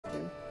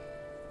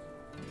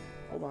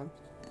hold on.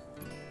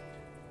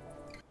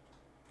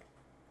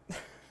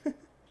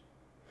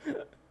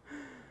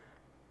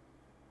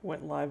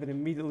 Went live and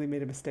immediately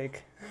made a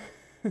mistake.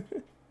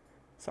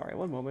 Sorry,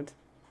 one moment.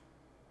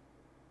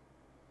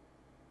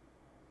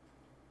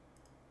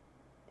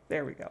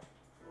 There we go.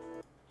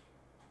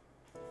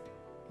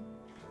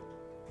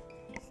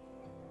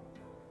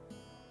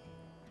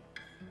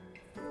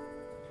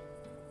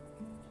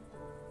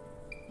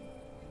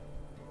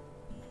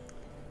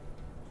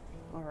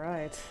 All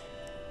right.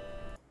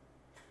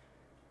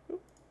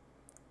 Oop.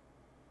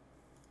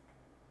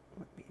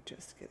 Let me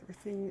just get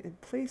everything in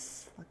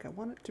place like I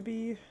want it to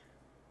be.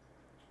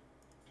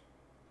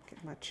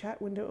 Get my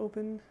chat window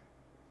open.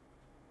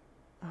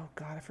 Oh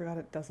God, I forgot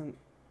it doesn't.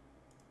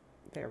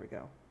 There we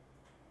go.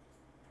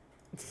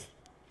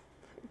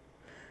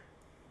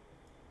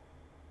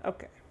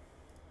 Okay.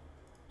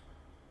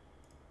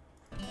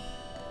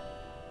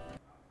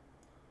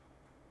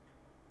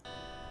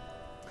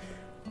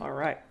 All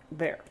right,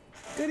 there.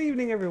 Good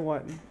evening,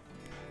 everyone.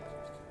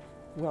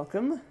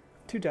 Welcome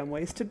to Dumb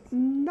Ways to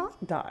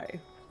Not Die.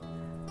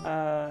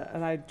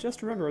 And I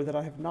just remember that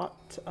I have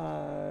not,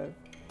 I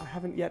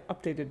haven't yet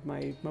updated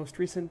my most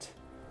recent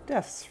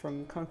deaths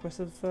from Conquest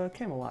of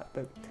Camelot,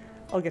 but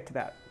I'll get to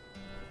that.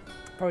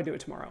 Probably do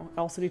it tomorrow.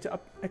 I also need to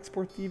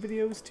export the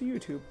videos to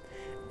YouTube.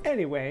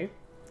 Anyway,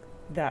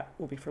 that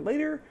will be for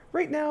later.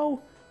 Right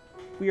now,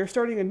 we are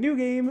starting a new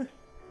game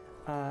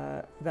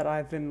that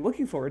I've been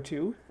looking forward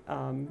to.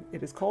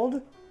 It is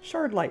called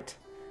Shardlight,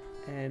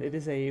 and it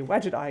is a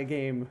Wadget Eye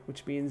game,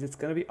 which means it's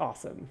going to be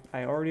awesome.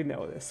 I already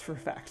know this for a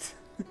fact,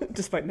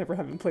 despite never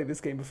having played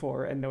this game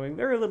before and knowing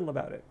very little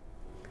about it.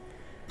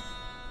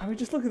 I mean,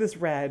 just look at this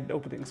rad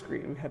opening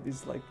screen. We have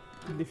these, like,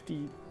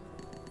 nifty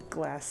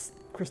glass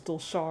crystal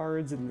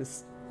shards and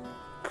this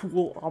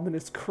cool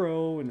ominous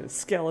crow and a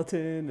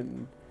skeleton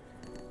and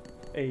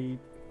a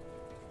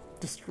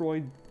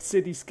destroyed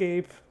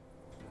cityscape.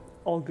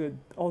 All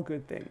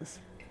good things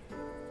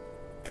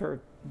for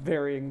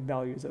varying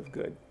values of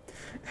good.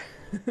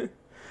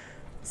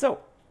 So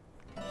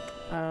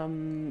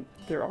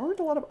there aren't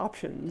a lot of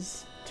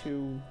options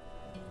to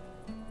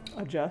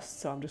adjust,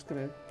 so I'm just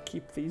gonna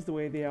keep these the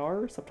way they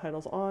are.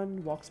 Subtitles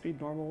on, walk speed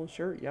normal,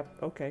 sure, yep,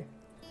 okay.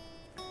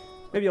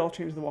 Maybe I'll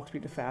change the walk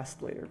speed to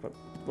fast later, but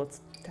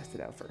let's test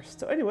it out first.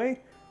 So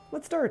anyway,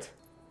 let's start.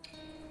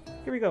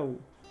 Here we go.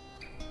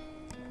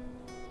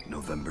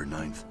 November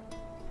 9th.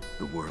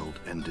 The world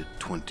ended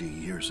 20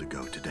 years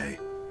ago today.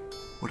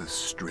 What a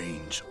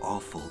strange,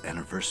 awful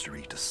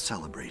anniversary to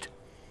celebrate.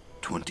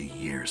 20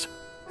 years,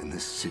 and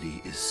this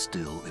city is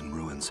still in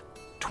ruins.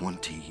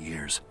 20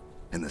 years,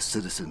 and the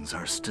citizens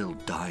are still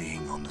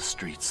dying on the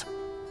streets.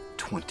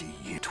 20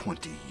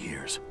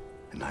 years,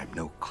 and I'm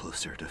no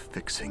closer to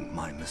fixing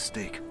my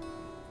mistake.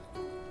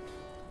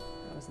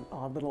 That was an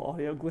odd little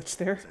audio glitch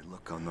there. As I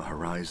look on the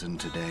horizon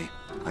today,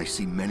 I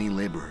see many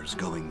laborers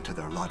going to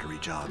their lottery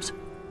jobs.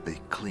 They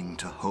cling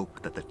to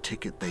hope that the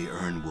ticket they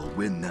earn will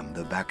win them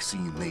the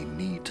vaccine they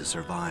need to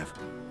survive.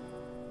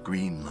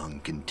 Green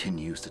Lung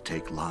continues to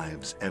take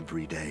lives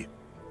every day,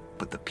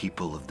 but the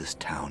people of this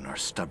town are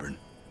stubborn,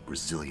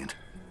 resilient.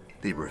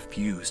 They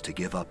refuse to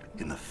give up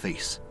in the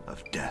face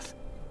of death.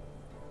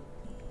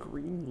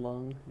 Green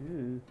Lung.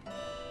 Ew.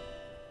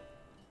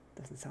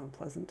 Doesn't sound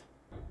pleasant.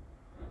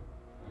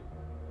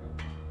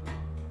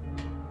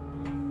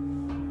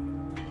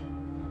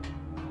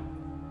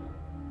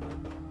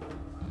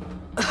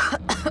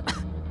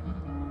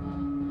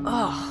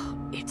 Oh,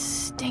 it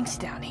stinks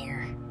down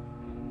here.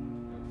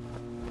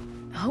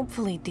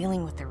 Hopefully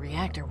dealing with the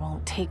reactor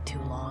won't take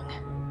too long.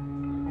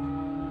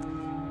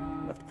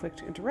 Left click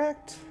to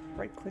interact,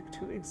 right click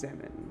to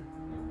examine.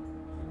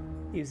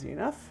 Easy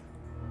enough.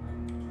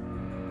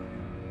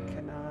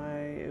 Can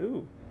I...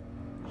 Ooh.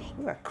 Oh, look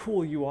at that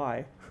cool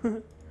UI.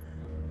 Well,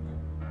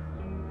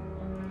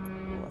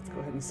 let's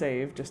go ahead and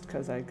save, just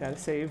because I gotta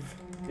save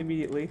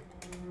immediately.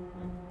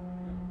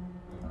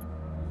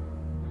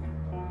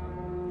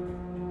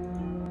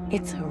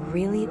 It's a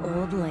really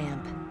old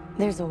lamp.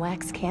 There's a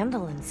wax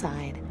candle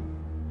inside.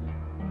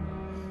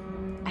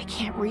 I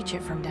can't reach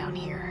it from down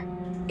here.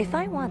 If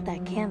I want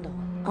that candle,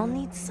 I'll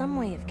need some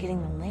way of getting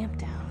the lamp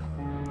down.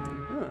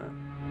 Huh.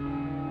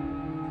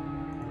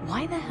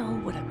 Why the hell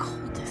would a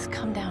cultist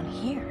come down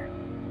here?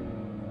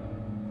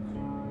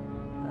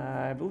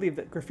 I believe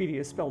that graffiti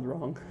is spelled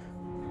wrong.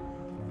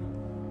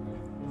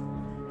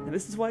 And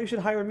this is why you should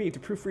hire me to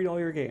proofread all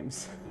your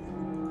games.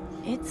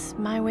 It's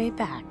my way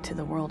back to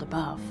the world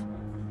above.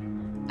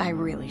 I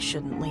really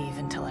shouldn't leave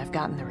until I've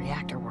gotten the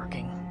reactor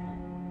working.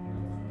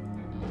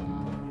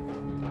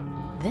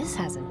 This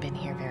hasn't been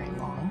here very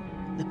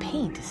long. The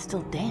paint is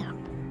still damp.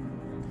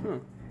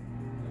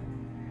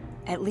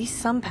 At least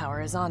some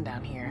power is on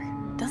down here.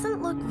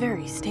 Doesn't look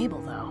very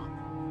stable, though.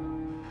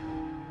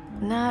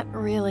 Not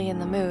really in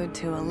the mood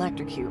to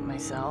electrocute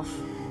myself.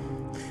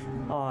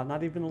 Aw,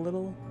 not even a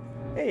little?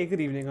 Hey,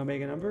 good evening,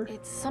 Omega Number.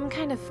 It's some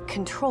kind of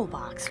control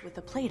box with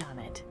a plate on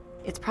it.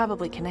 It's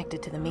probably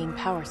connected to the main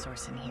power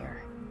source in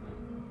here.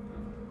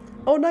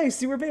 Oh,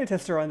 nice! You were beta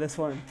tester on this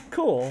one.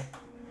 Cool.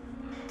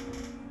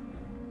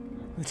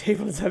 The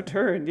tables have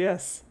turned,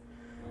 yes.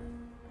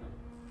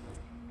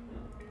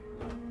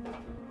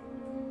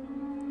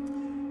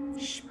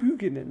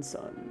 Spugen and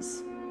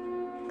Sons.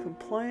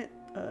 Compliant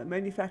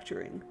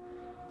manufacturing.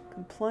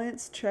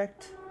 Compliance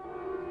checked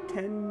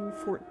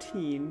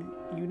 1014.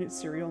 Unit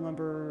serial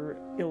number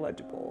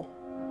illegible.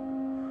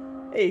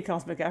 Hey,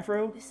 Cosmic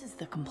Afro. This is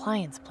the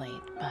compliance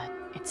plate, but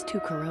it's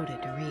too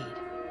corroded to read.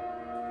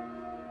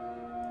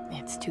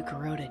 It's too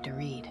corroded to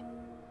read.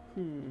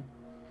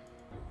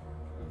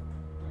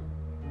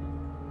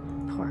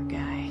 Poor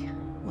guy.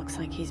 Looks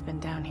like he's been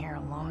down here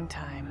a long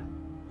time.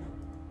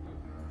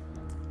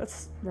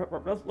 Let's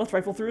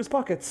rifle through his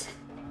pockets.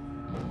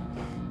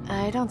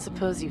 I don't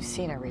suppose you've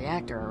seen a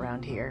reactor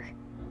around here.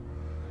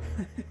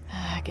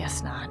 I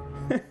guess not.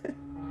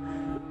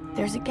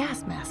 There's a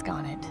gas mask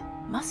on it.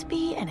 Must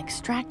be an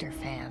extractor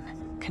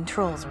fan.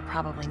 Controls are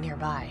probably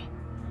nearby.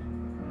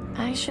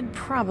 I should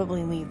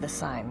probably leave the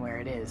sign where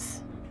it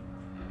is.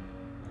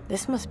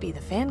 This must be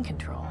the fan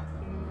control.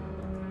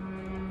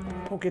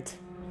 Poke it.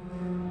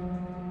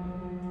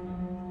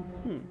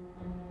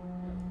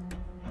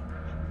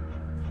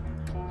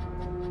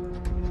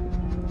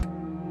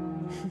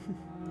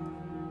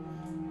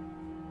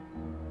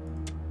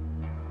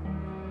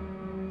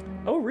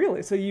 Oh,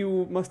 really? So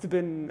you must have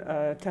been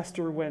a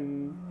tester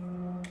when...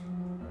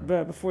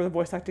 before the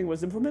voice acting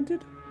was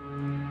implemented?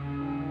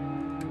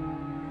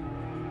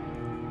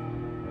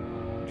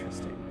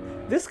 Interesting.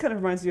 This kind of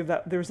reminds me of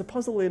that. There was a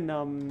puzzle in,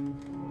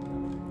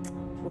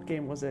 what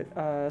game was it?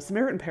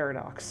 Samaritan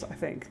Paradox, I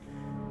think.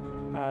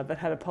 That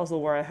had a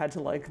puzzle where I had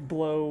to, like,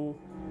 blow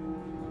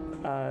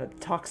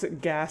toxic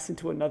gas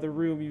into another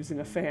room using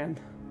a fan.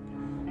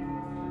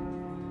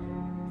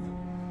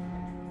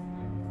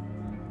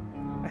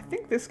 I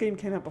think this game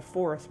came out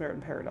before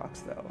Samaritan Paradox,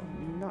 though.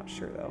 I'm not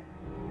sure, though.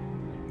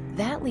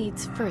 That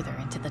leads further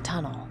into the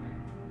tunnel.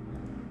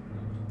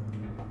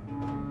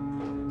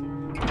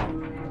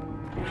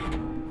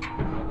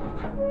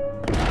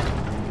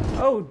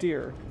 Oh,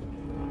 dear.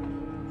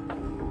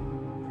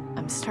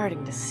 I'm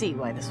starting to see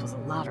why this was a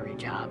lottery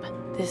job.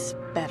 This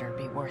better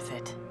be worth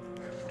it.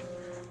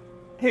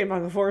 Hey,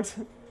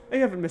 Manglefort. I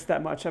haven't missed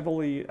that much. I've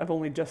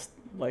only just,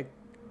 like,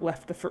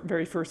 left the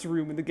very first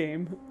room in the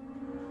game.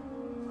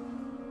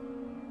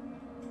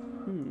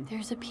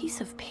 There's a piece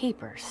of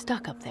paper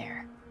stuck up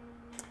there.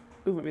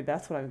 Ooh, maybe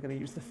that's what I'm going to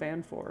use the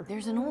fan for.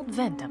 There's an old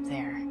vent up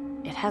there.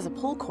 It has a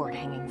pull cord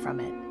hanging from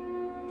it.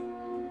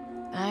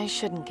 I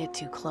shouldn't get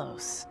too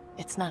close.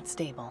 It's not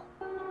stable.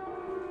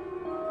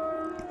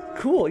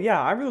 Cool,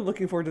 yeah, I'm really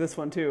looking forward to this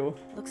one, too.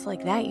 Looks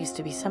like that used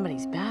to be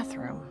somebody's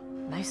bathroom.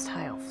 Nice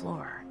tile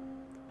floor.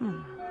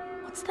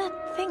 What's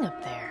that thing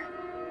up there?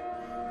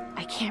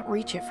 I can't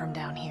reach it from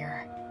down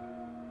here.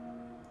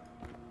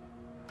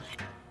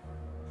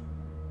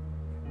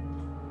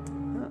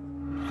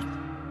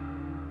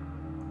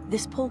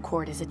 This pull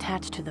cord is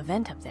attached to the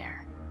vent up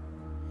there.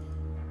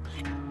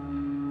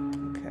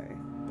 Okay,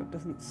 but it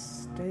doesn't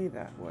stay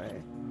that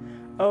way.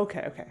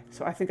 Okay, okay.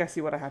 So I think I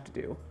see what I have to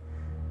do.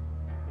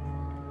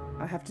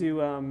 I have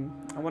to,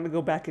 I want to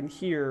go back in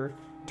here,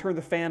 turn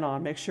the fan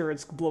on, make sure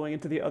it's blowing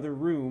into the other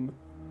room,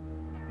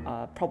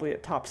 probably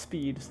at top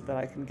speed, so that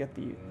I can get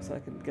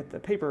the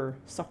paper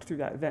sucked through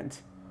that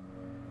vent.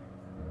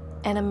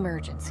 An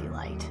emergency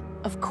light.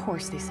 Of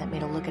course they sent me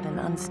to look at an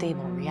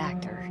unstable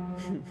reactor.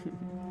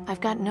 I've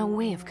got no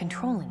way of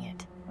controlling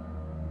it.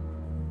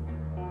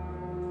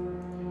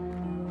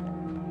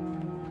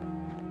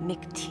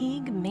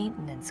 McTeague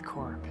Maintenance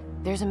Corp.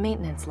 There's a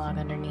maintenance log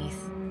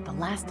underneath. The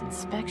last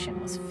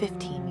inspection was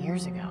 15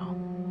 years ago.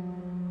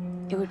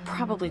 It would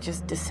probably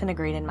just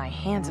disintegrate in my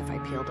hands if I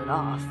peeled it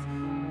off.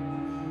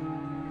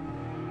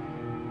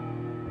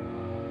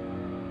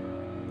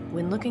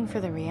 When looking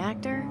for the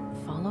reactor,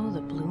 follow the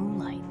blue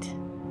light.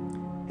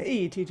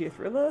 Hey, TJ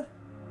Thrilla.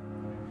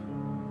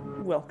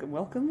 Welcome,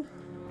 welcome.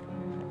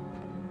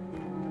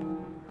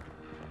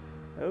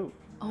 Oh.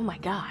 Oh my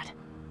god.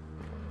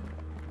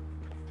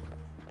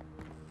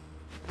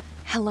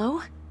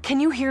 Hello? Can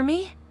you hear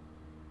me?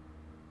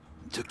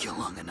 Took you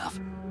long enough.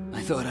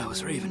 I thought I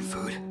was raving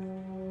food.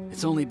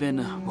 It's only been,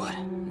 what,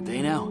 a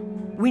day now?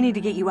 We need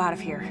to get you out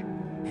of here.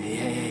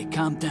 Hey,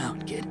 calm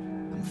down, kid.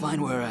 I'm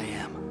fine where I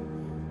am.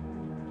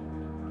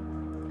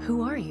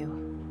 Who are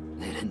you?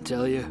 They didn't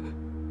tell you?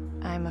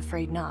 I'm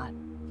afraid not.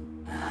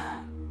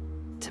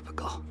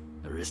 Typical.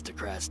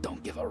 Aristocrats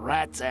don't give a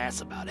rat's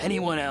ass about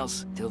anyone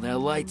else till their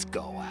lights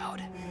go out.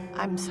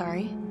 I'm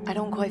sorry, I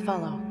don't quite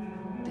follow.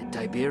 Did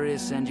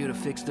Tiberius send you to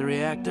fix the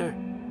reactor?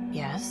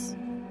 Yes?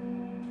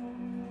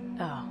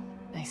 Oh,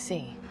 I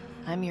see.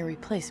 I'm your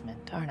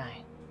replacement, aren't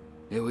I?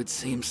 It would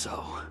seem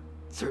so.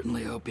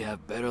 Certainly hope you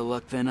have better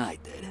luck than I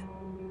did.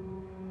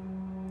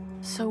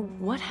 So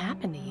what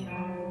happened to you?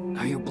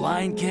 Are you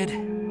blind, kid?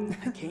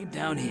 I came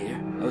down here.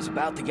 I was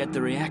about to get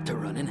the reactor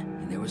running,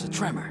 and there was a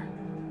tremor.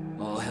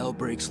 All hell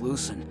breaks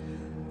loose, and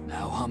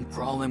now I'm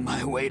crawling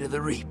my way to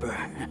the Reaper.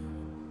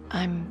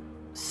 I'm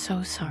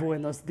so sorry.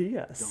 Buenos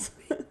dias.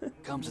 Don't be.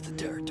 Comes with the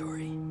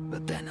territory.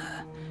 But then,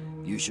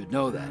 you should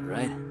know that,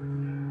 right?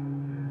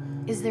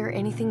 Is there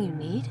anything you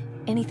need?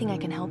 Anything I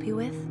can help you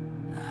with?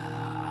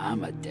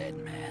 I'm a dead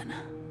man.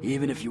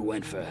 Even if you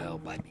went for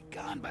help, I'd be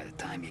gone by the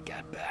time you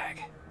got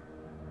back.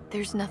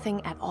 There's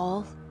nothing at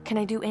all? Can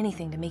I do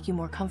anything to make you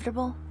more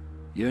comfortable?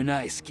 You're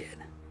nice, kid,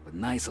 but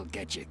nice'll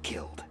get you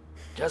killed.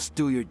 Just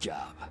do your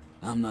job.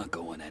 I'm not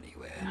going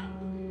anywhere.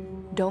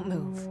 Don't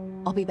move.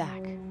 I'll be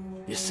back.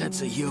 Your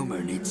sense of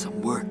humor needs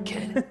some work,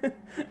 kid.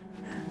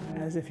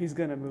 As if he's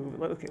gonna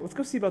move. Okay, let's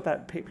go see about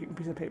that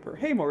piece of paper.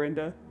 Hey,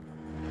 Morinda.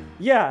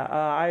 Yeah,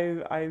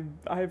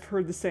 I've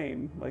heard the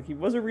same. Like, he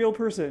was a real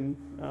person,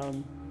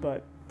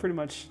 but pretty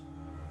much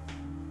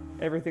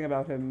everything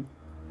about him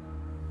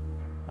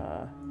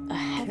A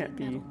heavy can't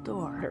be metal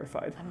door.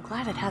 verified. I'm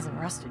glad it hasn't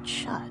rusted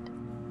shut.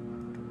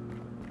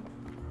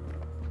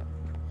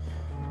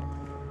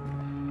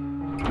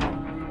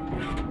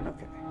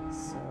 Okay,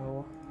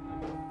 so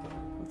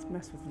let's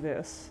mess with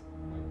this.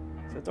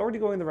 So it's already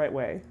going the right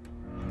way.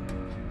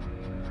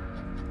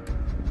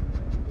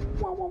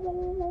 Wow, wow, wow,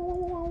 wow,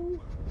 wow, wow.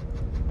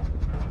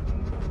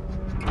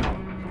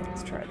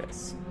 Let's try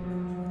this.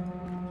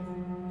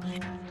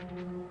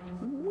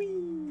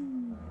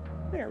 Whee!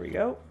 There we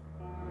go.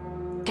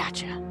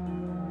 Gotcha.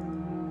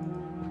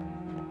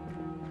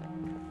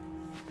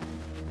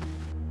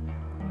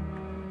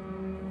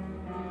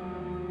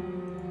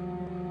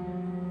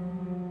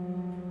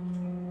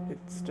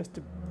 It's just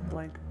a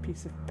blank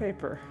piece of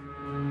paper.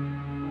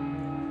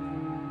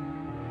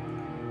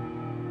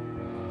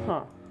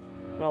 Huh.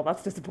 Well,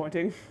 that's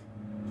disappointing.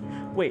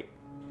 Wait.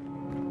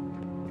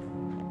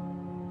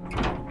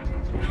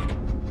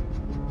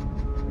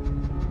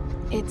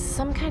 It's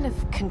some kind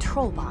of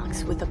control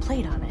box with a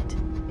plate on it.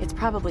 It's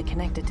probably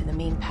connected to the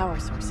main power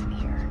source in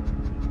here.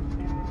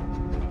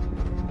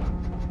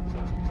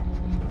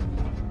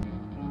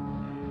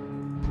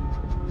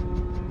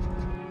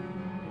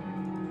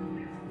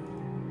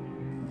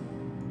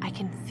 I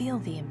can feel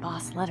the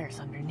embossed letters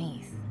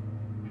underneath.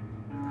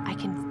 I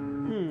can...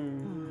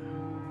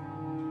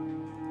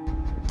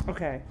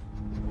 Okay.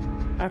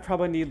 I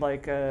probably need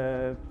like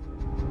a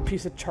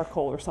piece of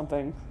charcoal or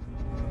something.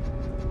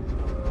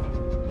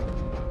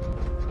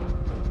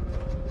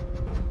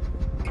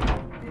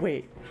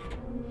 Wait.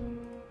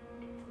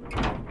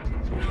 Can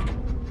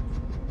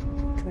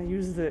I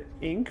use the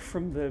ink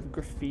from the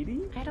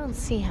graffiti? I don't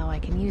see how I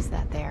can use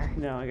that there.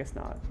 No, I guess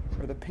not.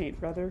 Or the paint,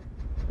 rather. It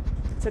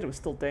said it was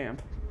still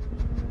damp.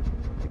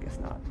 I guess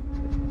not.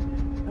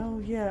 Oh,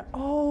 yeah.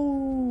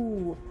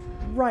 Oh!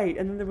 Right,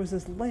 and then there was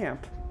this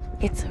lamp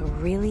It's a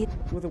really...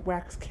 with a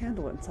wax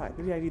candle inside.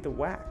 Maybe I need the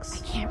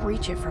wax. I can't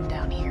reach it from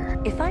down here.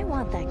 If I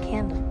want that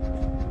candle...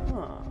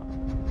 Huh.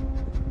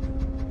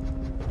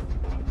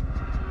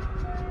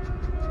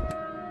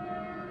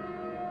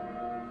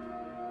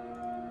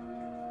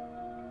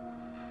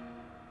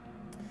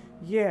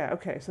 Yeah,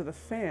 okay, so the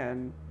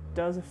fan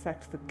does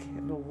affect the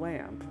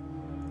lamp.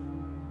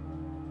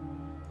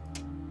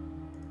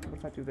 What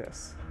if I do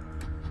this?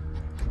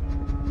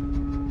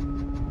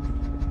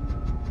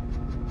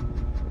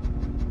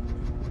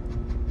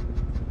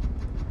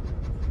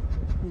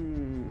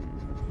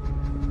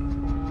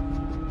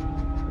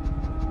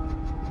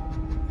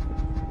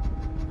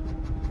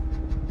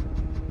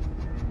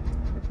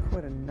 Not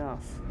quite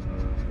enough.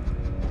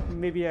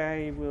 Maybe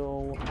I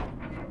will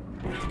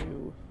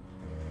do...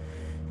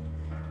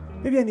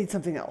 Maybe I need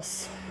something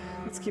else.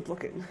 Let's keep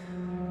looking.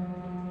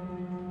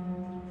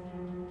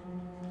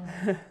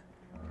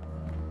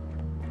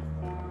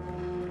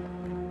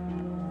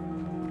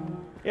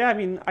 Yeah, I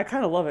mean, I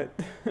kind of love it.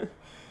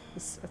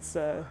 It's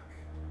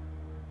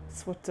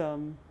what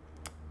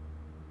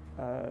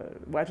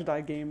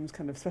Wadjadai Games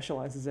kind of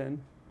specializes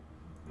in.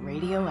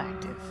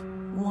 Radioactive.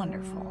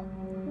 Wonderful.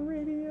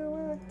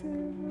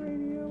 Radioactive,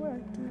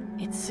 radioactive.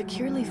 It's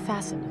securely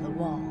fastened to the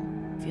wall.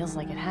 Feels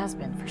like it has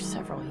been for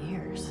several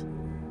years.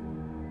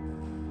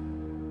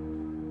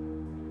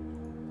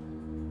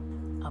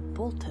 A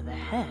bolt to the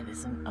head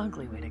is an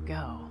ugly way to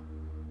go.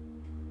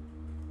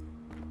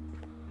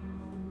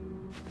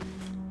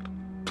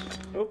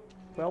 Oh,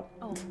 well.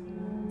 Oh,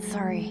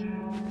 sorry.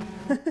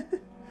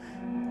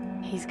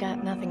 He's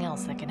got nothing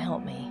else that can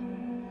help me.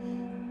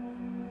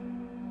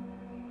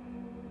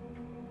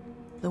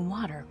 The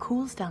water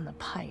cools down the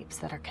pipes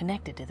that are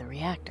connected to the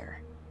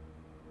reactor.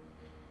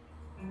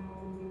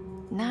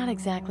 Not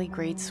exactly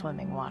great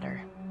swimming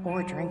water,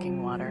 or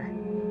drinking water.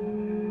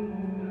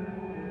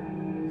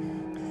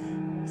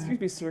 Excuse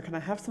me, sir, can I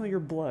have some of your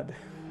blood?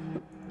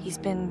 He's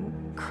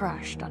been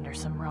crushed under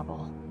some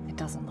rubble. It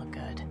doesn't look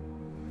good.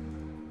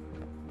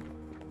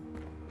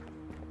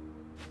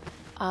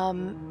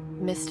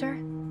 Mister?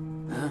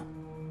 Huh?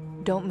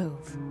 Don't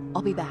move.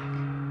 I'll be back.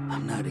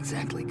 I'm not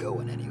exactly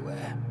going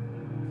anywhere.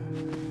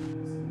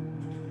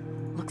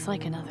 Looks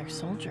like another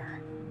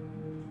soldier.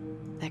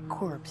 That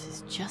corpse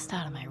is just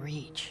out of my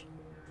reach.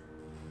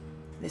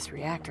 This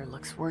reactor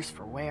looks worse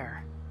for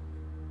wear.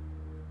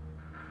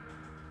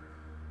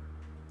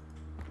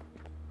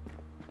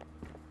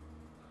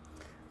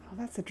 Oh,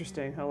 that's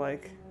interesting how,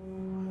 like,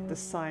 the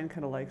sign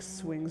kind of, like,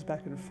 swings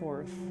back and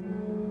forth.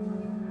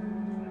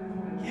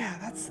 Yeah,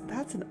 that's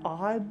an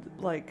odd,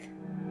 like,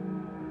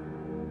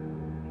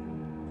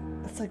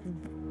 that's like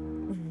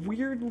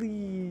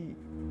weirdly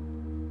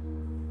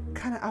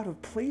kind of out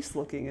of place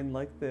looking in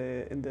like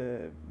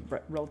the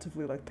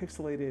relatively like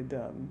pixelated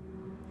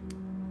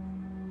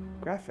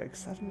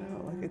graphics. I don't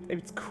know. Like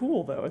it's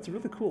cool though. It's a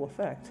really cool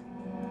effect.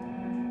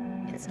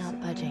 It's not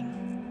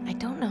budging. I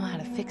don't know how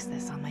to fix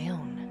this on my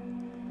own.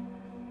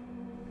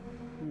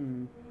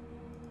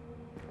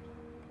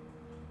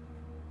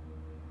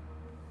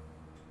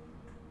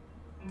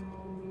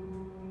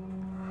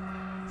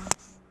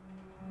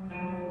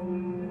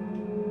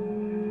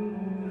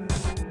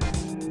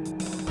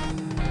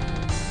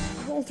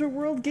 Walter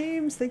World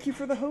Games, thank you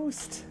for the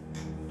host.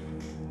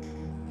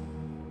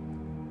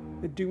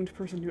 The doomed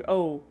person who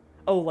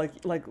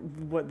like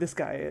what this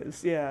guy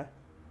is, yeah.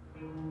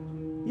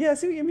 Yeah, I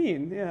see what you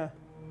mean, yeah.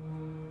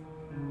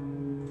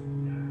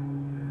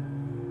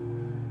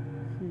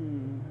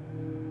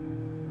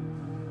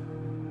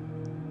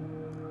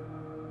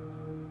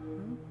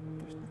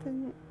 There's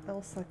nothing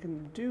else I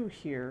can do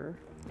here.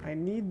 I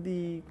need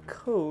the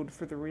code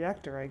for the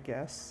reactor, I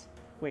guess.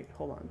 Wait,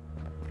 hold on.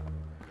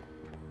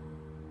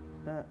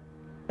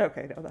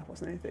 Okay, no, that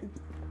wasn't anything.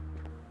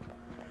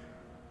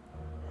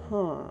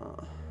 Huh.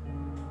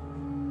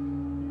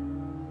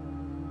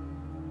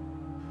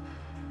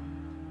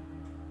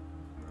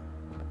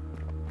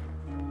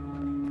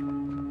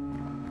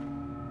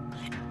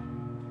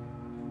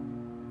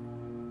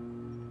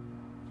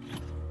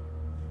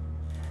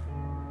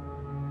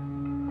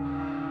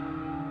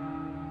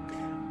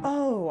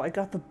 Oh, I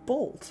got the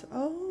bolt.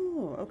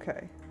 Oh,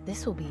 okay.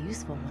 This will be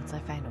useful once I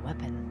find a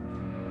weapon.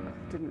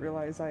 Didn't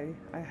realize I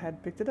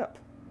had picked it up.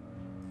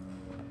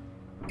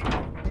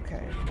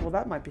 Okay, well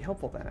that might be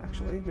helpful then,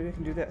 actually. Maybe I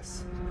can do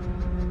this.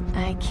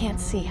 I can't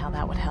see how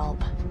that would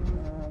help.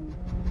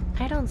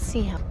 I don't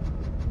see how...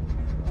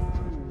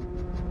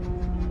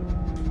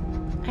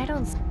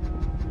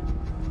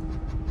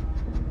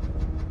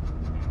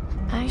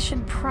 I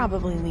should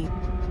probably leave.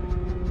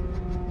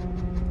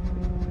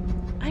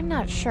 I'm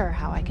not sure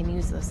how I can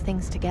use those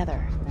things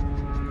together.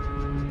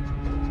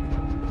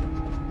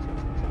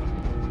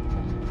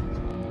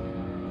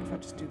 If I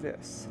just do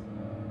this.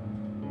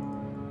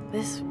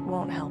 This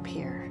won't help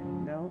here.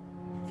 No?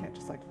 Can't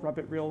just like rub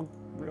it real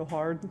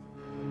hard?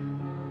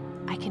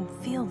 I can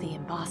feel the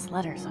embossed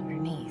letters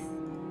underneath.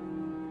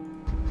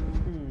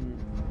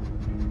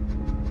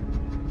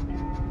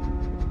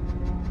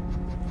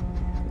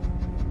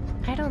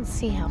 I don't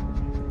see how...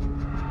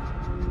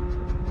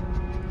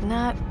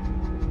 Not...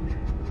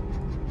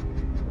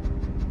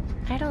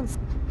 I don't...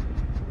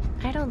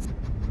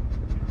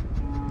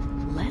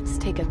 Let's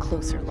take a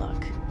closer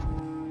look.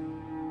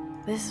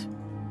 This...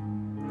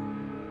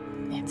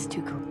 It's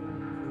too cool.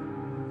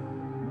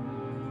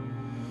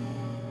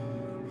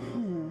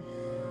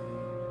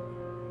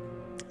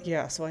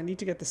 Yeah, so I need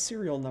to get the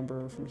serial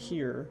number from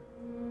here,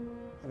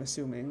 I'm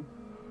assuming.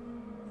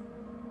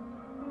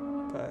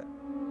 But...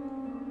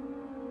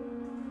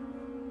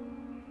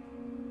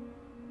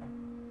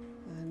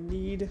 I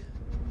need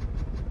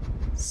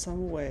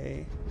some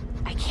way...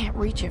 I can't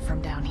reach it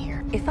from down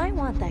here. If I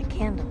want that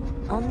candle,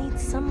 I'll need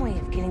some way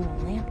of getting the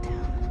lamp down.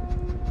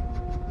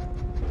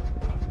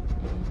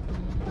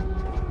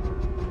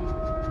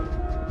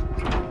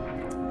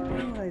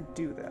 How would I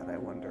do that, I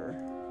wonder?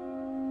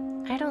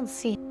 I don't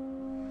see...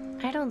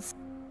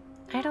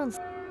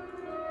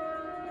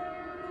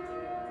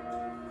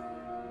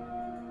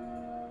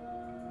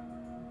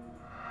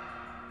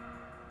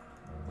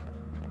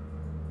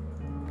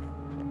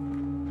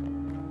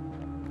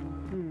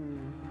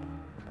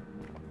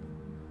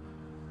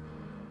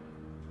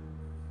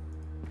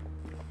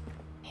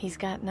 He's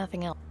got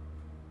nothing else.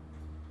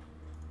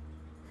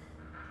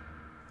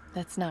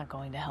 That's not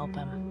going to help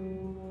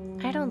him.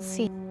 I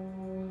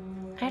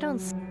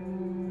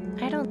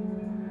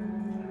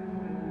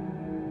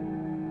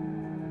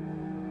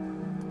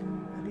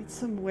need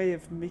some way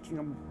of making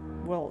them...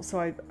 Well, so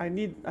I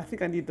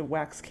think I need the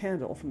wax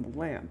candle from the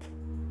lamp.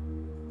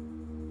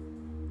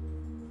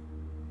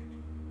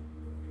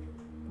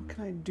 What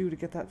can I do to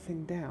get that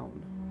thing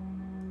down?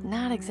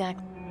 Not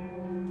exactly.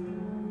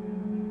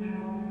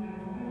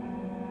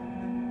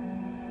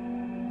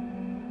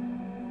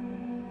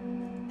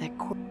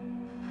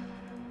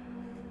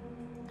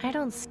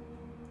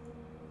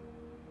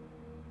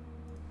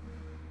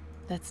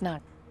 That's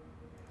not...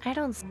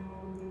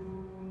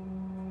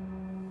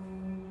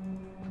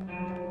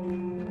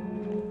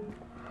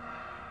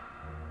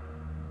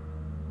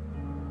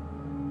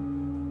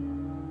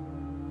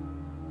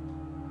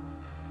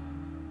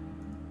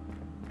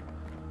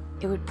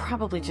 It would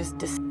probably just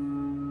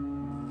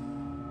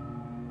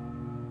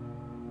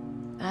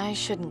I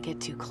shouldn't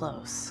get too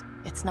close.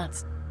 It's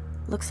not...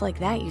 Looks like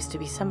that used to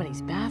be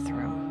somebody's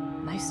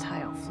bathroom. Nice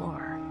tile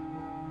floor.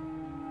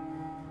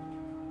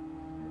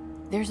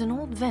 There's an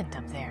old vent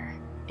up there.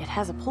 It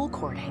has a pull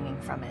cord hanging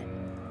from it.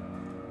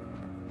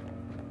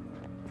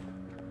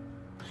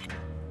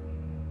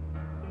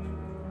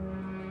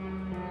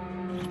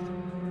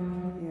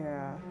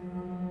 Yeah.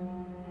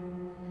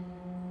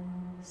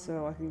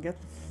 So I can get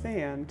the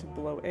fan to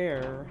blow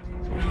air.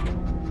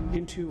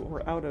 into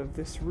or out of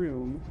this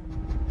room.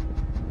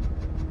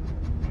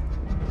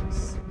 Let's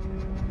see.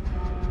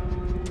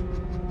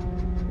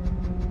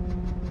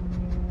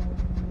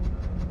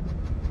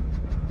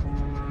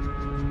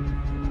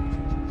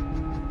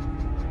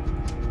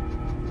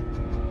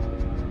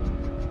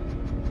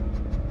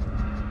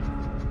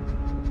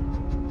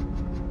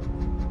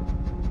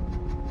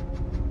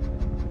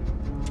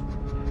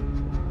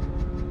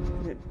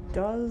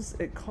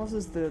 It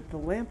causes the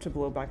lamp to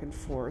blow back and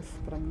forth,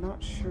 but I'm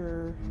not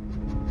sure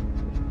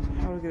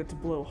how to get it to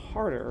blow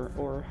harder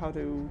or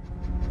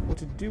what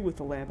to do with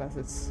the lamp as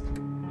it's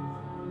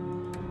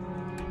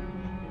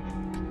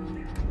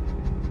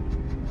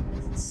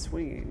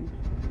swinging.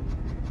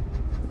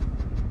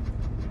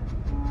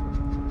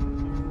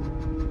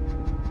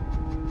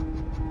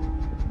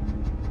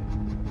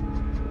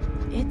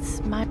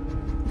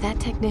 That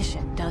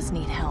technician does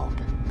need help,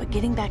 but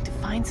getting back to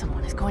find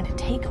someone is going to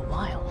take a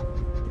while.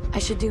 I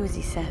should do as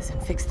he says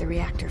and fix the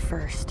reactor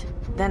first.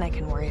 Then I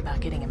can worry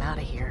about getting him out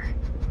of here.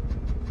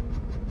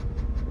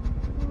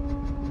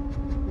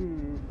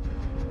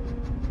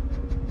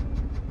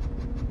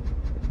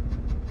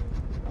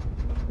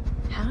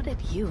 How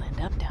did you end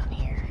up down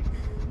here?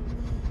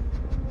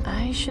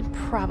 I should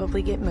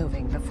probably get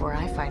moving before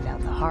I find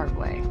out the hard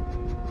way.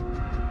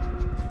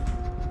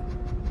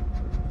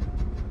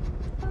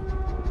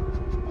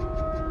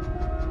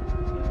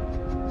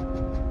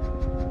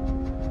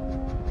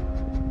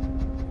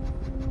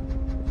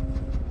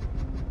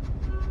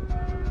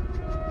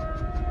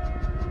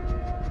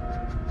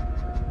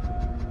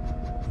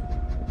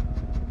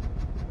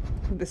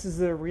 This is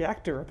the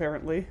reactor,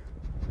 apparently.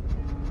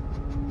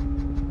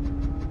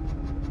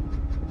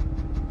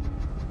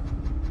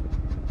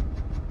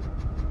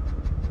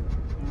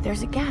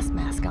 There's a gas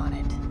mask on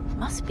it.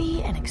 Must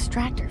be an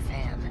extractor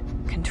fan.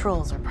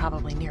 Controls are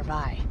probably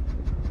nearby.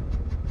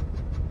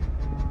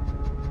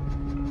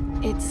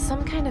 It's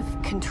some kind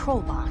of control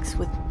box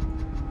with...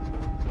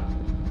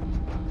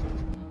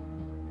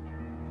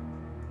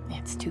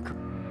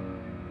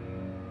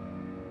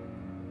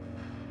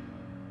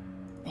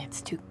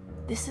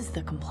 This is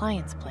the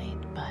compliance plate,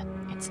 but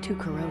it's too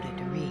corroded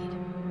to read.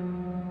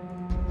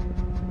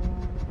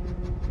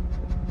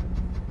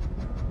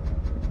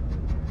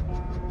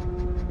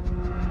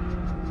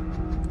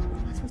 What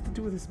am I supposed to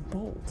do with this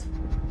bolt?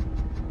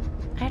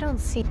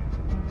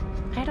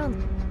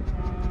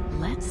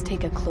 Let's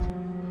take a clook.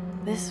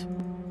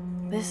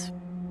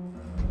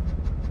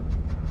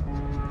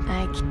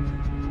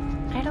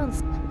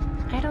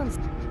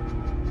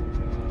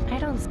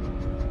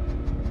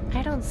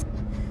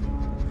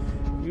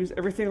 Use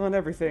everything on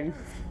everything.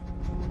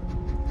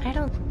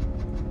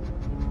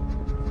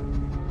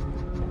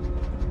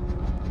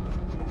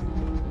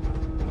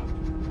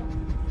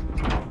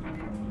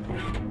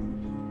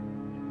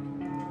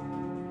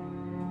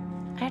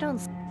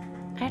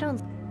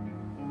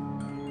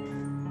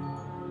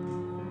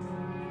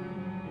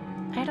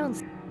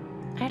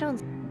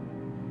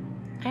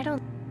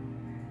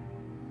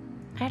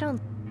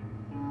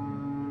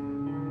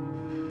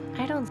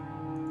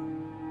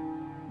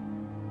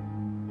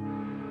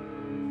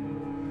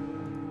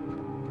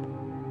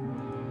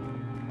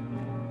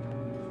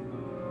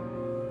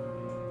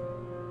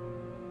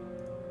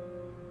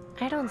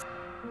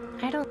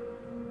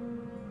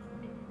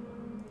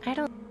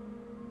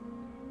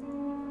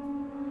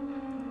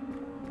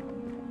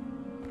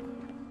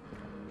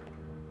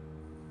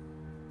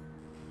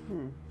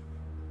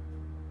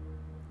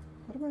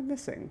 What am I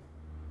missing?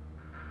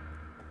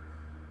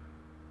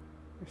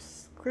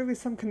 There's clearly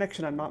some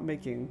connection I'm not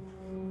making.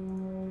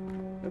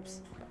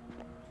 Oops.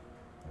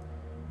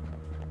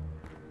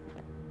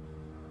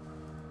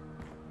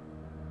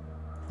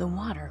 The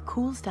water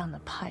cools down the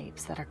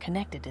pipes that are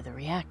connected to the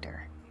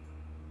reactor.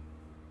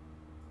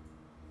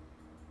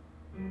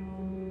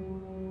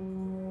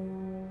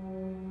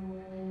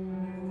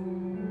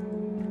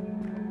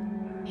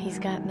 He's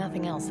got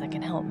nothing else that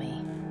can help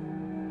me.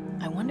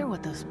 I wonder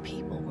what those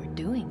people were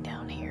doing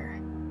down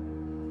here.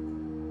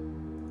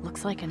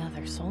 Looks like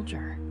another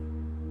soldier.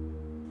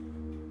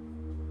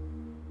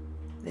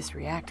 This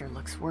reactor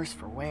looks worse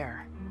for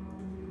wear.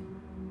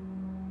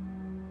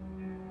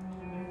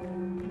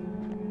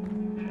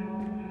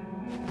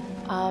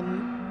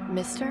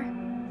 Mister?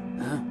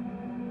 Huh?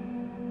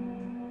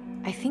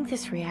 I think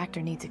this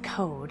reactor needs a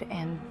code,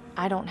 and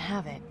I don't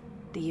have it.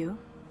 Do you?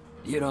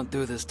 You don't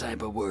do this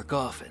type of work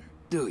often,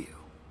 do you?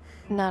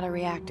 Not a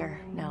reactor,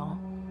 no.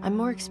 I'm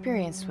more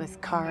experienced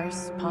with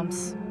cars,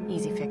 pumps,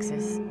 easy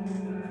fixes.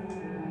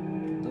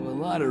 So a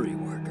lottery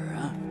worker,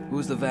 huh?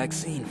 Who's the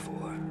vaccine for?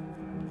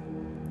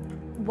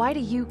 Why do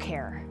you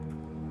care?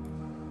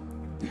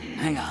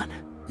 Hang on.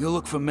 You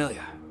look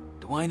familiar.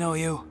 Do I know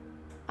you?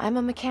 I'm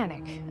a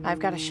mechanic. I've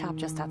got a shop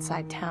just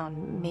outside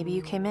town. Maybe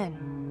you came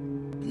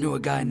in. Knew a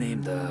guy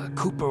named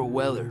Cooper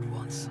Wellard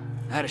once.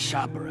 Had a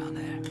shop around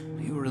there.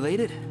 Are you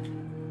related?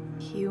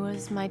 He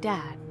was my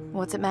dad.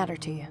 What's it matter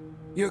to you?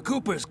 You're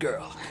Cooper's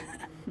girl.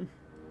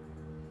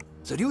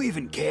 So do you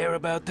even care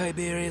about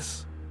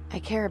Tiberius? I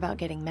care about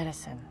getting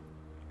medicine.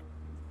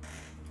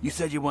 You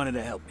said you wanted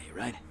to help me,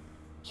 right?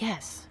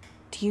 Yes.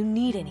 Do you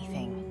need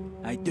anything?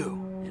 I do,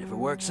 and if it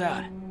works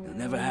out, you'll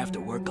never have to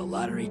work a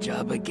lottery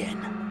job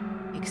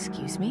again.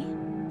 Excuse me?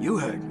 You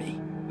heard me.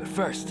 But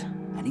first,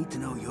 I need to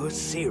know you're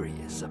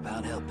serious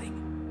about helping.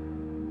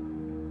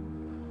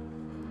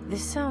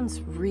 This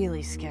sounds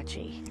really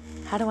sketchy.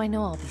 How do I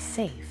know I'll be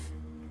safe?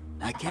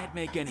 I can't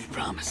make any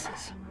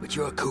promises, but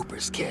you're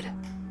Cooper's kid.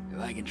 If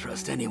I can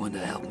trust anyone to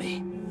help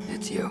me,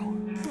 it's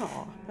you.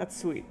 Aw, that's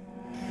sweet.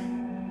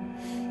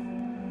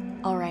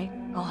 All right,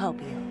 I'll help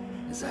you.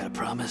 Is that a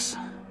promise?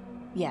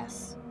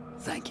 Yes.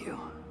 Thank you.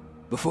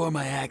 Before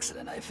my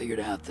accident, I figured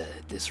out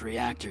that this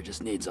reactor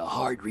just needs a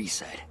hard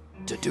reset.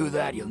 To do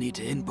that, you'll need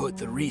to input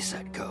the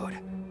reset code,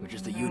 which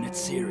is the unit's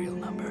serial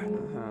number.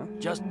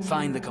 Just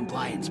find the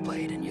compliance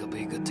plate and you'll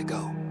be good to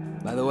go.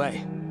 By the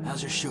way,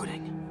 how's your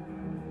shooting?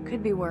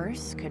 Could be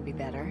worse, could be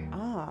better.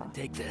 Ah.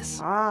 Take this.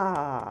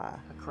 Ah.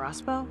 A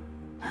crossbow?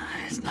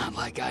 It's not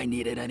like I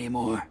need it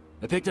anymore.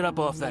 I picked it up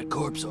off that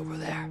corpse over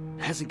there.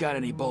 It hasn't got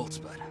any bolts,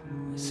 but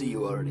I see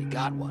you already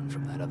got one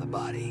from that other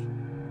body.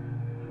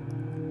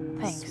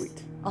 Thanks.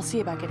 Sweet. I'll see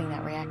about getting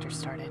that reactor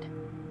started.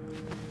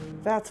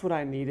 That's what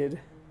I needed.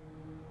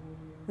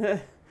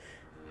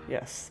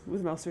 Yes, move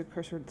the mouse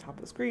cursor to the top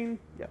of the screen.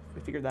 Yep,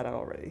 we figured that out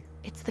already.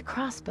 It's the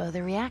crossbow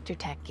the reactor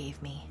tech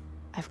gave me.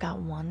 I've got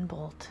one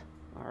bolt.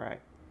 Alright,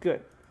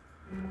 good.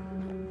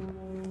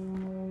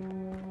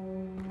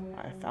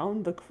 I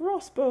found the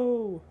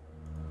crossbow!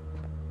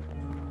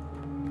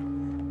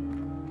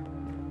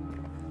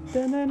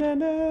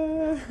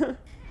 Da-na-na-na!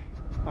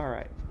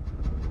 Alright.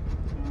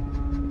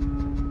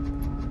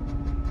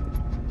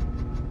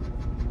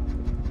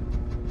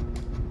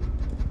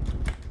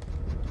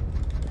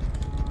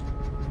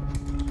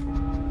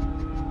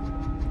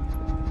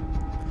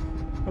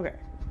 Okay,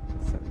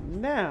 so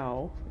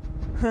now,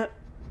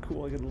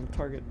 cool, I get a little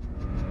target.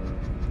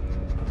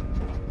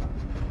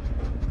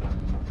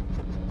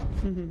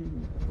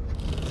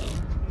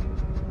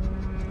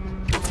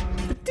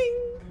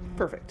 Ding!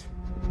 Perfect.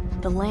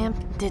 The lamp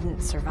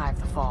didn't survive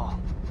the fall.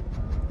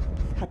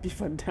 Happy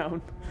fun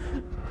down.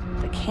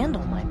 The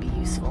candle might be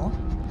useful.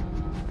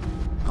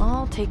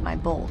 I'll take my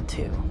bolt,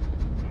 too.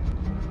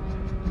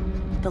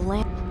 The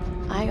lamp...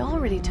 I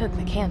already took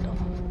the candle.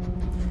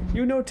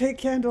 You know, take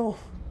candle!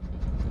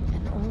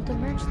 An old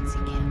emergency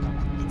candle.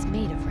 It's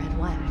made of red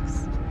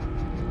wax.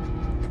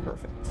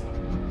 Perfect.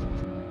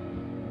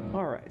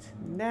 Alright,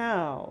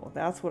 now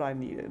that's what I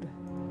needed.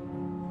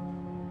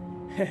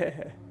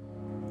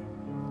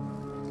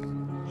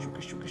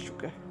 Shuka, shuka,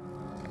 shuka.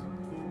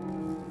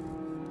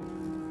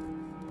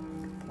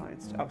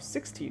 Compliance. Oh,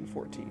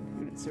 1614.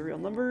 Unit serial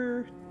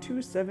number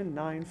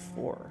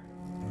 2794.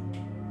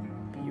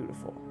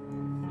 Beautiful.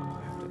 I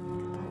have to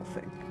get the whole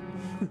thing.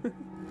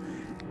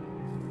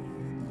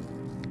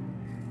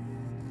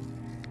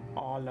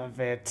 All of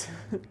it.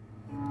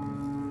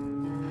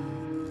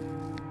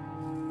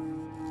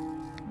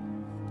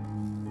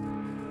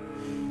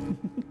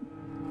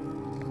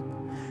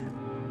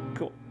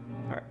 Cool.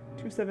 Alright,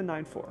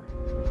 2794.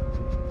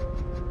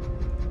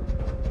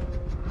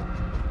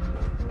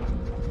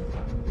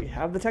 We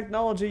have the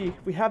technology.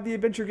 We have the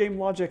adventure game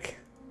logic.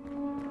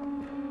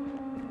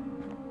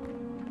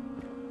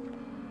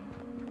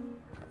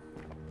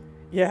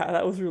 Yeah,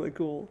 that was really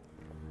cool.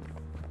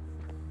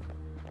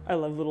 I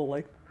love little,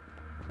 like,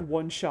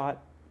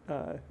 one-shot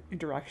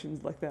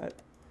interactions like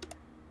that.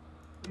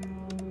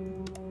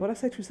 What did I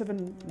say,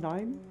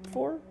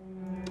 2794?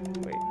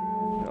 Wait,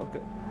 oh,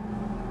 good.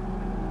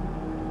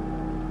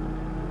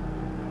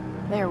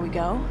 There we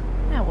go.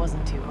 That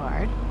wasn't too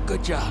hard.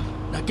 Good job.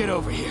 Now get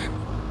over here.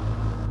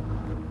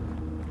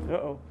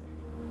 Uh-oh.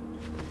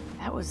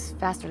 That was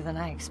faster than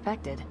I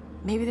expected.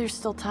 Maybe there's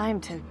still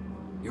time to...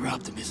 Your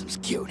optimism's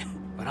cute,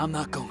 but I'm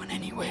not going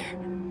anywhere.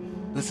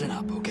 Listen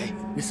up, okay?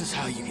 This is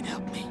how you can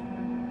help me.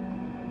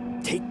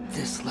 Take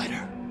this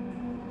letter.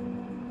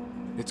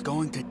 It's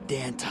going to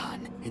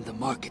Danton in the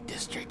Market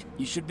District.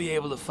 You should be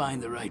able to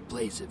find the right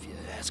place if you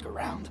ask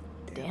around.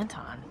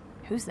 Danton?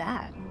 Who's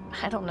that?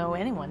 I don't know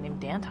anyone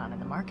named Danton in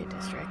the Market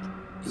District.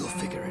 You'll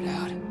figure it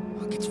out.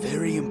 Look, it's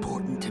very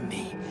important to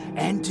me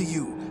and to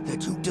you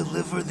that you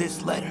deliver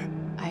this letter.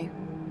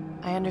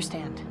 I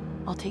understand.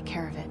 I'll take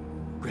care of it.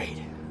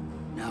 Great.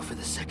 Now for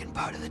the second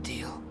part of the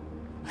deal.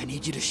 I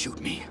need you to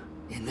shoot me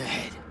in the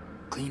head,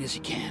 clean as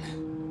you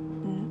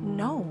can.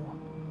 No.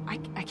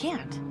 I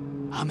can't.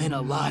 I'm in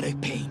a lot of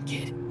pain,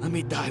 kid. Let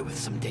me die with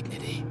some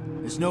dignity.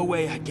 There's no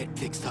way I'd get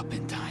fixed up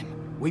in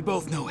time. We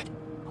both know it.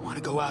 I want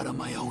to go out on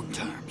my own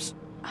terms.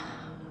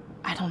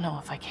 I don't know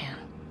if I can.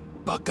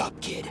 Buck up,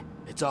 kid.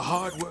 It's a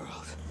hard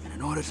world, and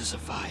in order to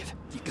survive,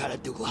 you gotta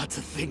do lots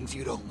of things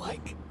you don't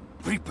like.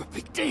 Reaper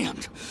be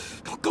damned!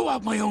 I'll go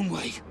out my own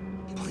way.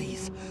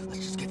 Please, let's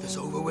just get this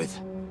over with.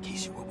 In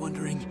case you were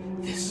wondering,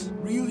 this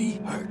really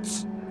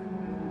hurts.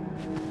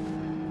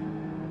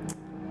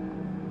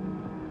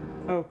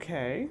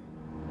 Okay.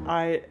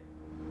 I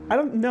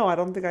don't know. I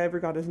don't think I ever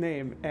got his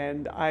name,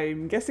 and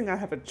I'm guessing I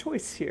have a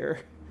choice here.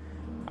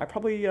 I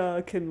probably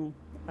can.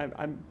 I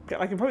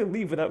can probably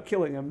leave without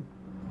killing him.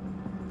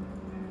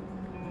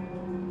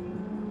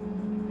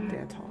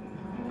 Danton.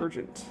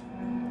 Urgent.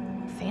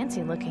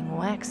 Fancy looking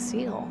wax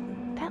seal.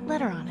 That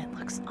letter on it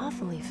looks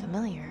awfully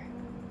familiar.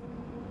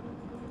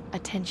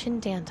 Attention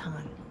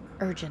Danton.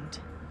 Urgent.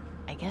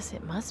 I guess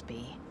it must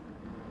be.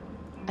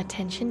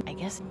 Attention, I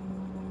guess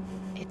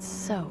it's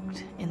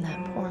soaked in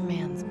that poor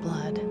man's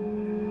blood.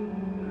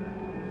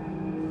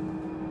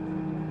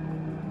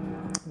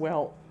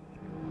 Well,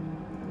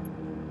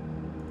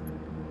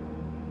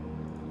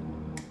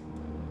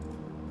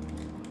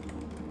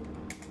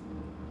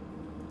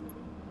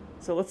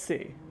 so let's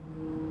see.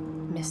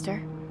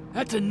 Mister?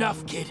 That's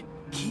enough, kid.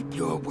 Keep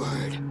your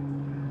word.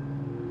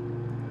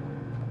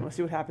 Let's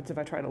see what happens if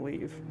I try to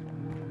leave.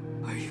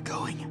 Are you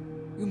going?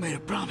 You made a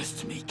promise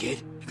to me,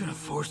 kid. You're gonna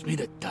force me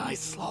to die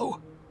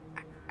slow?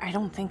 I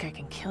don't think I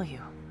can kill you.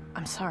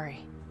 I'm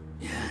sorry.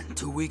 Yeah, and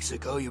 2 weeks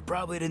ago you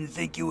probably didn't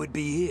think you would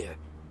be here.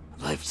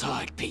 Life's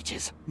hard,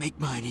 Peaches. Make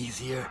mine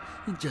easier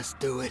and just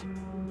do it.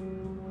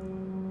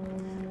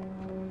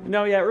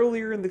 No, yeah,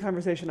 earlier in the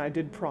conversation I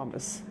did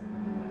promise.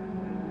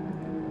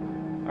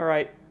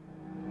 Alright.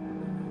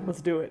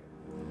 Let's do it.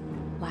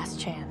 Last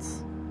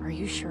chance. Are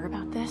you sure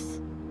about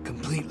this?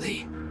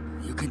 Completely.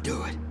 You can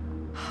do it.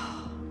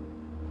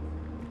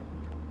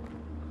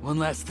 One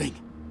last thing.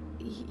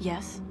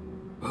 Yes?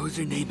 What was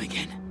your name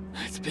again?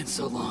 It's been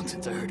so long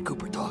since I heard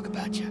Cooper talk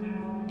about you.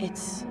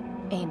 It's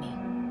Amy.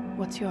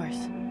 What's yours?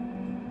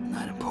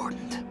 Not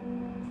important.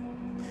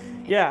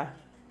 Yeah.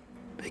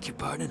 Beg your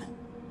pardon?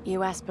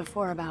 You asked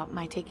before about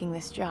my taking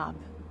this job,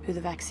 who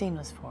the vaccine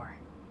was for.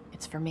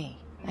 It's for me.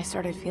 I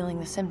started feeling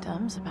the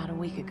symptoms about a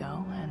week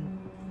ago, and,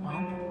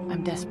 well,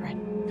 I'm desperate.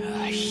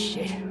 Ah,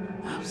 shit.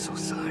 I'm so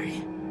sorry.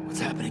 What's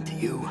happening to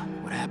you?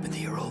 What happened to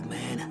your old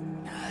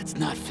man? It's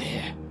not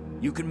fair.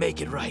 You can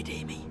make it right,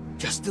 Amy.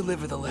 Just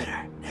deliver the letter,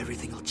 and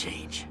everything will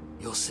change.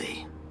 You'll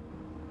see.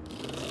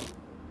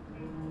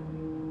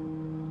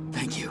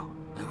 Thank you.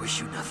 I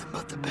wish you nothing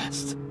but the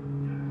best.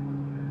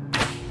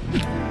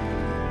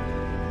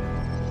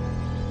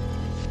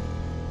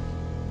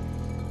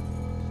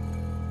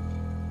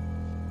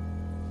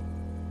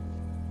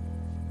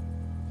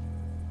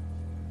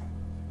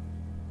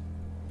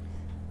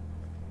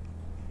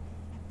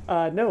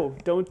 No,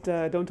 don't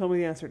tell me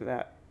the answer to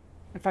that.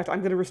 In fact,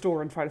 I'm gonna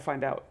restore and try to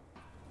find out.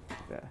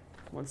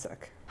 One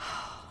sec.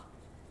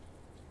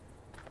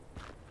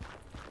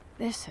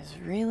 This has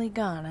really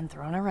gone and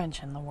thrown a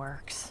wrench in the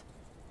works.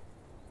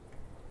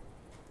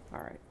 All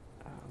right.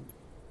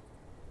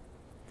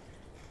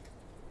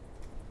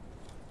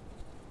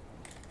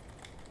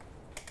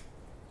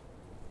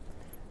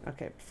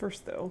 Okay,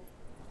 first though.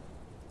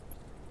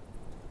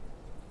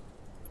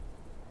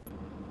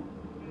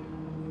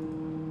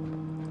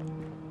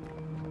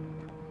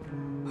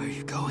 Where are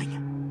you going?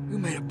 You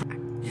made a...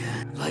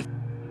 Yeah, life...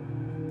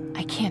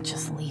 I can't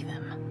just leave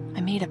him.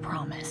 I made a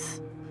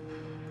promise.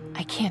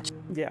 I can't...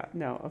 Yeah,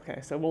 no,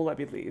 okay, so it won't let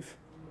me leave.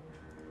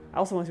 I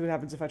also want to see what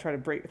happens if I try to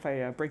break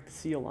the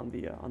seal on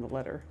the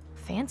letter.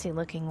 Fancy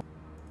looking...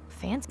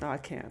 Fancy... No, I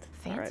can't.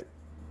 Fancy... All right.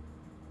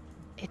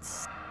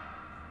 It's...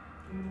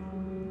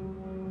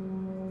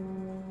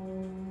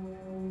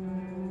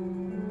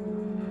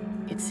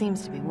 It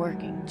seems to be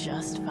working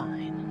just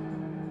fine.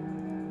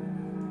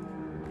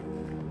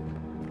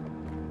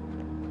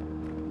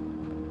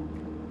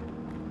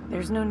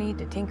 There's no need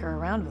to tinker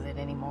around with it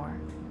anymore.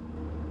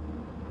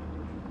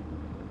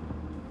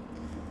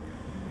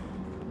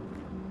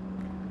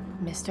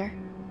 Mister?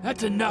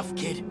 That's enough,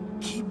 kid.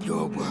 Keep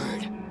your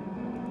word.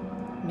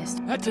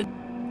 Mister? That's a...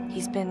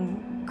 He's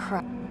been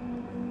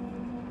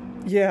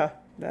Yeah,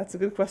 that's a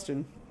good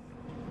question.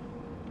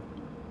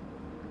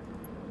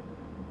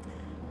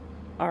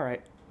 All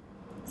right,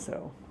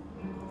 so.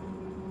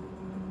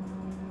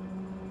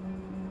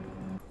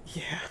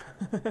 Yeah.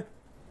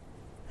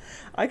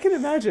 I can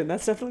imagine.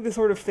 That's definitely the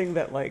sort of thing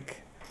that,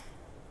 like,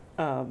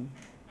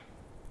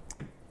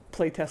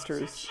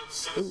 playtesters...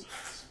 Ooh.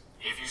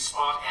 If you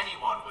spot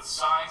anyone with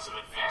signs of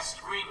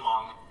advanced green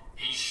lung,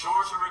 be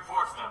sure to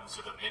report them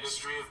to the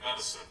Ministry of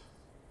Medicine.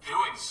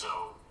 Doing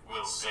so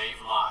will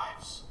save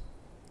lives.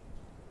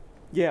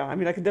 Yeah, I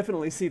mean, I can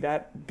definitely see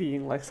that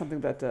being, like,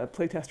 something that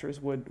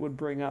playtesters would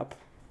bring up.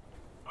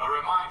 A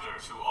reminder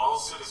to all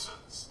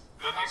citizens,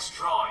 the next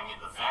drawing in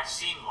the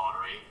vaccine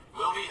lottery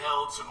will be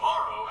held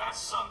tomorrow at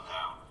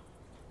sundown.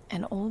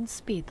 An old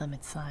speed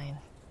limit sign.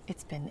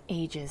 It's been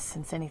ages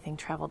since anything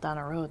traveled down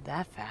a road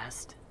that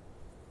fast.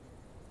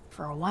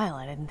 For a while,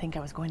 I didn't think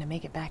I was going to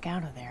make it back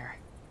out of there.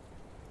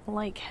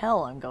 Like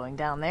hell, I'm going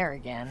down there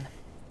again.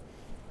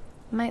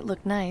 Might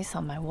look nice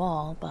on my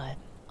wall, but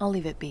I'll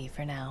leave it be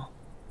for now.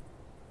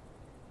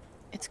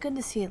 It's good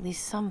to see at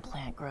least some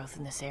plant growth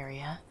in this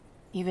area,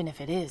 even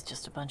if it is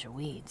just a bunch of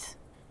weeds.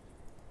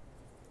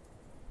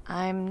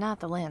 I'm not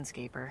the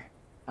landscaper.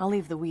 I'll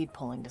leave the weed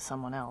pulling to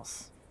someone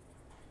else.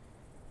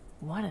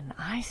 What an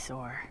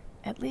eyesore.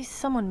 At least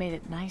someone made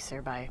it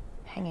nicer by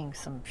hanging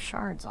some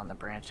shards on the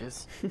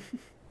branches.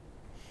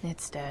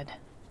 It's dead,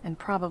 and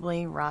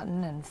probably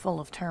rotten and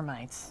full of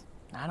termites.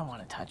 I don't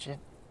want to touch it.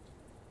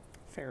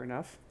 Fair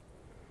enough.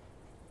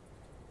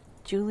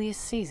 Julius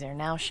Caesar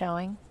now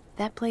showing.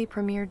 That play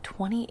premiered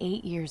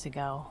 28 years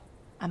ago.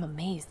 I'm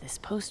amazed this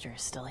poster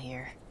is still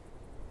here.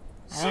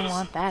 I don't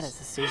want that as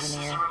a souvenir. This is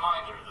a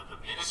reminder that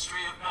the Ministry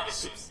of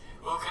Medicine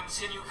will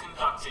continue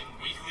conducting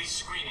weekly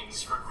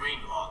screenings for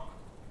Greenlung.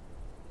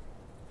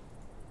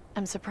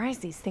 I'm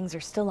surprised these things are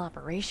still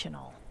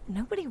operational.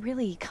 Nobody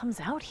really comes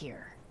out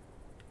here.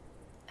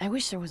 I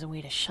wish there was a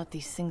way to shut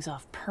these things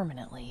off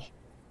permanently.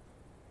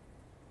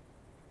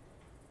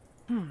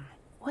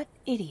 What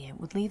idiot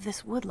would leave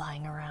this wood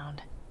lying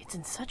around? It's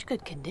in such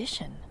good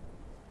condition.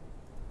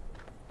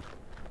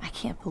 I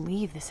can't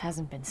believe this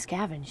hasn't been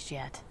scavenged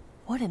yet.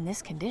 Wood in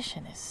this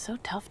condition is so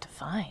tough to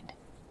find.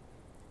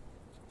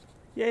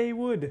 Yay,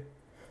 wood.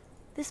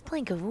 This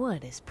plank of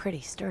wood is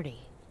pretty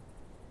sturdy.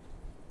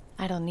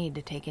 I don't need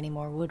to take any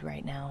more wood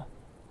right now.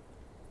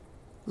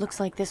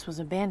 Looks like this was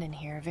abandoned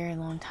here a very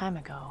long time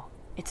ago.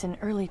 It's an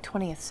early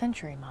 20th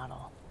century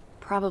model.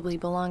 Probably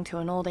belonged to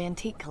an old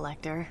antique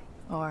collector,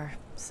 or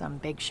some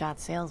big shot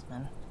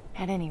salesman.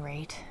 At any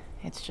rate,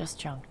 it's just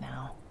junk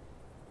now.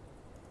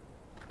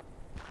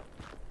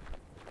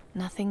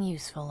 Nothing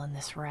useful in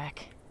this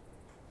wreck.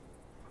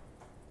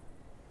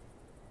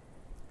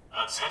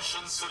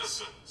 Attention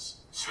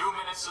citizens. 2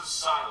 minutes of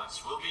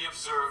silence will be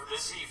observed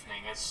this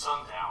evening at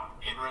sundown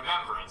in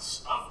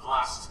remembrance of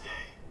Blast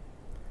Day.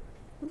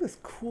 Look at this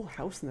cool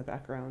house in the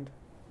background.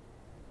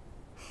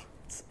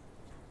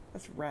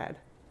 That's rad.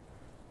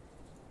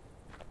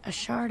 A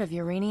shard of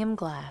uranium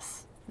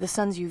glass. The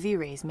sun's UV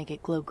rays make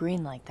it glow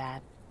green like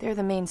that. They're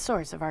the main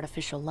source of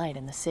artificial light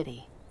in the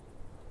city.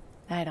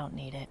 I don't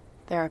need it.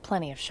 There are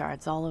plenty of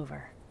shards all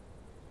over.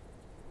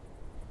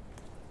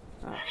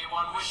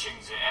 Anyone wishing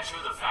to enter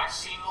the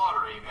vaccine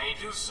lottery may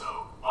do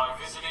so by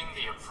visiting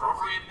the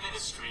appropriate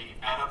ministry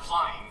and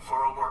applying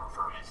for a work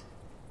permit.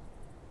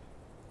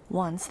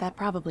 Once, that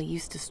probably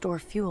used to store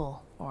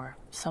fuel, or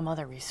some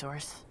other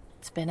resource.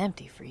 It's been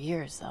empty for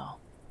years, though.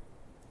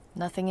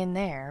 Nothing in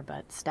there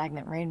but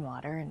stagnant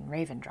rainwater and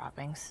raven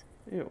droppings.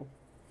 Ew.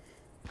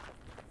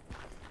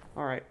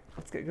 Alright,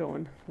 let's get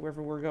going,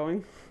 wherever we're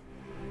going.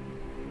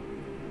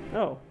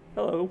 Oh,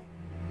 hello.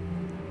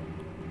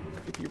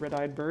 Creepy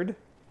red-eyed bird.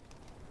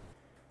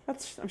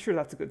 I'm sure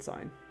that's a good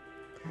sign.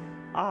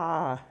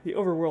 Ah, the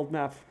overworld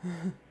map.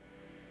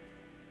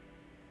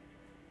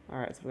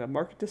 Alright, so we got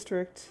Market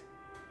District,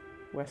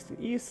 West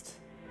and East,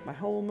 my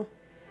home,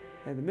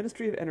 and the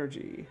Ministry of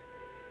Energy.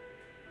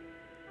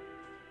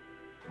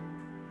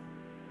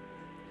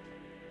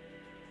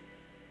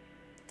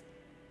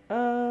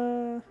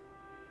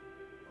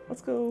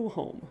 Let's go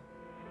home.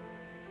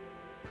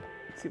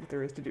 See what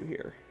there is to do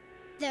here.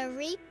 The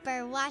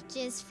Reaper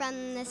watches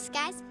from the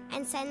skies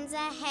and sends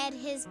ahead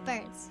his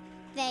birds.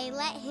 They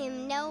let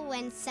him know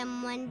when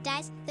someone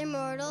dies, their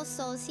mortal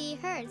souls he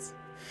herds.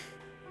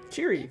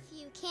 Cheery. If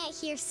you can't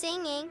hear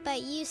singing,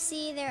 but you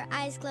see their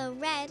eyes glow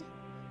red,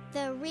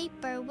 the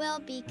Reaper will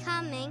be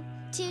coming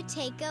to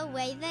take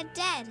away the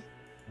dead.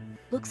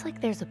 Looks like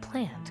there's a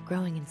plant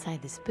growing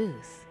inside this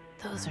booth.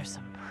 Those are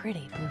some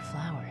pretty blue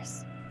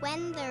flowers.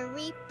 When the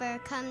Reaper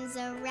comes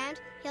around,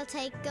 he'll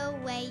take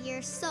away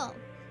your soul,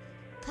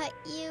 put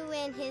you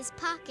in his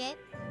pocket,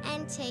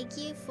 and take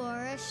you for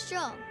a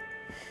stroll.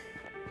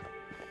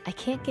 I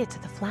can't get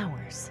to the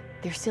flowers.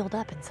 They're sealed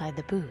up inside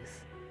the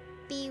booth.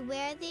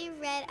 Beware the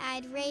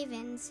red-eyed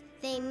ravens.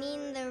 They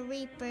mean the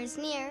Reaper's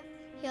near.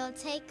 He'll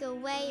take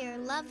away your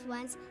loved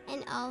ones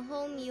and all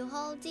whom you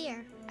hold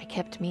dear. I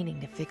kept meaning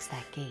to fix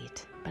that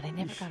gate, but I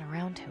never got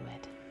around to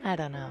it. I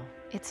don't know.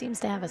 It seems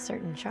to have a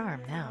certain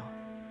charm now.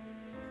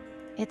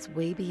 It's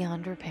way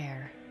beyond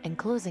repair, and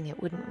closing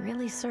it wouldn't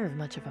really serve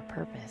much of a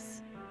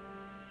purpose.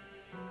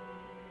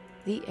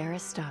 The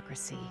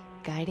aristocracy,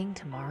 guiding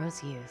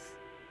tomorrow's youth.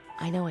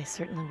 I know I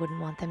certainly wouldn't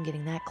want them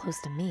getting that close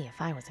to me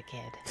if I was a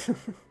kid.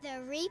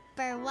 The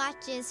Reaper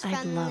watches I'd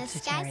from love the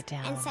to tear skies it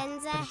down, and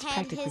sends but it's ahead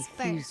practically his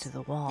fused birds. to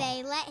the wall.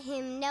 They let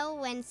him know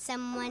when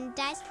someone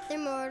dies, their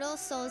mortal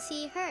souls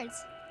he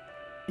herds.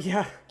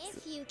 Yeah.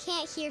 If you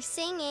can't hear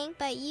singing,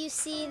 but you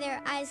see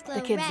their eyes glow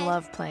The kids red,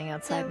 love playing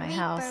outside the my Reaper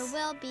house.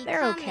 will be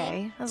They're coming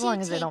okay, as to long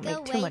as they take don't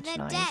make too away much the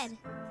noise. dead.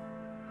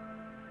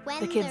 When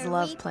The kids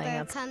love Reaper playing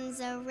outside.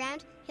 comes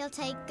around, he'll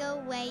take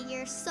away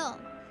your soul,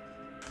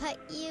 put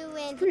you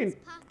in Pretty his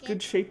pocket,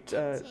 good shaped,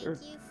 and or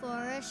take you for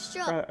a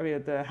stroll. I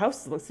mean, the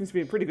house seems to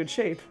be in pretty good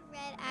shape.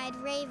 Red-eyed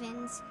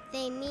ravens,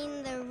 they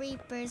mean the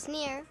Reaper's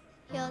near.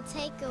 He'll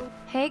take a...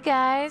 Hey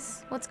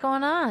guys, what's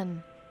going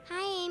on?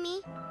 Hi,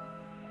 Amy.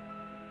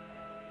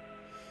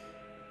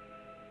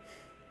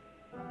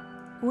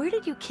 Where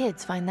did you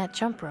kids find that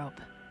jump rope?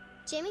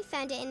 Jimmy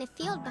found it in a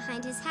field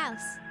behind his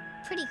house.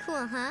 Pretty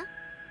cool, huh?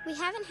 We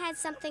haven't had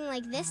something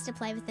like this to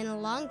play with in a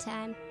long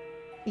time.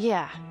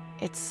 Yeah,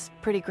 it's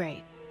pretty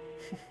great.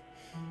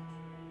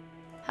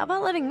 How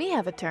about letting me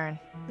have a turn?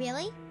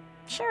 Really?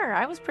 Sure,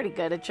 I was pretty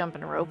good at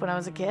jumping a rope when I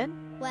was a kid.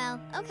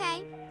 Well,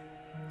 okay.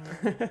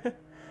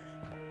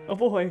 Oh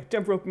boy,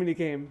 jump rope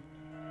minigame.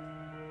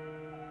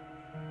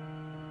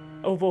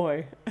 Oh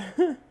boy.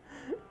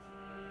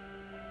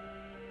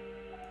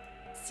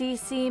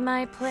 Cece,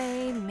 my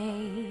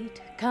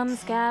playmate, come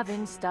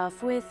scavenge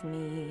stuff with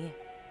me.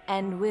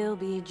 and we'll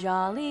be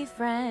jolly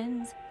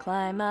friends.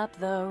 Climb up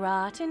the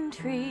rotten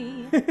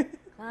tree,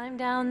 climb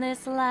down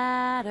this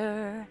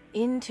ladder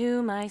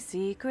into my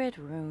secret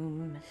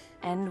room,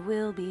 and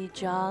we'll be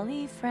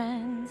jolly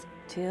friends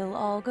till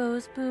all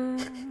goes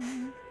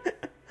boom.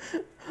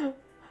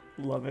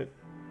 Love it.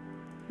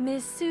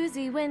 Miss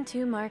Susie went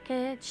to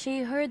market,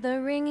 she heard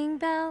the ringing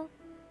bell.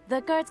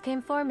 The guards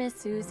came for Miss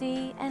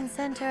Susie and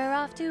sent her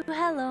off to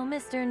hello,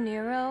 Mr.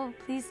 Nero.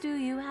 Please do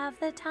you have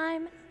the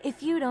time?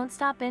 If you don't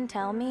stop and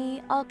tell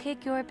me, I'll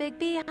kick your big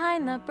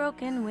behind the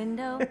broken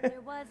window.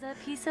 There was a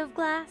piece of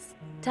glass.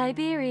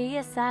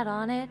 Tiberius sat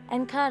on it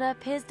and cut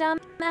up his dumb.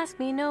 Ask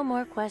me no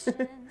more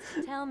questions.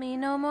 Tell me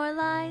no more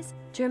lies.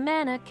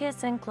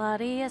 Germanicus and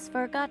Claudius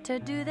forgot to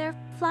do their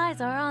flies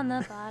are on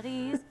the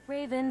bodies.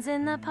 Ravens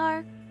in the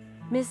park.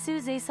 Miss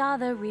Susie saw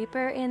the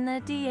Reaper in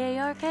the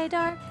dark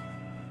dark.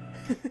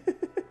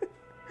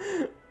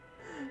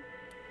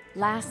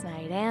 Last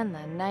night and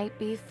the night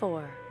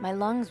before, my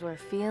lungs were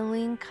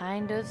feeling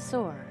kind of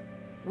sore.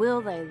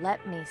 Will they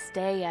let me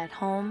stay at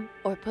home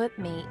or put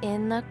me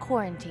in the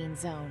quarantine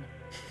zone?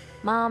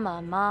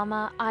 Mama,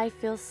 mama, I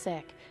feel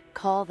sick.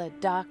 Call the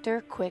doctor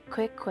quick,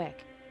 quick,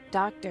 quick.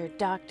 Doctor,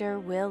 doctor,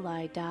 will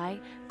I die?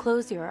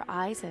 Close your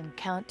eyes and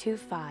count to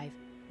 5.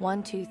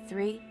 1, 2,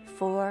 3,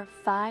 4,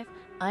 5.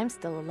 I'm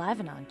still alive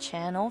and on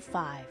Channel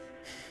 5.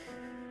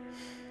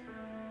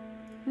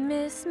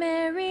 Miss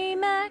Mary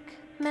Mac,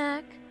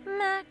 Mac,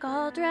 Mac,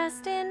 all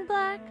dressed in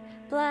black,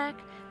 black,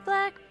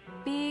 black,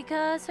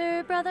 because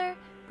her brother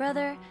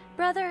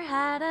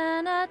had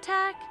an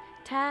attack,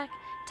 tack,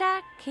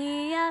 tack.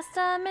 He asked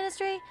the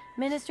ministry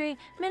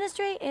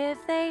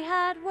if they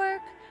had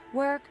work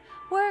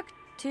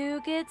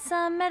to get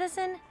some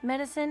medicine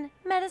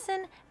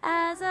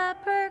as a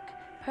perk.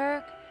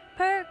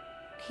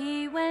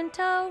 He went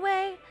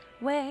away,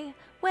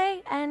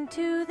 and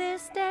to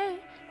this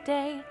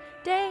day,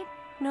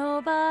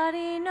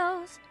 nobody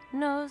knows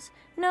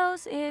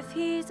if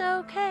he's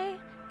okay.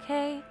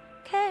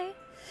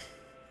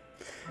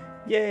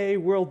 Yay,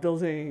 world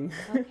building.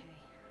 Okay,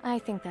 I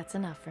think that's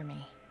enough for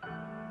me.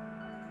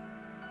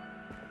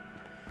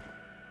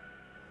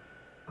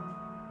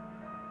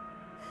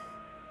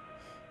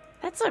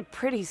 That's a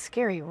pretty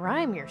scary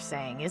rhyme you're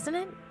saying, isn't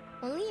it?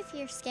 Only if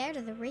you're scared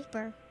of the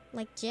Reaper,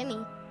 like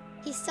Jimmy.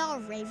 He saw a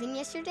raven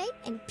yesterday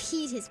and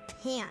peed his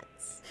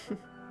pants.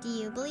 Do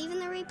you believe in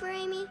the Reaper,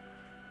 Amy?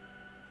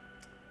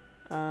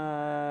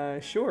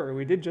 Sure.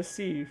 We did just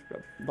see,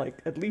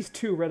 like, at least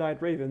 2 red-eyed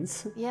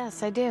ravens.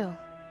 Yes, I do.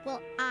 Well,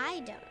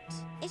 I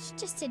don't. It's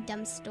just a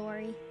dumb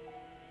story.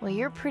 Well,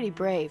 you're pretty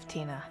brave,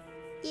 Tina.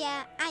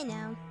 Yeah, I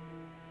know.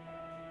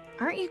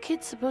 Aren't you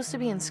kids supposed to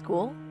be in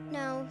school?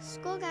 No,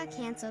 school got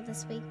canceled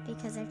this week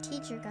because our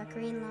teacher got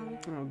green lung.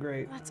 Oh,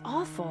 great. That's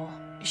awful.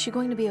 Is she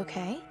going to be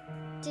okay?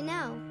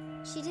 Dunno.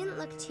 She didn't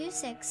look too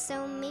sick,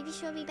 so maybe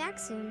she'll be back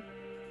soon.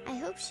 I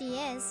hope she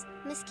is.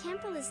 Miss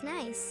Campbell is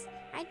nice.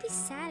 I'd be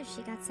sad if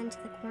she got sent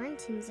to the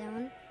quarantine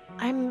zone.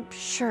 I'm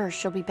sure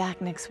she'll be back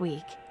next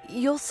week.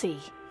 You'll see.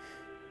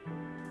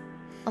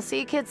 I'll see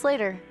you kids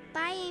later.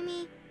 Bye,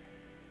 Amy.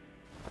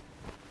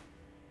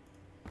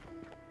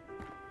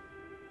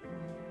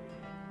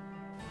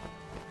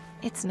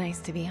 It's nice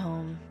to be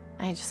home.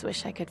 I just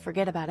wish I could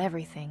forget about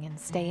everything and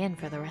stay in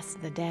for the rest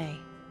of the day.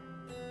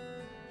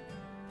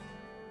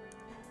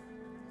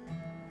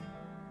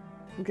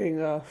 I'm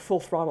getting full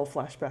throttle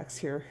flashbacks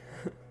here.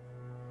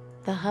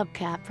 The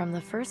hubcap from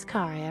the first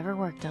car I ever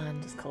worked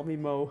on. Just call me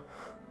Mo.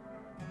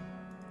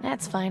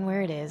 That's fine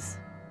where it is.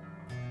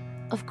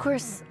 Of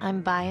course,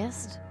 I'm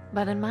biased,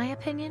 but in my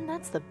opinion,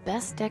 that's the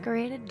best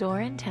decorated door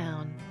in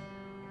town.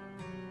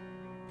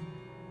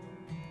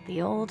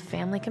 The old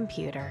family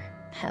computer.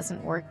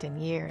 Hasn't worked in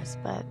years,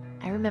 but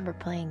I remember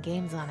playing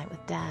games on it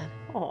with Dad.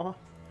 Aw.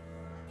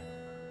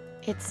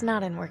 It's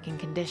not in working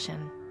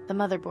condition. The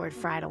motherboard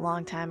fried a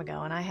long time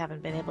ago, and I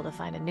haven't been able to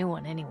find a new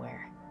one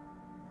anywhere.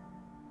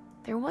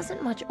 There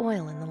wasn't much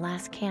oil in the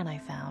last can I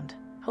found.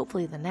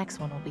 Hopefully the next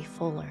one will be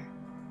fuller.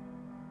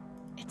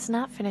 It's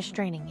not finished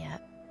draining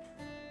yet.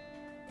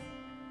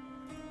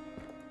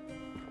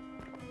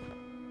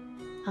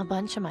 A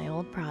bunch of my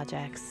old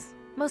projects.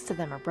 Most of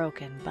them are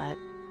broken, but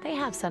they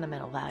have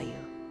sentimental value.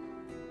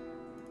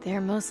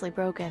 They're mostly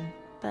broken,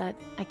 but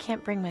I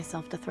can't bring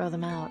myself to throw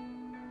them out.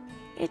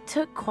 It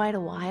took quite a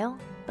while,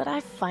 but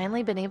I've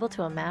finally been able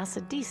to amass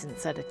a decent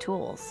set of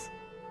tools.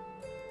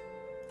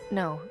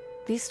 No,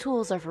 these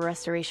tools are for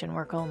restoration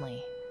work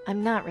only.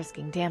 I'm not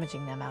risking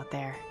damaging them out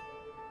there.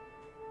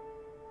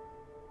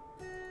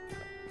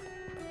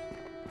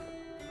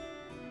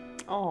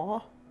 Aw.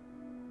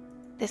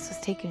 This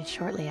was taken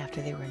shortly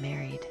after they were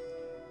married.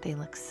 They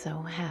look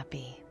so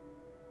happy.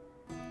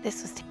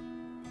 This was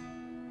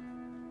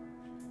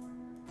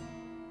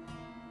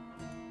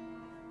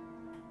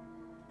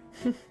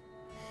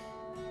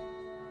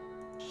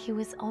He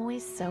was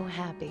always so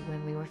happy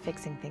when we were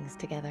fixing things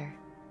together.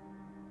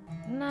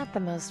 Not the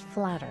most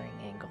flattering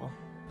angle,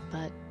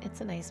 but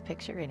it's a nice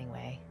picture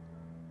anyway.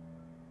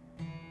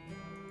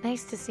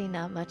 Nice to see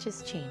not much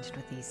has changed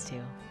with these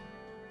two.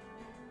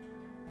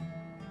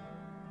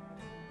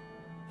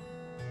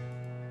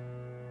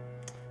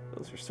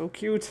 Those are so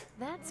cute.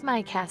 That's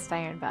my cast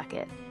iron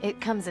bucket. It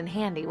comes in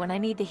handy when I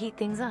need to heat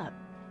things up.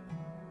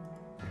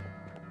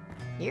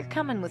 You're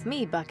coming with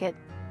me, Bucket.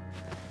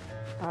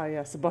 Ah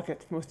yes, a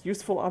bucket. Most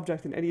useful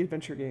object in any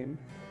adventure game.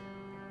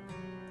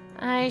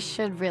 I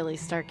should really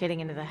start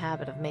getting into the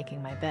habit of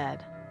making my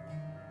bed.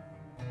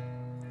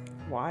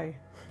 Why?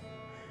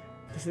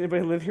 Does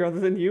anybody live here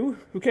other than you?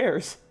 Who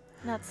cares?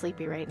 Not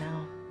sleepy right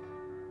now.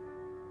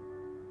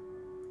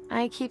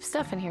 I keep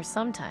stuff in here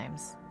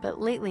sometimes, but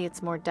lately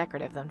it's more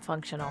decorative than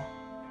functional.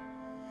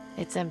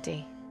 It's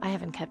empty. I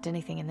haven't kept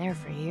anything in there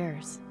for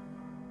years.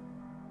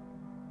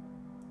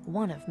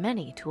 One of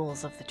many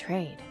tools of the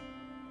trade.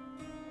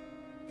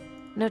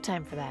 No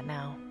time for that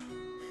now.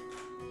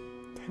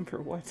 Time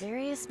for what?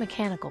 Various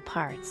mechanical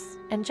parts,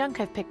 and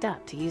junk I've picked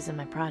up to use in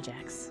my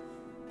projects.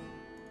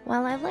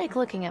 While I like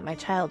looking at my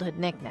childhood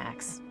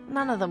knickknacks,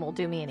 none of them will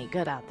do me any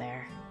good out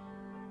there.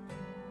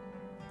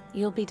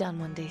 You'll be done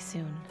one day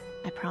soon,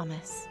 I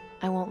promise.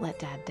 I won't let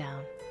Dad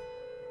down.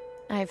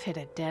 I've hit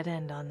a dead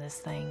end on this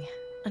thing.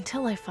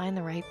 Until I find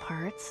the right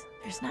parts,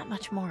 there's not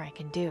much more I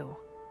can do.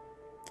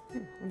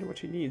 Wonder what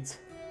she needs.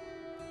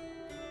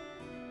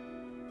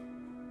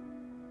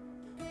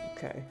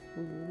 Okay,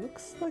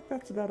 looks like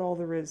that's about all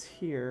there is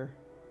here.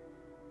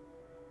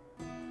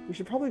 We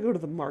should probably go to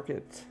the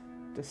market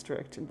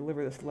district and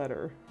deliver this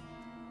letter.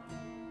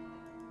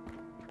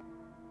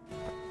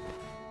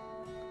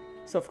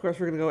 So of course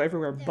we're gonna go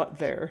everywhere but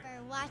there.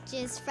 The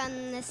watches from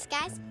the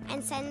skies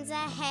and sends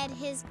ahead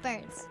his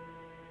birds.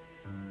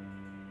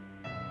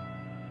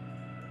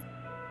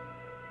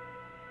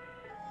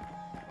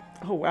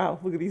 Oh wow,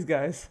 look at these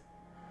guys.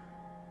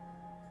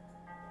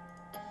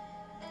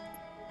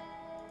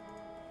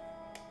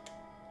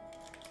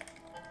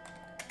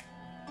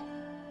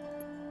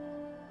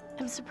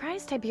 I'm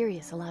surprised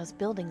Tiberius allows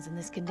buildings in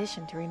this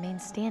condition to remain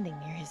standing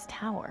near his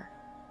tower.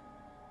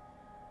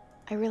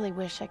 I really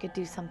wish I could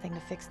do something to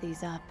fix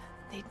these up.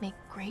 They'd make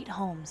great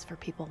homes for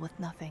people with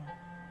nothing.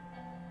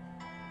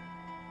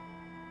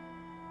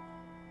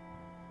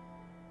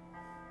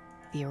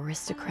 The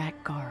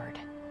Aristocrat Guard.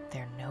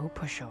 They're no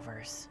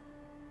pushovers.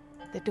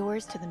 The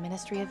doors to the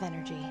Ministry of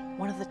Energy,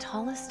 one of the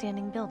tallest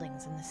standing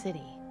buildings in the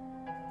city.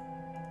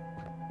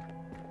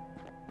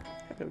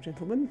 Hello,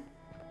 gentlemen.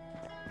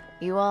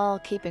 You all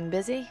keeping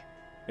busy?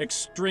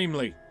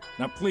 Extremely.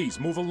 Now please,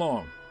 move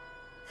along.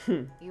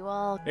 You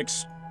all...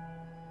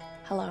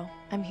 Hello,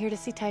 I'm here to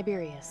see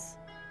Tiberius.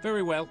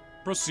 Very well.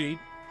 Proceed.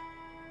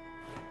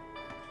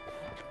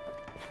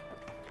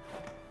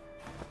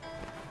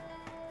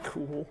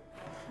 Cool.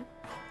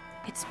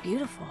 It's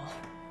beautiful.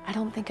 I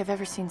don't think I've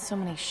ever seen so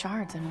many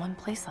shards in one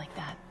place like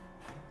that.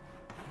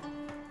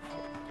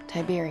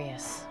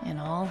 Tiberius, in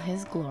all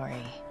his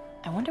glory.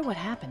 I wonder what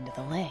happened to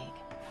the leg.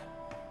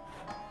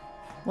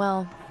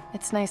 Well,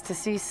 it's nice to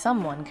see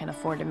someone can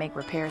afford to make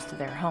repairs to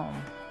their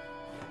home.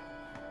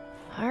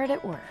 Hard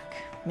at work,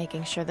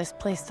 making sure this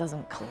place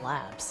doesn't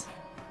collapse.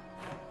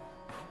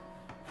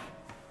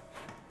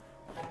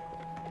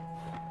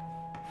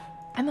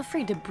 I'm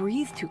afraid to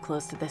breathe too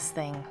close to this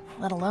thing,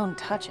 let alone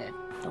touch it.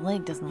 The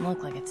leg doesn't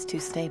look like it's too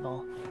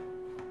stable.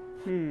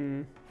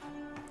 I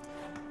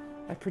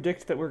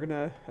predict that we're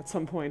gonna, at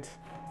some point,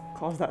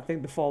 cause that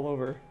thing to fall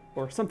over.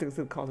 Or something's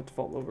gonna cause it to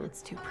fall over.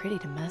 It's too pretty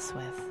to mess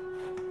with.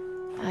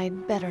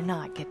 I'd better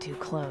not get too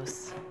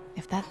close.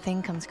 If that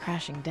thing comes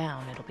crashing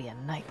down, it'll be a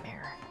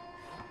nightmare.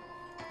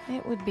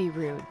 It would be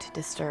rude to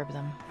disturb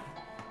them.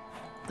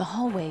 The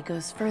hallway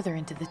goes further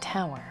into the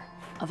tower,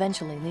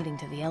 eventually leading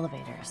to the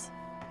elevators.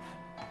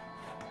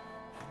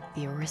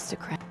 The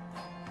Aristocrat...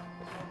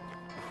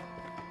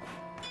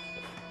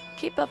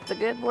 Keep up the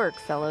good work,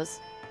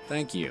 fellas.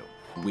 Thank you.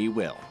 We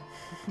will.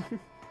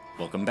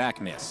 Welcome back,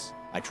 miss.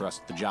 I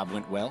trust the job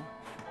went well?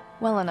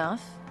 Well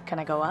enough. Can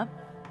I go up?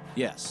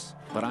 Yes,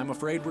 but I'm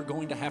afraid we're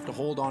going to have to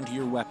hold on to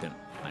your weapon.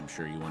 I'm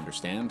sure you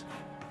understand.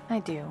 I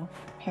do.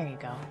 Here you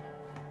go.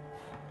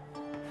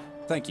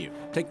 Thank you.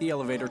 Take the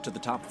elevator to the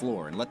top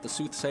floor and let the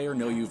soothsayer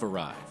know you've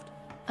arrived.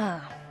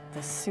 Ah,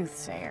 the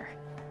soothsayer.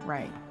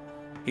 Right.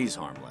 He's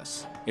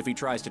harmless. If he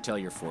tries to tell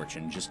your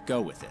fortune, just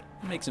go with it.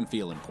 Makes him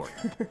feel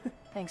important.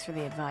 Thanks for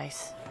the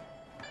advice.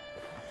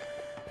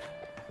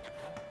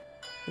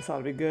 This ought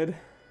to be good.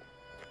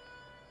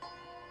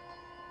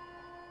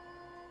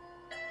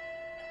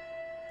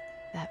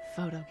 That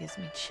photo gives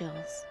me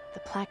chills.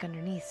 The plaque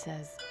underneath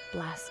says,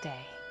 Blast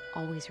Day,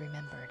 always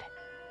remembered.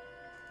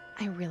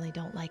 I really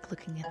don't like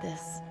looking at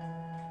this.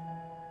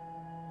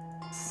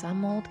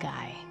 Some old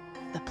guy.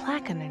 The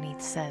plaque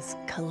underneath says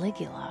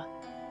Caligula.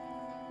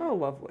 Oh,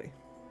 lovely.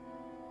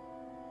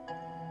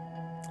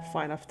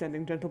 Fine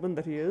upstanding gentleman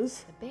that he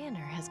is. The banner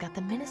has got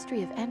the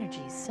Ministry of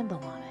Energy's symbol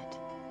on it.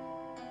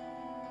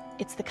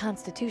 It's the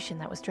Constitution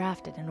that was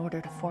drafted in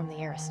order to form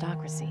the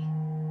aristocracy.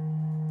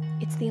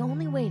 It's the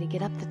only way to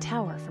get up the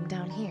tower from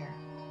down here.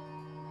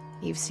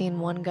 You've seen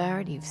one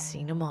guard, you've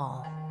seen them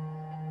all.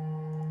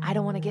 I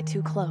don't want to get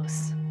too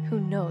close. Who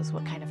knows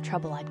what kind of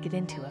trouble I'd get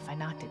into if I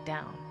knocked it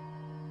down.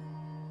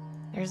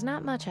 There's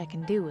not much I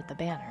can do with the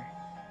banner.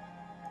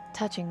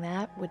 Touching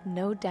that would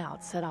no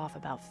doubt set off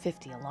about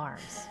 50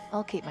 alarms.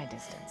 I'll keep my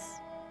distance.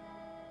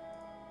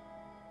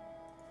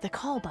 The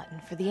call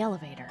button for the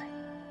elevator.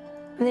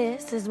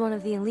 This is one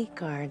of the elite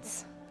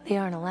guards. They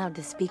aren't allowed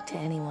to speak to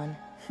anyone.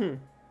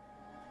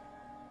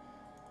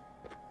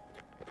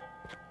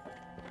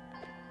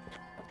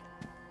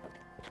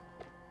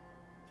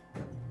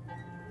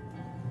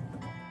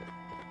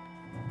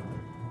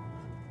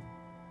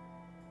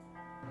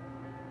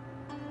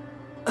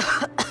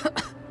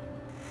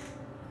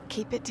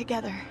 Keep it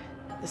together.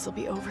 This'll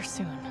be over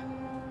soon.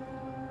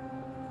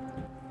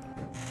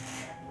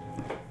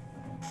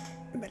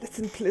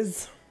 Medicine,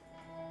 please.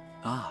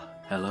 Ah,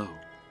 hello.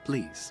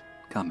 Please,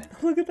 come in.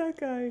 Look at that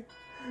guy.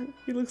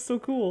 He looks so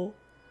cool.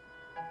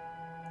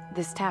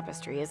 This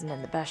tapestry isn't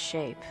in the best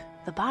shape.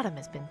 The bottom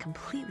has been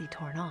completely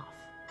torn off.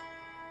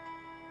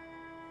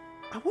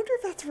 I wonder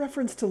if that's a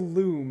reference to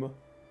Loom.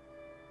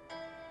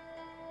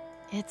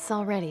 It's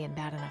already in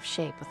bad enough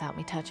shape without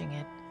me touching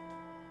it.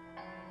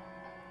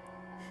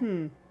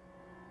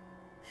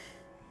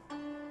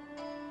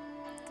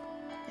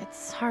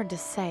 It's hard to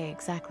say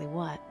exactly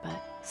what, but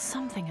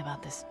something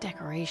about this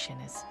decoration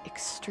is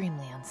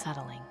extremely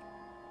unsettling.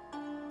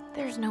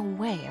 There's no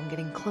way I'm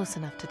getting close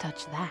enough to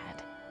touch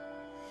that.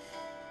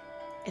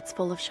 It's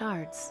full of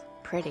shards.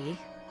 Pretty,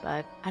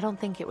 but I don't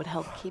think it would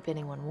help keep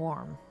anyone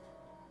warm.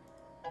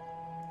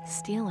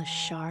 Steal a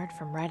shard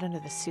from right under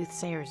the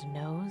soothsayer's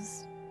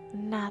nose?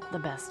 Not the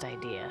best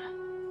idea.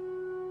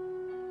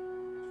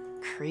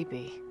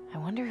 Creepy. I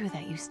wonder who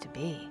that used to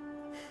be.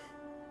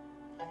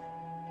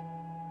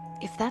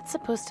 If that's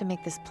supposed to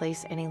make this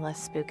place any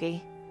less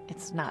spooky,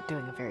 it's not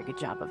doing a very good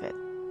job of it.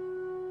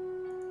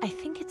 I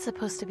think it's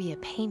supposed to be a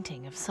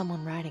painting of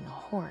someone riding a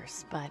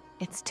horse, but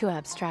it's too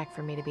abstract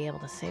for me to be able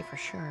to say for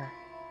sure.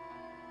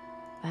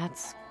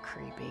 That's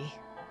creepy.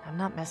 I'm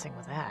not messing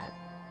with that.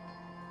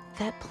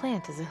 That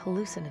plant is a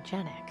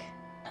hallucinogenic.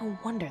 No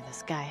wonder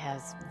this guy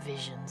has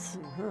visions.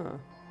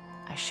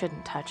 I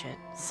shouldn't touch it.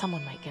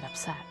 Someone might get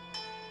upset.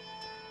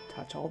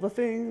 Touch all the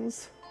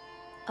things.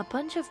 A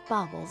bunch of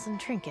baubles and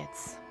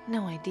trinkets.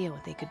 No idea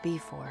what they could be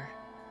for.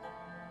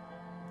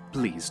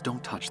 Please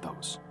don't touch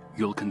those.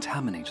 You'll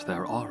contaminate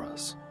their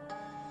auras.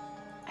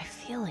 I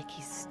feel like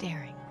he's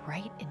staring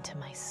right into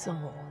my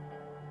soul.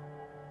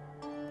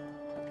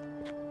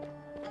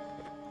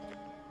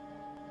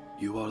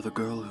 You are the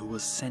girl who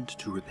was sent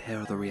to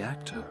repair the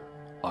reactor,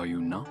 are you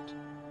not?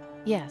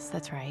 Yes,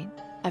 that's right.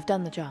 I've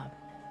done the job.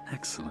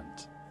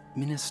 Excellent.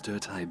 Minister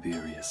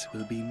Tiberius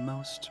will be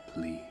most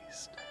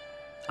pleased.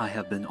 I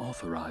have been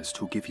authorized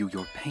to give you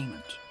your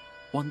payment.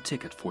 1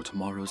 ticket for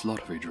tomorrow's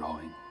lottery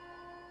drawing.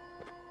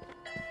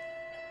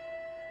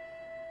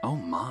 Oh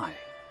my.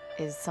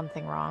 Is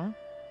something wrong?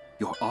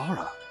 Your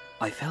aura.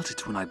 I felt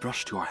it when I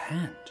brushed your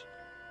hand.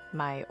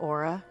 My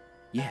aura?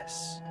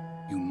 Yes.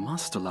 You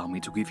must allow me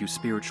to give you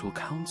spiritual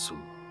counsel.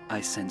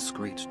 I sense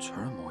great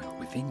turmoil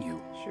within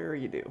you. Sure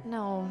you do.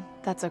 No,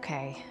 that's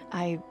okay.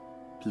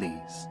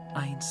 Please,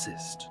 I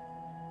insist.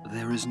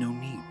 There is no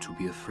need to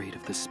be afraid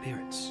of the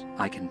spirits.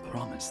 I can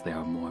promise they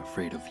are more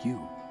afraid of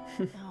you.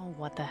 Oh,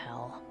 what the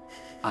hell?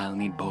 I'll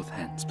need both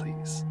hands,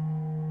 please.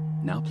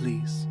 Now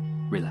please,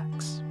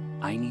 relax.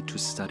 I need to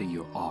study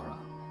your aura.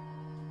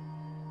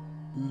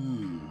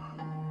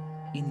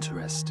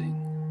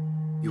 Interesting.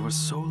 Your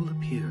soul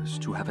appears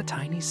to have a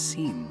tiny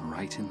seam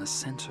right in the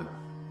center.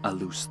 A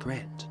loose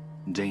thread,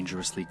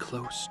 dangerously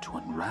close to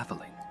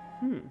unraveling.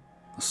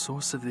 The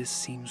source of this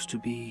seems to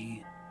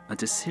be a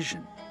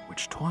decision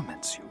which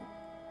torments you.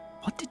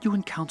 What did you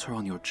encounter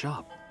on your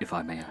job, if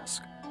I may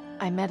ask?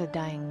 I met a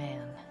dying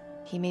man.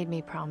 He made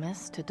me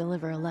promise to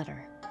deliver a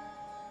letter.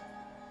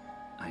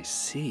 I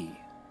see.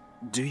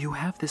 Do you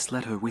have this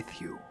letter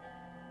with you?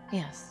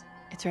 Yes,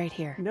 it's right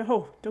here.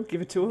 No, don't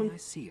give it to him. May I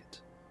see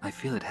it? I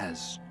feel it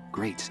has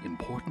great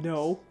importance.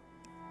 No.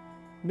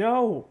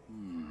 No.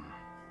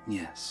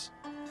 Yes,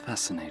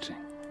 fascinating.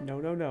 No,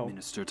 no, no.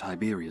 Minister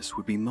Tiberius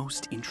would be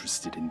most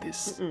interested in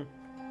this.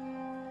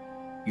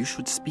 You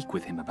should speak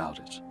with him about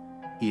it.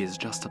 He is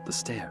just up the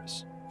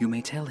stairs. You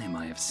may tell him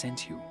I have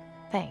sent you.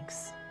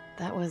 Thanks.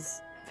 That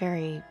was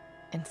very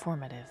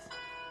informative.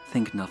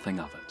 Think nothing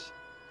of it.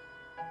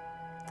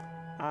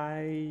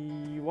 I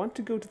want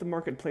to go to the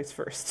marketplace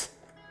first.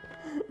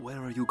 Where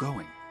are you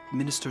going?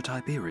 Minister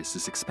Tiberius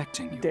is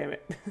expecting you. Damn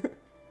it.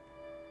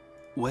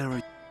 Where are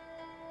you?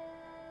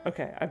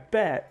 Okay, I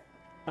bet.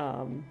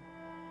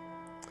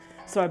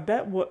 So I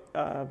bet what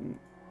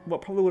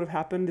probably would have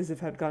happened is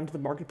if I had gone to the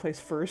marketplace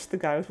first, the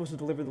guy I was supposed to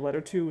deliver the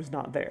letter to was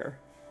not there.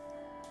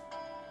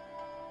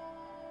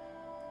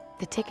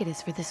 The ticket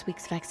is for this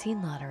week's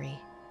vaccine lottery.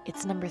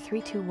 It's number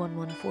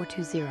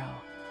 3211420.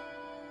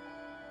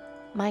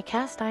 My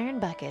cast iron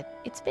bucket,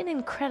 it's been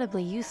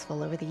incredibly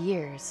useful over the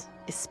years,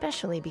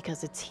 especially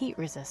because it's heat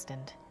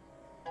resistant.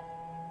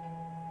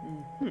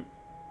 Let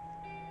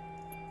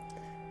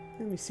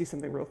me see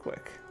something real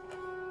quick.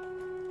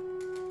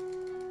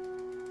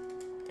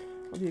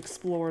 Let me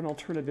explore an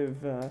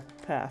alternative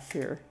path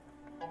here.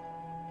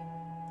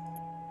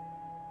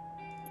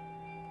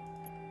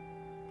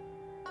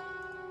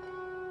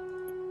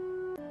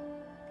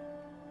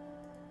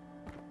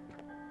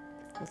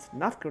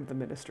 not go to the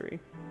Ministry.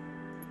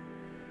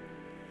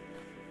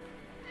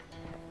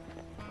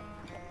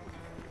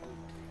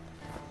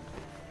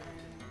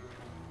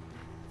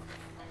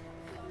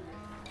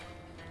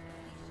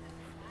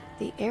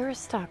 The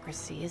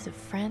aristocracy is a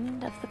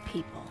friend of the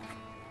people.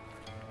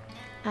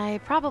 I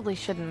probably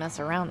shouldn't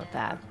mess around with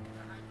that.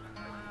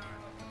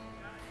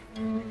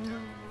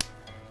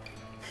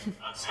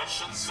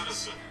 Attention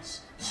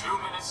citizens. 2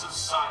 minutes of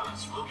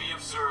silence will be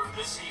observed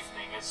this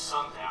evening at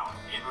sundown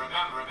in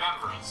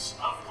remembrance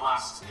of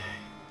last day.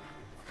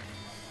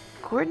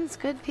 Gordon's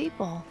good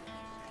people.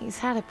 He's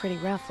had it pretty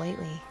rough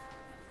lately.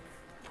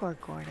 Poor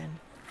Gordon.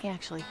 He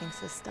actually thinks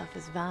this stuff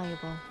is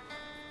valuable.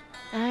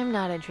 I'm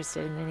not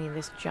interested in any of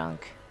this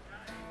junk.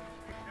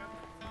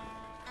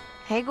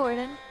 Hey,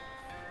 Gordon.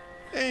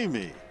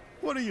 Amy,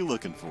 what are you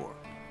looking for?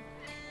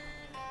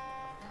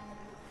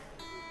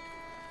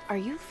 Are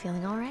you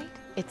feeling all right?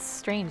 It's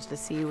strange to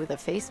see you with a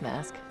face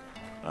mask.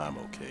 I'm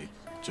okay.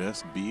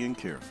 Just being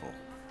careful.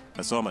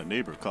 I saw my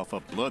neighbor cough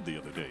up blood the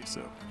other day,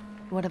 so...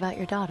 What about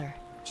your daughter?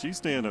 She's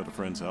staying at a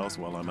friend's house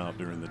while I'm out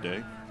during the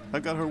day.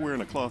 I got her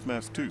wearing a cloth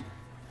mask, too.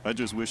 I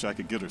just wish I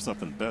could get her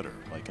something better,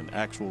 like an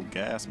actual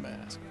gas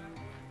mask.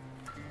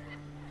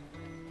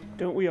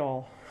 Don't we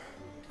all?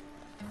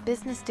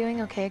 Business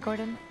doing okay,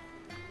 Gordon?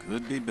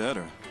 Could be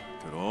better.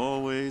 Could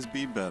always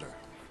be better.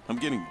 I'm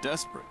getting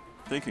desperate,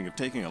 thinking of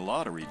taking a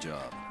lottery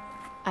job.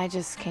 I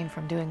just came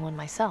from doing one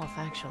myself,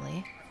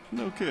 actually.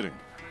 No kidding.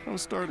 I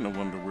was starting to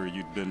wonder where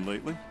you'd been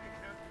lately.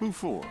 Who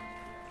for?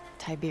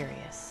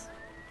 Tiberius.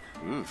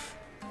 Oof.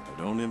 I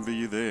don't envy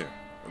you there.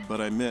 But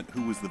I meant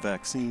who was the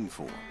vaccine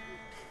for?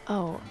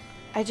 Oh,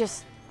 I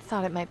just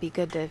thought it might be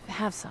good to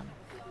have some.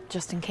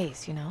 Just in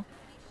case, you know?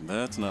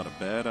 That's not a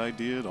bad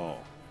idea at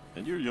all.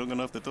 And you're young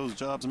enough that those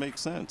jobs make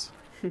sense.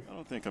 I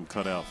don't think I'm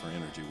cut out for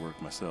energy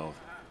work myself.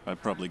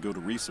 I'd probably go to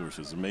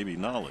resources and maybe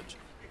knowledge.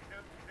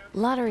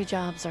 Lottery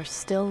jobs are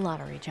still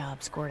lottery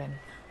jobs, Gordon.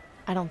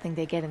 I don't think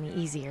they get any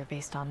easier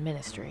based on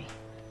ministry.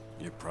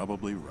 You're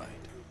probably right.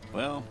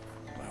 Well,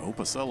 I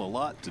hope I sell a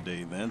lot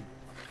today then.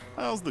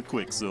 How's the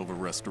Quicksilver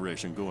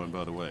restoration going,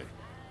 by the way?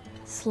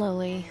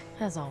 Slowly,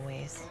 as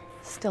always.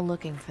 Still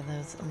looking for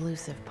those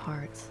elusive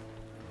parts.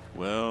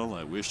 Well,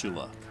 I wish you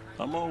luck.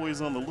 I'm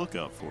always on the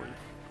lookout for you.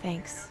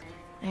 Thanks.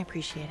 I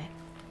appreciate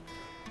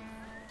it.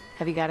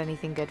 Have you got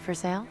anything good for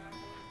sale?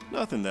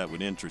 Nothing that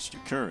would interest you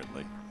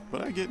currently,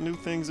 but I get new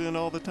things in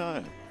all the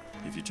time.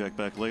 If you check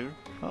back later,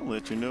 I'll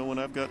let you know when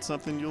I've got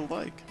something you'll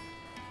like.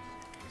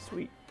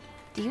 Sweet.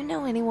 Do you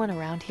know anyone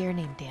around here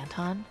named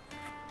Danton?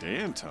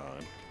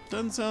 Danton?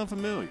 Doesn't sound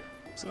familiar.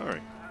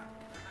 Sorry.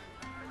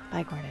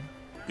 Bye, Gordon.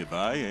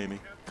 Goodbye, Amy.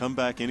 Come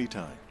back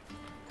anytime.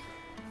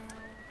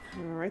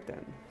 All right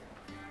then.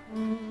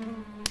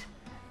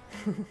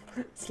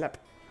 Slap.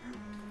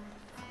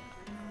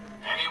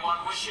 Anyone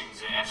wishing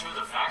to enter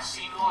the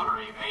vaccine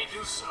lottery may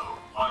do so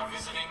by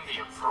visiting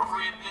the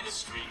appropriate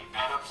ministry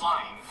and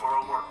applying for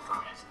a work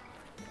permit.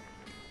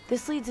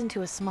 This leads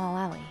into a small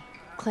alley.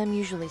 Clem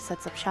usually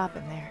sets up shop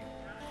in there.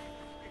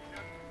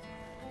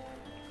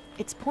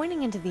 It's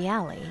pointing into the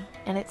alley,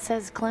 and it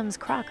says Clem's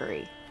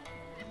Crockery.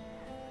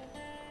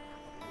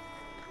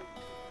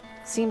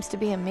 Seems to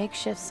be a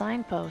makeshift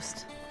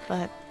signpost,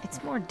 but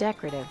it's more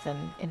decorative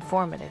than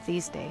informative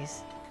these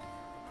days.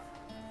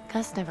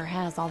 Gus never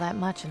has all that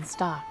much in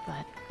stock,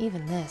 but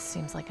even this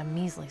seems like a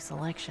measly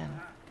selection.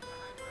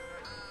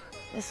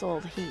 This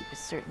old heap has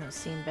certainly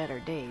seen better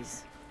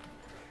days.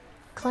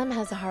 Clem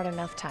has a hard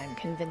enough time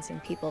convincing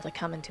people to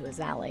come into his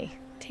alley.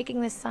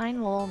 Taking this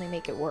sign will only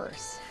make it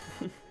worse.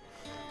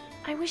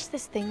 I wish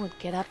this thing would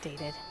get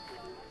updated.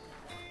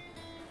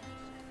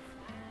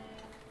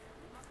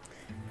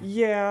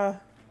 Yeah,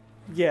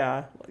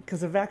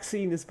 because a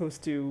vaccine is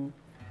supposed to...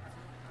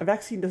 A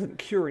vaccine doesn't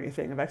cure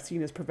anything. A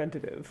vaccine is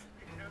preventative.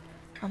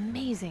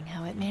 Amazing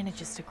how it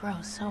manages to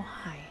grow so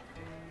high.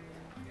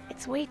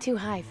 It's way too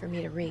high for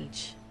me to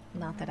reach.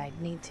 Not that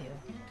I'd need to.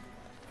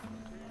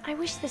 I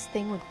wish this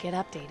thing would get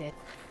updated.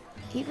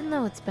 Even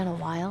though it's been a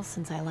while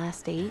since I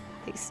last ate,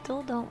 they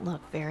still don't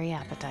look very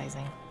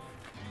appetizing.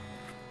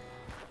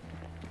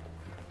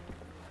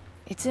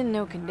 It's in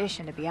no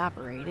condition to be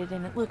operated,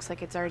 and it looks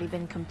like it's already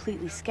been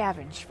completely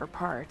scavenged for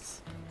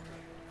parts.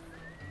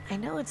 I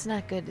know it's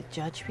not good to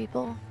judge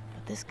people,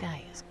 but this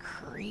guy is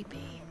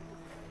creepy.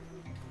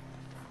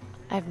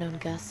 I've known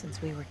Gus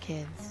since we were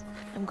kids.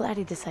 I'm glad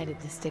he decided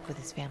to stick with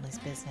his family's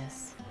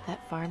business.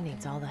 That farm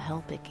needs all the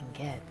help it can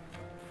get.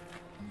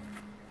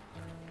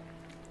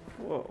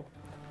 Whoa.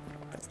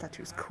 That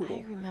statue's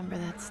cool. I remember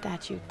that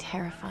statue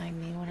terrifying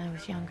me when I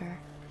was younger.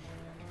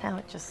 Now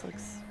it just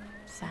looks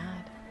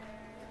sad.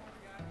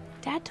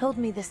 Dad told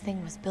me this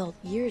thing was built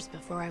years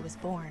before I was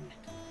born.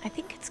 I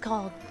think it's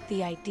called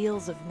The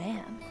Ideals of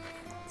Man.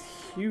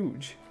 It's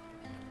huge.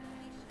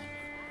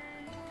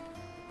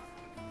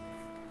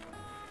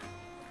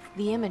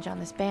 The image on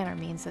this banner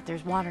means that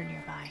there's water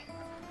nearby.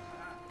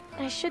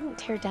 I shouldn't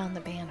tear down the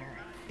banner.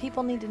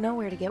 People need to know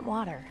where to get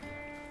water.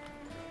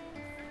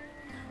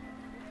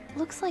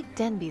 Looks like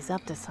Denby's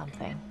up to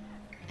something,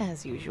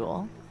 as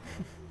usual.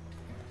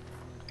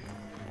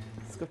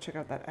 It's go check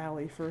out that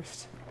alley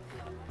first.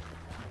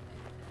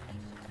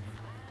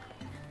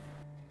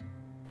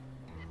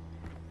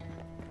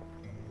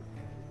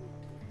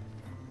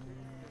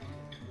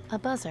 A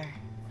buzzer.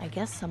 I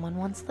guess someone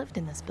once lived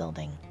in this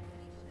building.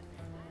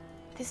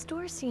 This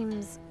door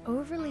seems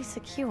overly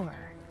secure,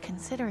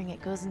 considering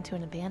it goes into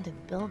an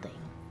abandoned building.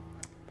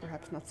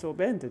 Perhaps not so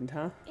abandoned,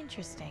 huh?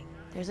 Interesting.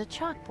 There's a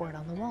chalkboard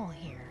on the wall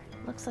here.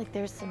 Looks like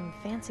there's some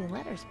fancy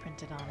letters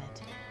printed on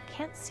it.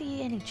 Can't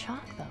see any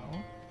chalk, though.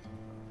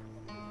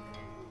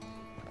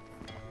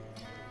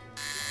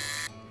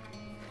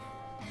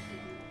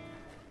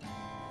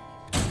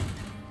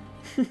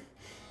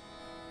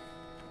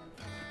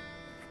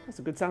 That's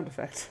a good sound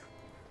effect.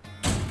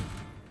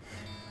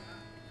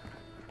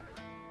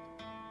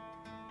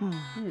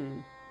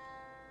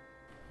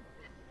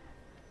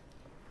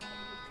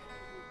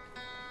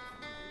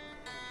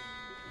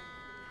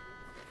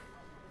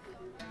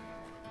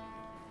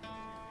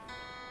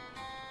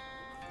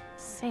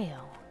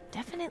 Sale.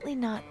 Definitely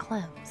not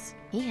Clem's.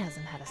 He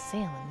hasn't had a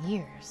sale in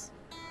years.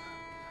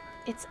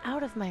 It's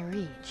out of my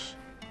reach.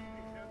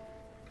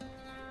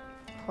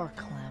 Poor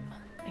Clem.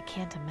 I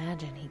can't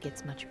imagine he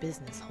gets much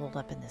business holed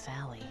up in this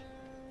alley.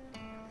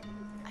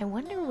 I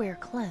wonder where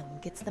Clem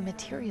gets the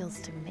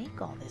materials to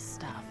make all this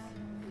stuff.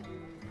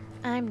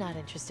 I'm not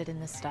interested in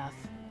this stuff.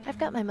 I've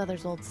got my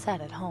mother's old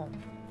set at home.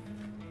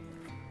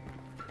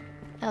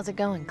 How's it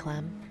going,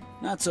 Clem?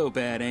 Not so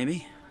bad,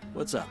 Amy.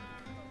 What's up?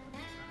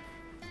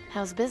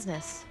 How's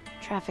business?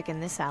 Traffic in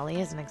this alley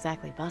isn't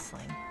exactly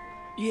bustling.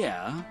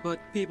 Yeah,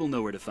 but people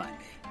know where to find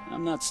me.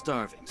 I'm not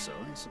starving, so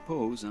I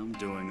suppose I'm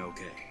doing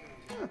okay.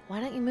 Why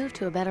don't you move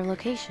to a better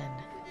location?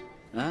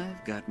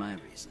 I've got my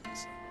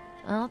reasons.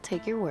 I'll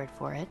take your word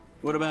for it.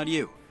 What about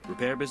you?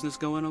 Repair business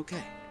going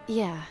okay?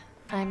 Yeah,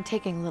 I'm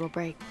taking a little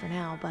break for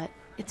now, but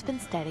it's been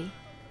steady.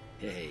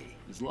 Hey,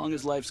 as long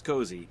as life's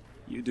cozy,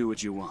 you do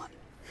what you want.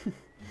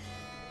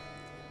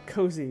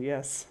 Cozy,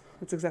 yes.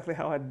 That's exactly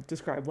how I'd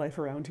describe life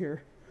around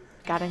here.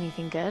 Got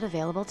anything good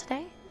available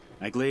today?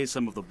 I glazed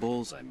some of the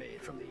bowls I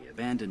made from the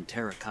abandoned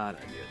terracotta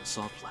near the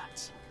salt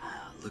flats.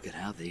 Ah, look at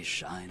how they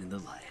shine in the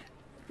light.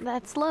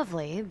 That's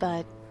lovely,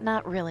 but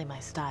not really my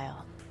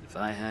style. If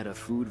I had a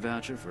food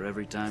voucher for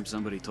every time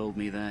somebody told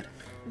me that.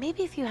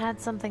 Maybe if you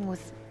had something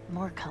with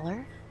more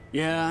color?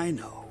 Yeah, I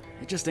know.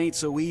 It just ain't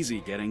so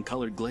easy getting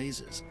colored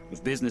glazes.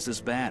 If business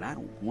is bad, I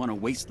don't want to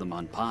waste them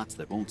on pots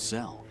that won't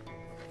sell.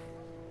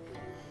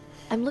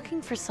 I'm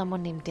looking for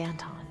someone named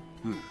Danton.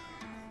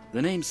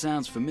 The name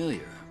sounds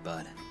familiar,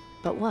 but...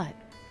 But what?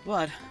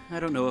 But I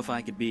don't know if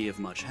I could be of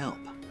much help.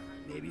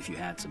 Maybe if you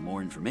had some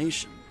more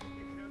information.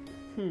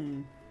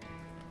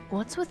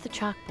 What's with the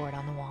chalkboard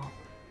on the wall?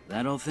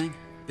 That old thing?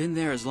 Been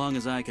there as long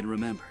as I can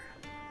remember.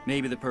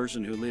 Maybe the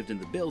person who lived in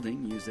the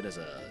building used it as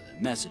a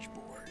message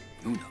board.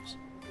 Who knows?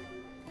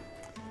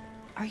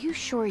 Are you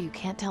sure you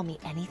can't tell me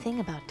anything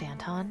about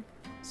Danton?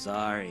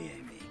 Sorry,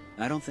 Amy.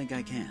 I don't think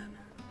I can.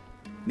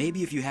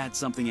 Maybe if you had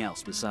something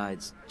else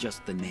besides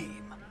just the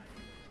name.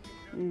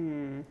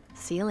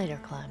 See you later,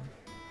 Clem.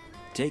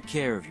 Take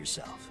care of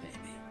yourself,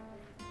 Amy.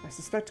 I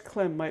suspect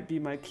Clem might be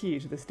my key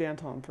to this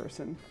Danton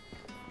person.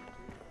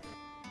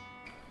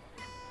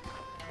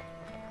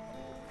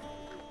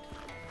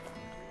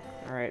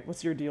 Alright,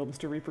 what's your deal,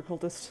 Mr. Reaper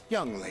Cultist?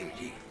 Young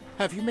lady,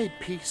 have you made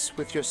peace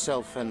with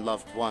yourself and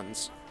loved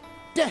ones?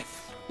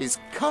 Death is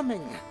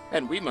coming,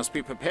 and we must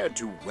be prepared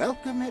to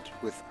welcome it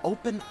with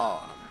open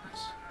arms.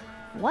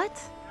 What?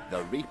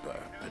 The Reaper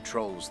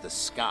patrols the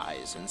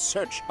skies in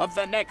search of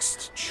the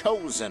next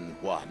chosen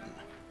one.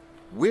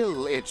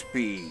 Will it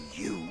be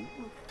you?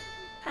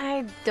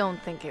 I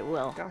don't think it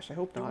will. Gosh, I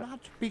hope Do not. not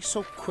be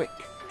so quick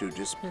to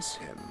dismiss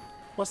him.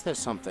 Was there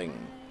something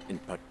in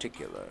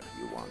particular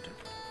you wanted?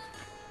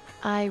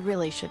 I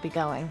really should be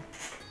going.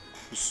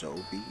 So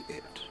be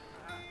it.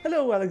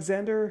 Hello,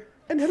 Alexander.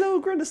 And hello,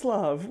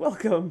 Grundislav.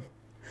 Welcome.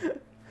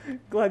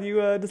 Glad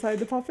you decided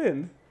to pop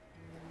in.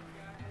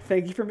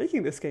 Thank you for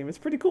making this game. It's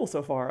pretty cool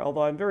so far,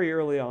 although I'm very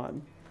early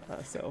on,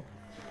 so...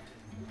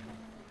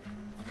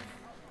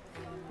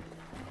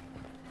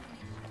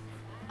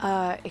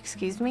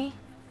 Excuse me?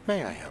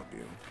 May I help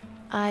you?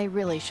 I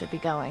really should be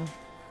going.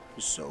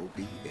 So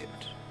be it.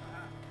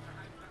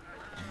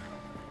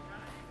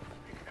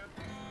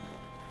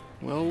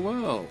 Well,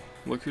 well,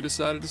 look who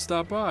decided to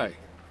stop by.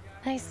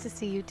 Nice to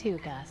see you too,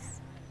 Gus.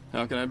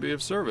 How can I be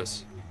of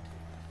service?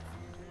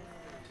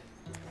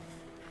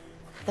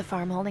 The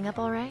farm holding up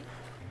all right?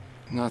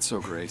 Not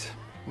so great.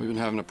 We've been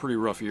having a pretty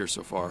rough year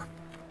so far.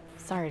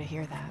 Sorry to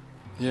hear that.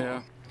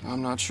 Yeah,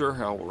 I'm not sure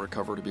how we'll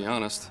recover, to be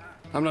honest.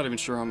 I'm not even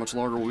sure how much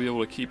longer we'll be able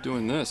to keep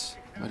doing this.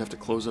 Might have to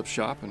close up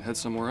shop and head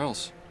somewhere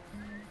else.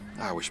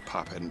 I wish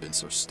Pop hadn't been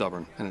so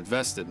stubborn and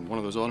invested in one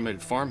of those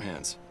automated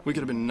farmhands. We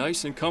could have been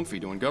nice and comfy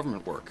doing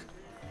government work.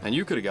 And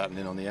you could have gotten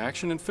in on the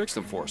action and fixed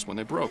them for us when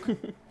they broke.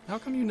 How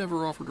come you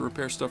never offered to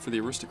repair stuff for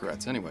the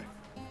aristocrats, anyway?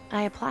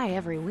 I apply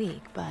every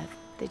week, but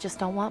they just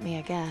don't want me,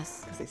 I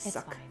guess. 'Cause they It's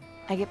suck. fine.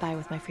 I get by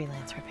with my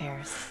freelance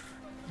repairs.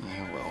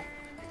 Yeah, well.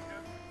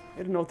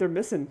 I don't know what they're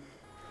missing.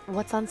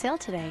 What's on sale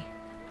today?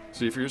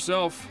 See for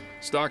yourself.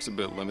 Stock's a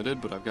bit limited,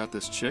 but I've got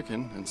this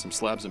chicken and some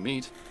slabs of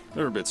meat.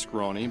 They're a bit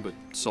scrawny, but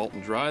salt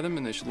and dry them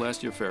and they should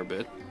last you a fair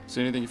bit.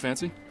 See anything you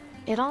fancy?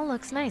 It all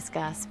looks nice,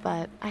 Gus,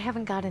 but I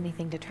haven't got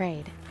anything to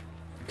trade.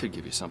 Could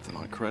give you something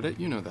on credit,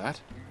 you know that.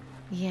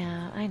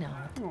 Yeah, I know.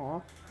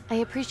 Aw. I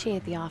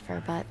appreciate the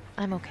offer, but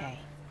I'm okay.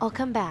 I'll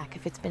come back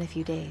if it's been a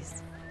few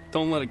days.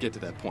 Don't let it get to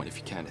that point if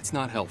you can. It's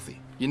not healthy.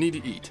 You need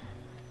to eat.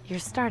 You're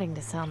starting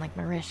to sound like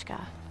Marishka.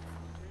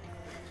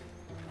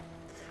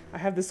 I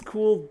have this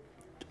cool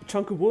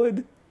chunk of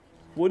wood.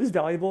 Wood is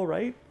valuable,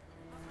 right?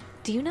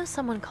 Do you know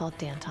someone called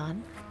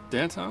Danton?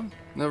 Danton?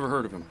 Never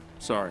heard of him.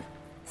 Sorry.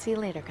 See you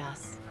later,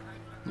 Gus.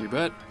 You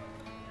bet.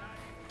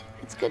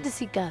 It's good to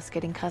see Gus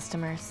getting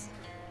customers.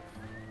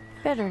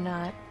 Better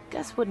not.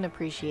 Gus wouldn't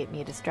appreciate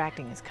me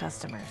distracting his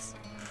customers.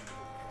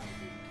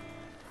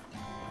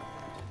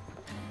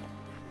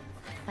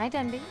 Hi,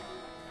 Denby.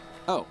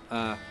 Oh,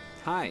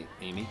 hi,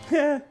 Amy.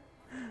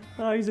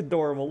 Oh, he's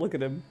adorable. Look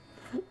at him.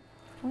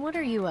 What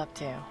are you up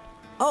to?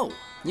 Oh,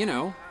 you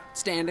know,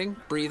 standing,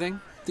 breathing,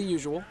 the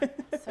usual.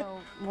 So,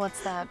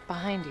 what's that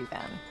behind you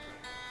then?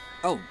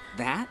 Oh,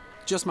 that?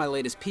 Just my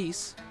latest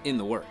piece, in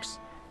the works.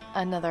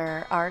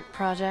 Another art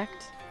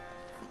project?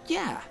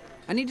 Yeah,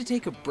 I need to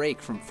take a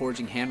break from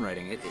forging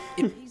handwriting. It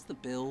pays the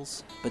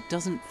bills, but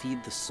doesn't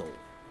feed the soul.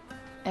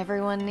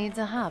 Everyone needs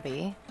a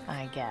hobby,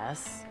 I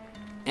guess.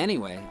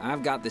 Anyway,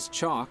 I've got this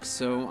chalk,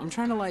 so I'm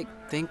trying to,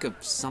 think of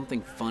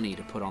something funny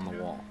to put on the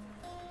wall.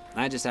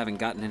 I just haven't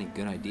gotten any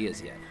good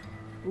ideas yet.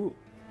 Ooh,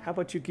 how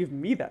about you give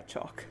me that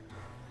chalk?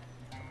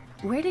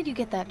 Where did you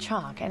get that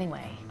chalk,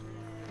 anyway?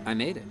 I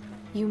made it.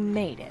 You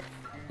made it?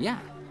 Yeah,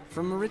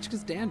 from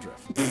Marichka's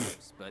dandruff.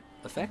 Gross, but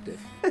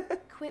effective.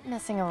 Quit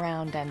messing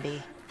around,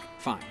 Denby.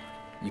 Fine.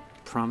 You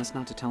promise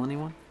not to tell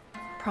anyone?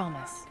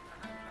 Promise.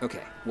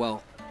 Okay,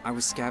 well, I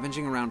was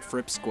scavenging around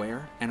Fripp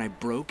Square, and I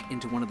broke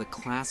into one of the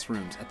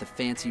classrooms at the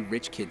fancy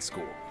rich kid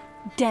school.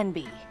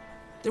 Denby.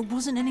 There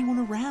wasn't anyone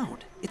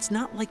around. It's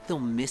not like they'll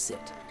miss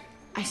it.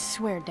 I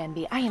swear,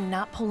 Denby, I am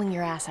not pulling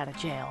your ass out of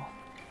jail.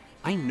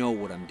 I know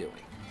what I'm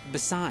doing.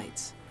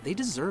 Besides, they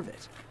deserve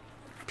it.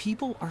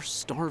 People are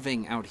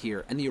starving out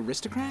here, and the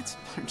aristocrats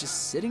are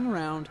just sitting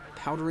around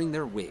powdering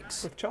their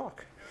wigs. With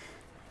chalk.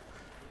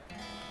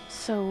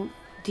 So,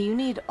 do you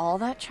need all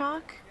that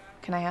chalk?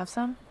 Can I have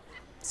some?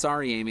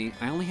 Sorry, Amy,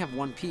 I only have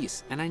one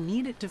piece, and I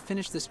need it to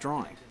finish this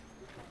drawing.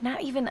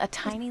 Not even a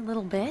tiny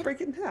little bit?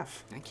 Break it in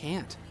half. I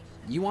can't.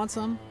 You want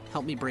some?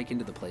 Help me break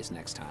into the place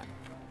next time.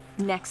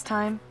 Next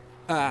time?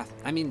 I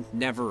mean,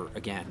 never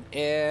again.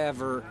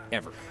 Ever,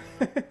 ever.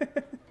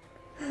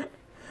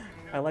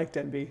 I like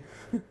Denby.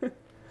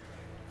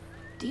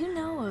 Do you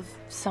know of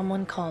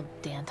someone called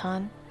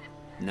Danton?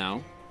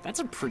 No, that's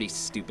a pretty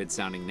stupid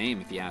sounding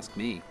name if you ask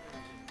me.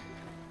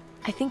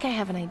 I think I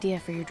have an idea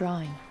for your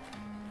drawing.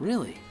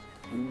 Really?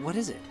 What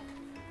is it?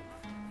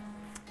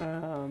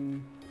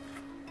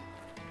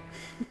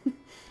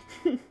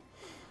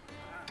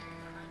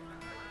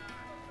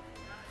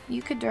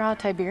 You could draw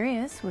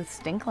Tiberius with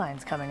stink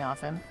lines coming off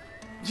him.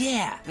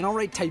 Yeah, and I'll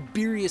write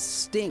Tiberius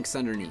Stinks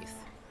underneath.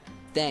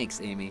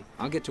 Thanks, Amy.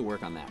 I'll get to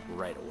work on that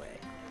right away.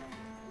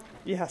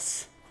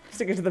 Yes.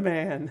 Stick it to the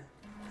man.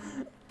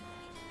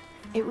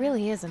 It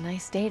really is a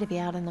nice day to be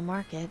out in the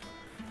market.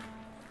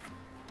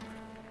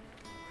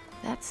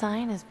 That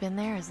sign has been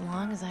there as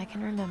long as I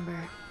can remember.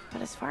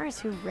 But as far as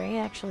who Ray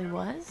actually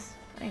was,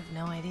 I have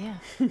no idea.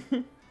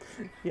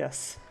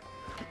 Yes.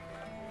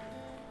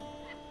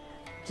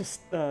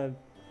 Just,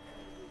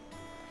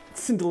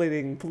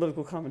 scintillating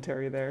political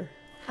commentary there.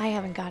 I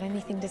haven't got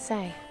anything to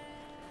say.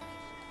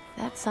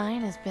 That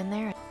sign has been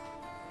there.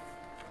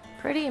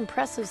 Pretty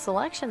impressive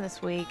selection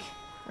this week.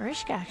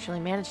 Marishka actually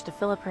managed to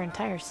fill up her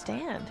entire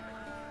stand.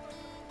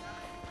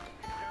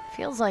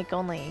 Feels like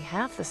only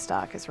half the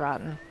stock is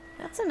rotten.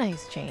 That's a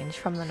nice change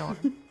from the norm.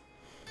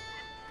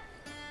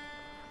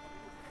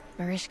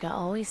 Marishka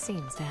always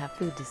seems to have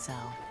food to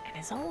sell, and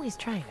is always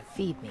trying to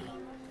feed me.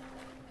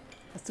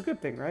 That's a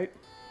good thing, right?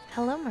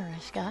 Hello,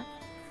 Marishka.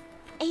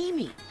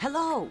 Amy,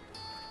 hello.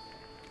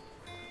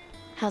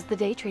 How's the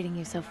day treating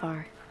you so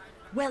far?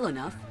 Well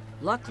enough.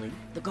 Luckily,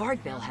 the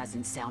guard bell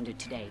hasn't sounded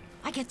today.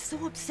 I get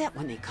so upset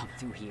when they come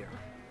through here.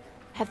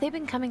 Have they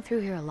been coming through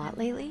here a lot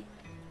lately?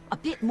 A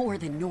bit more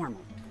than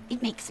normal.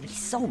 It makes me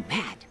so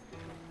mad.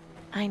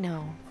 I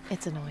know,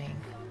 it's annoying.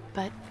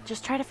 But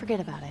just try to forget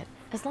about it.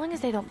 As long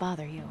as they don't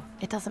bother you,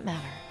 it doesn't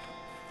matter.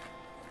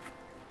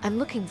 I'm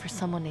looking for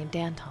someone named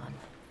Danton.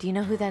 Do you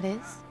know who that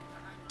is?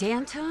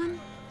 Danton?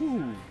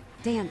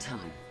 Danton.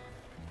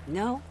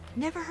 No,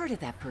 never heard of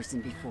that person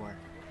before.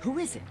 Who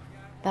is it?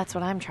 That's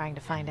what I'm trying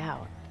to find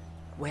out.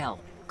 Well,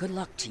 good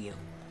luck to you.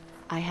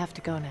 I have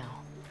to go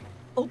now.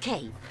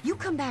 Okay, you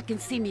come back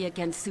and see me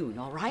again soon,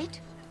 all right?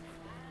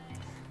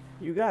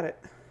 You got it.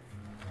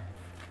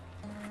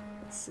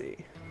 Let's see.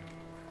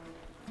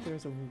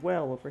 There's a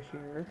well over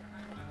here.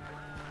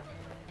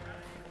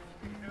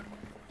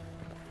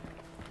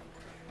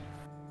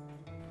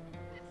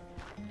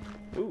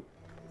 Ooh.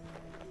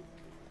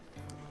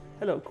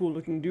 Hello, cool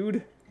looking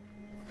dude.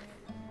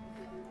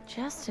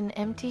 Just an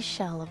empty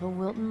shell of a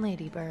Wilton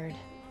ladybird.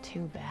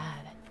 Too bad.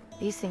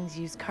 These things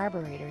use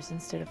carburetors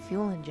instead of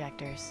fuel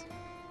injectors.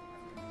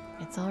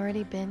 It's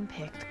already been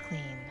picked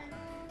clean.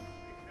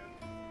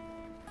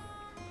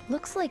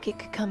 Looks like it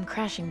could come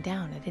crashing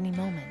down at any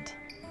moment.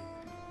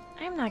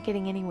 I'm not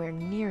getting anywhere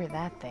near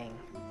that thing.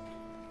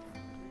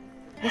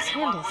 This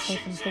handle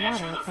siphons the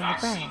water up from the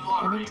ground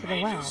and into the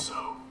well.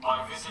 So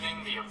by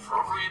visiting the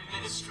appropriate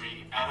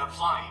ministry and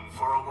applying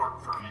for a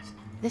work permit.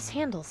 This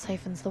handle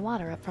siphons the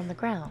water up from the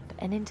ground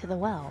and into the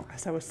well.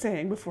 As I was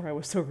saying before I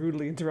was so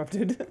rudely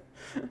interrupted.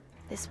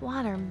 This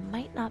water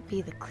might not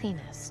be the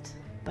cleanest,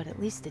 but at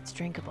least it's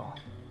drinkable.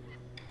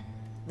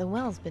 The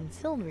well's been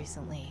filled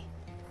recently.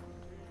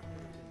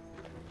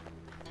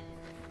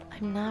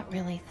 I'm not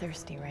really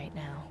thirsty right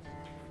now.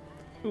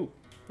 Ooh,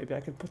 maybe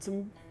I could put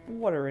some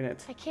water in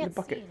it. I can't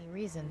see any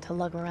reason to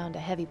lug around a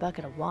heavy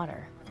bucket of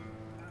water.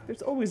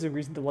 There's always a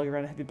reason to lug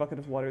around a heavy bucket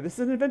of water. This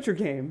is an adventure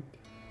game.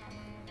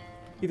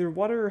 Either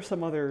water or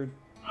some other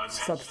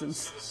substance.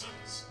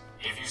 Citizens,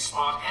 if you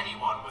spot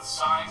anyone with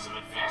signs of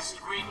advanced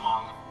green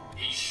lung,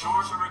 be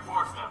sure to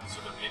report them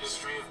to the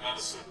Ministry of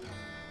Medicine.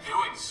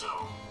 Doing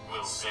so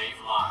will save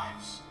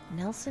lives.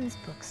 Nelson's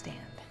bookstand.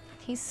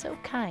 He's so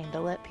kind to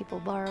let people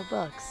borrow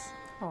books.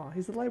 Aw,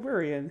 he's a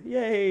librarian.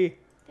 Yay!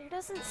 There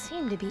doesn't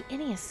seem to be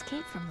any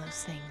escape from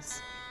those things.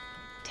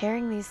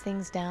 Tearing these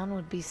things down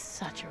would be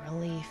such a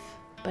relief,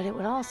 but it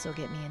would also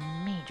get me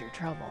in major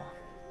trouble.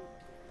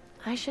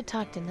 I should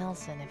talk to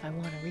Nelson if I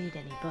want to read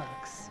any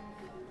books.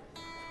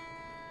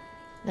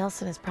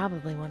 Nelson is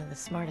probably one of the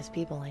smartest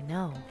people I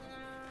know.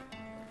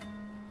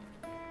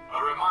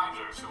 A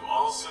reminder to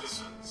all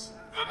citizens,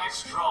 the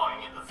next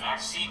drawing in the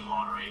vaccine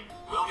lottery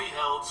will be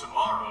held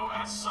tomorrow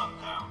at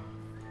sundown.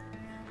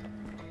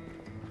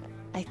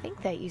 I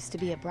think that used to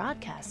be a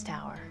broadcast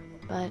tower,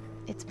 but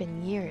it's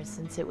been years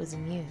since it was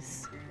in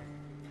use.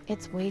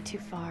 It's way too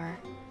far.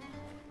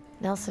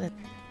 Nelson.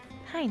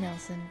 Hi,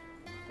 Nelson.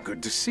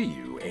 Good to see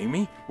you,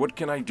 Amy. What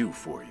can I do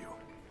for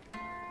you?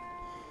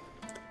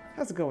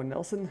 How's it going,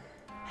 Nelson?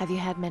 Have you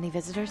had many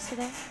visitors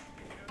today?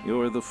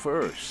 You're the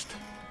first.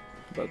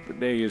 But the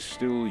day is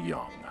still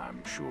young.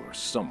 I'm sure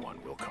someone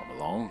will come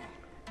along.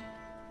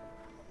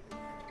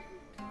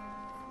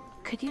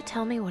 Could you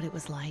tell me what it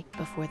was like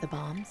before the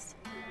bombs?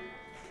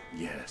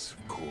 Yes,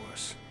 of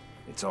course.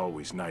 It's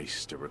always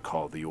nice to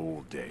recall the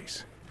old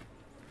days.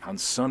 On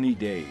sunny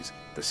days,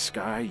 the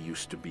sky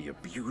used to be a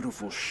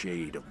beautiful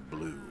shade of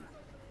blue.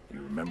 You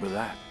remember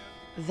that?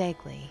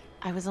 Vaguely.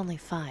 I was only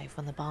 5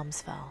 when the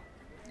bombs fell.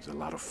 There's a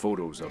lot of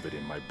photos of it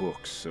in my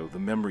books, so the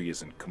memory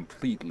isn't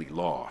completely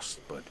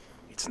lost, but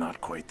it's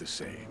not quite the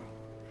same.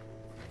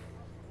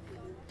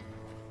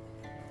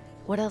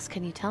 What else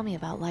can you tell me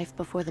about life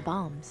before the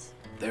bombs?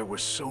 There were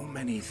so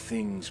many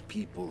things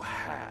people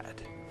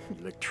had.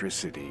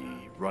 Electricity,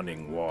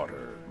 running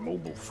water,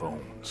 mobile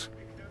phones.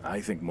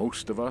 I think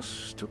most of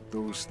us took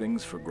those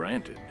things for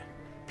granted.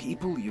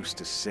 People used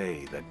to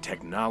say that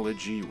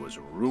technology was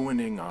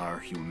ruining our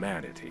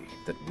humanity,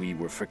 that we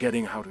were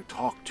forgetting how to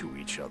talk to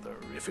each other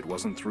if it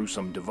wasn't through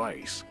some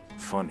device.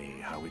 Funny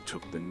how it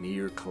took the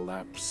near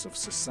collapse of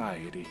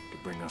society to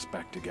bring us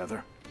back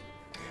together.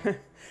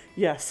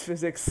 Yes,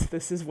 physics.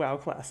 This is WoW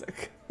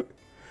Classic.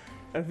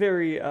 A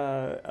very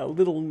a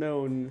little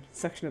known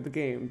section of the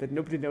game that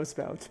nobody knows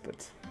about,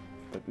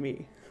 but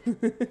me.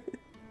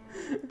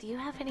 Do you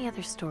have any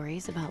other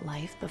stories about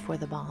life before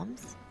the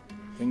bombs?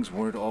 Things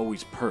weren't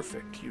always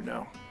perfect, you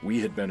know.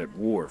 We had been at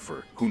war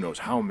for who knows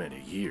how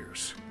many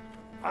years.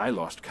 I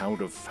lost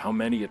count of how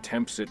many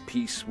attempts at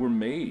peace were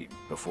made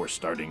before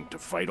starting to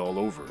fight all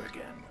over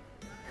again.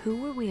 Who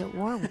were we at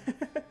war with?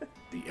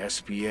 The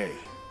SPA.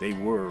 They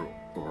were,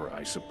 or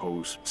I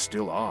suppose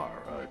still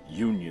are, a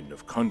union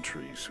of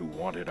countries who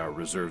wanted our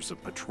reserves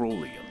of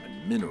petroleum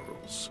and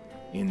minerals.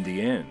 In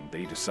the end,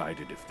 they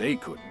decided if they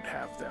couldn't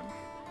have them,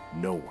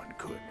 no one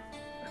could.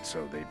 And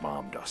so they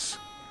bombed us.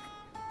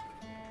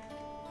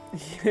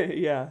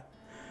 Yeah.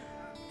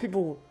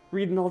 People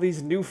reading all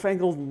these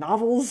newfangled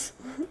novels.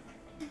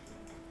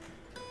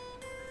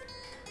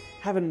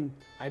 Having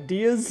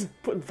ideas,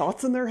 putting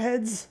thoughts in their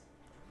heads.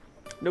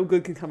 No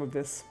good can come of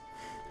this.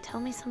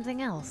 Tell me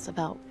something else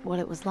about what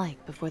it was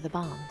like before the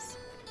bombs.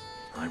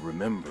 I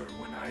remember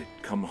when I'd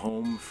come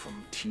home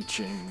from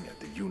teaching at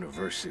the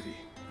university.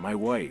 My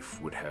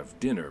wife would have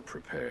dinner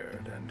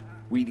prepared, and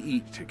we'd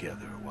eat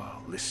together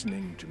while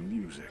listening to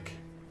music.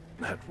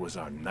 That was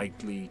our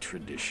nightly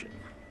tradition.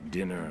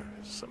 Dinner,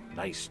 some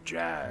nice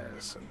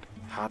jazz, and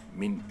hot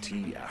mint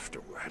tea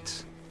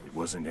afterwards. It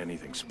wasn't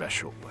anything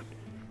special, but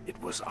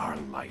it was our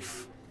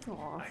life.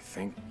 Aww. I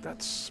think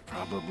that's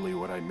probably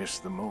what I miss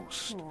the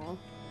most. Aww.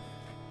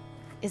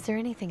 Is there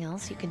anything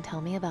else you can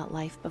tell me about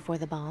life before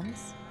the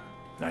bombs?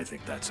 I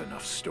think that's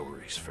enough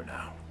stories for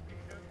now.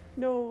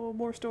 No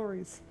more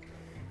stories.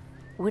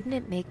 Wouldn't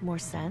it make more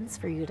sense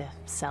for you to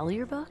sell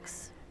your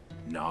books?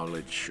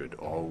 Knowledge should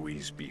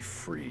always be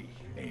free,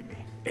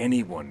 Amy.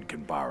 Anyone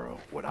can borrow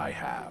what I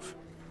have.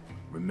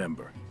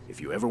 Remember, if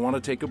you ever want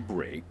to take a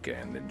break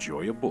and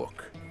enjoy a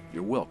book,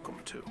 you're welcome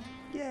to.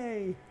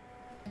 Yay!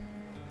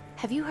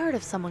 Have you heard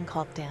of someone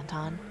called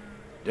Danton?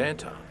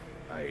 Danton?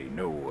 I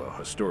know a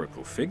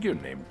historical figure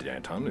named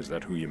Danton. Is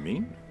that who you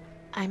mean?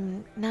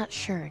 I'm not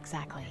sure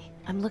exactly.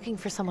 I'm looking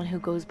for someone who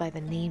goes by the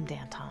name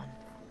Danton.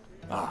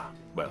 Ah,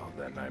 well,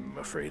 then I'm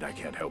afraid I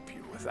can't help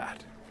you with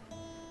that.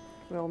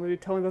 Well, maybe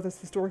tell me about this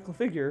historical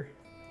figure.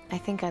 I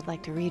think I'd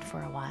like to read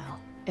for a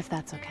while, if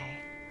that's okay.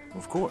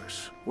 Of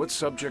course. What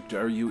subject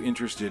are you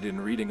interested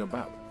in reading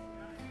about?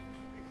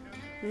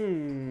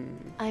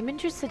 I'm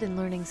interested in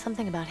learning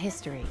something about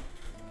history.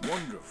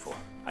 Wonderful.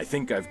 I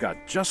think I've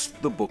got just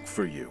the book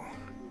for you.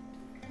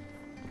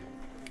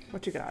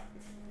 What you got?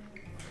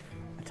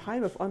 A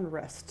Time of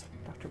Unrest,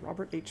 Dr.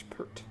 Robert H.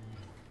 Pert.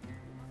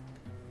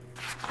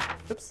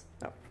 Oops.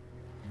 Oh.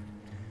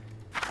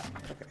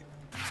 Okay.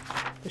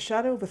 The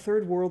shadow of a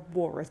Third World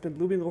War has been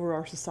looming over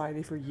our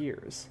society for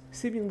years.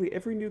 Seemingly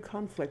every new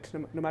conflict,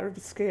 no matter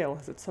the scale,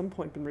 has at some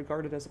point been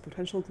regarded as a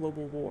potential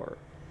global war.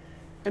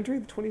 Entering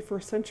the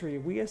 21st century,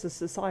 we as a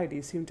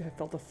society seem to have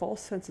felt a false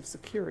sense of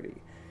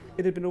security.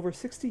 It had been over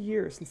 60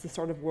 years since the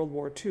start of World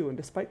War II, and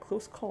despite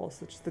close calls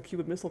such as the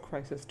Cuban Missile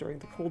Crisis during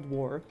the Cold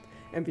War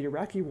and the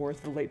Iraqi wars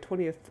of the late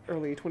 20th,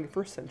 early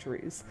 21st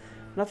centuries,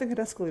 nothing had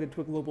escalated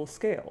to a global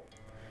scale.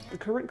 The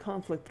current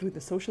conflict between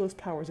the socialist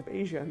powers of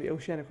Asia and the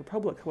Oceanic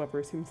Republic,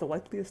 however, seems the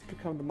likeliest to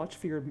become the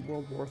much-feared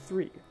World War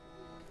III.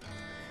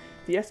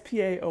 The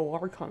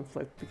SPA-OR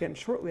conflict began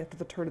shortly after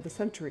the turn of the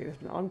century and has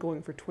been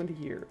ongoing for 20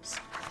 years.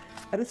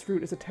 At its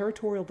root is a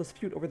territorial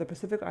dispute over the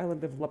Pacific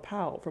island of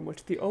Lapao, from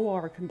which the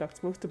OR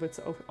conducts most of its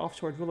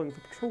offshore drilling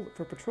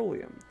for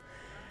petroleum.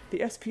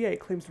 The SPA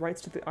claims rights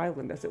to the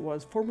island as it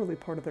was formerly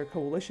part of their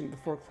coalition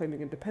before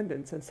claiming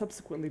independence and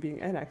subsequently being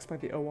annexed by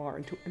the OR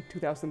in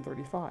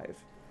 2035.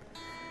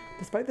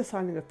 Despite the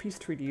signing of peace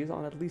treaties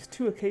on at least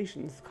 2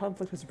 occasions, the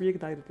conflict has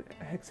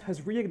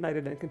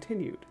reignited and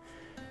continued.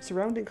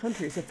 Surrounding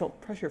countries have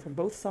felt pressure from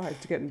both sides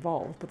to get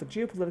involved, but the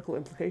geopolitical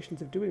implications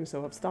of doing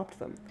so have stopped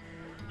them.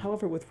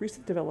 However, with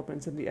recent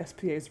developments in the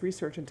SPA's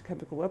research into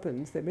chemical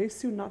weapons, they may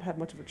soon not have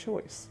much of a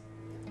choice.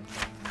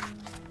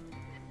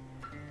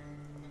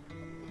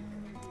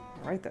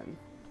 Alright then.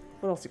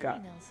 What else you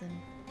got? Hey,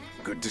 Nelson.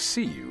 Good to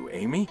see you,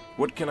 Amy.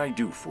 What can I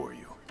do for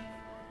you?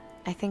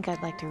 I think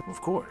I'd like to... Of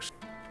course.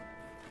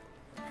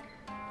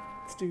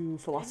 Let's do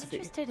philosophy.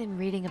 I'm interested in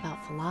reading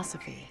about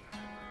philosophy.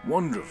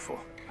 Wonderful.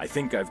 I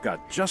think I've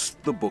got just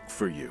the book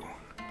for you.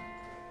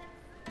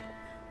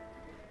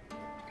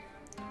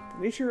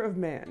 The Nature of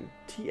Man,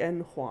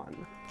 T.N.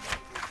 Juan.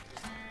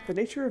 The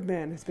nature of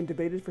man has been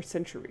debated for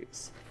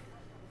centuries.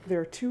 There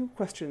are 2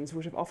 questions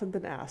which have often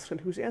been asked and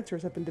whose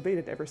answers have been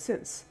debated ever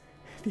since.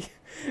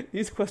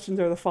 These questions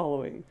are the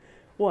following.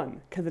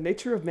 1. Can the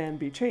nature of man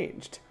be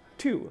changed?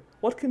 2.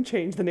 What can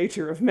change the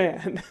nature of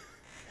man?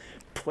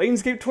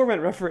 Planescape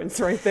Torment reference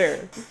right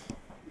there.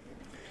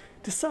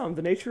 To some,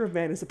 the nature of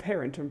man is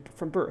apparent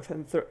from birth,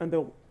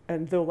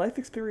 and though life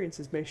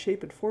experiences may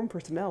shape and form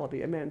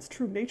personality, a man's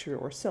true nature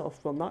or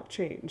self will not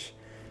change.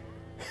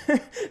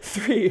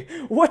 3.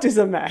 What is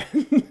a man?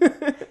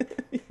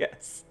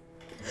 Yes.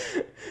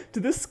 To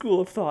this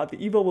school of thought,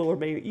 the evil will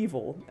remain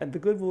evil, and the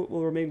good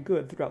will remain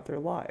good throughout their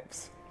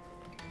lives.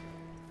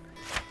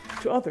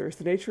 To others,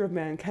 the nature of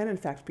man can in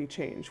fact be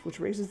changed, which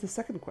raises the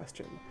second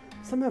question.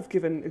 Some have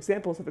given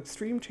examples of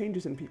extreme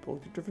changes in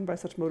people, driven by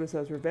such motives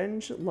as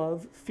revenge,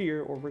 love,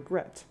 fear, or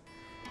regret.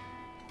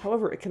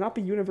 However, it cannot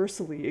be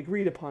universally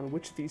agreed upon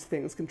which of these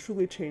things can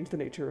truly change the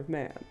nature of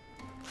man.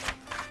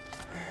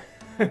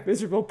 A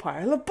miserable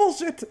pile of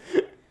bullshit!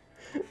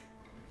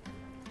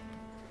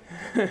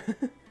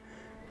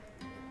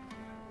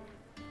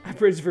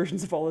 Abridged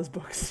versions of all his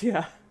books,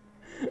 yeah.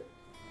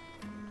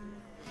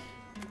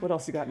 What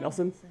else you got,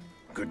 Nelson?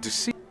 Good to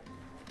see.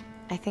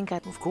 I think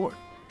Of course.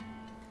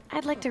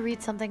 I'd like to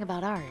read something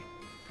about art.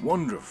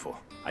 Wonderful.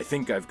 I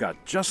think I've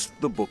got just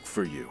the book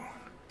for you.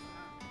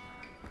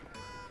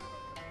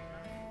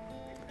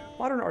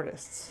 Modern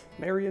artists,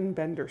 Marian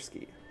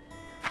Bandersky.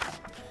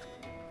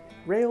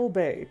 Rail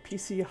Bay,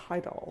 P.C.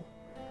 Heidal.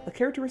 A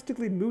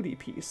characteristically moody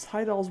piece,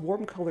 Heidal's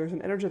warm colors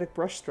and energetic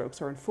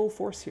brushstrokes are in full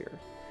force here.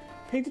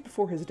 Painted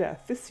before his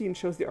death, this scene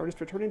shows the artist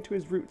returning to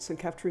his roots and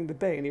capturing the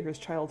bay near his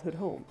childhood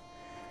home.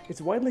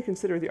 It's widely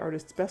considered the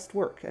artist's best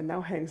work and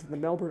now hangs in the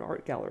Melbourne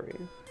Art Gallery.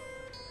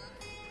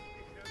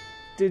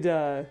 Did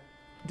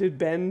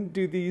Ben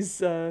do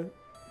these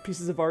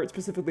pieces of art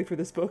specifically for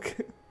this book?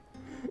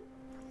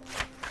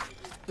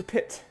 The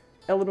Pit,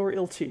 Eleanor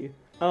Ilchi.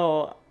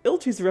 Oh,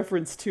 Ilchi's a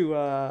reference to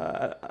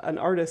an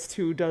artist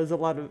who does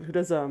wow,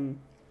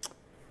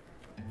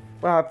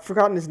 I've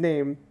forgotten his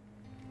name.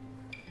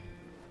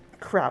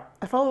 Crap,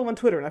 I follow him on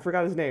Twitter and I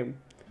forgot his name.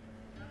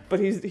 But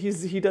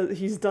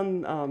he's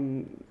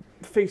done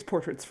face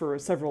portraits for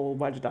several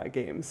Wajidai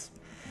games.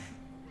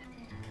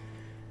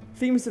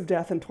 Themes of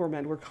death and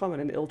torment were common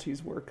in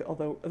Ilchi's work,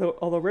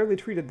 although rarely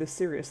treated this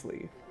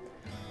seriously.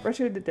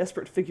 Wretched,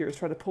 desperate figures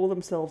try to pull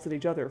themselves and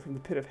each other from the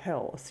pit of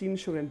hell, a scene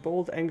shown in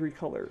bold, angry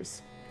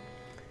colors.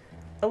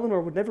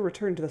 Eleanor would never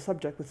return to the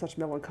subject with such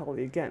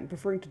melancholy again,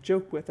 preferring to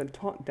joke with and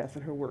taunt death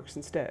in her works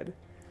instead.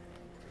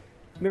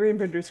 Miriam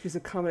Bendersky's a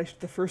combination of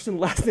the first and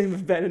last name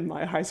of Ben and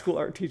my high school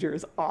art teacher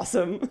is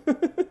awesome.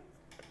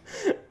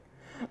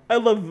 I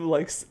love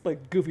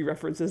like goofy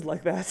references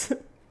like that.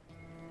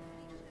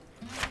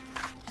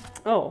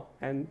 Oh,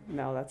 and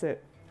now that's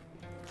it.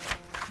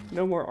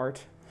 No more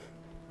art.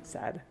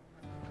 Sad.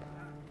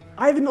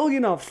 Ivan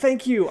Ulyanov,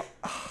 thank you!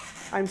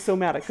 I'm so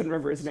mad I couldn't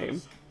remember his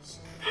name.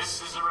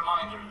 This is a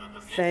reminder that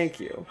the Thank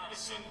you. of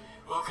Medicine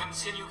will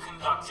continue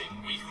conducting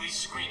weekly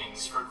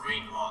screenings for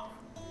Greenlaw.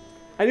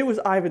 I knew it was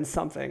Ivan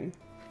something.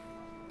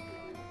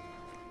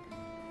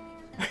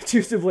 I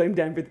choose to blame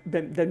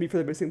Denby for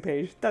the missing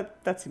page.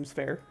 That seems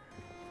fair.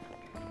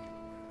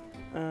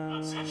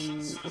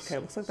 Okay,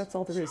 looks like that's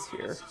all there is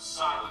here.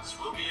 Silence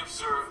will be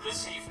observed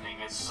this evening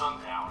at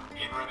sundown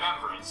in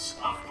remembrance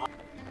of...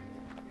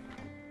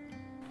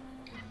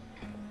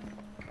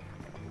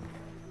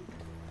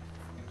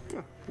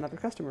 Oh, another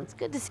customer. It's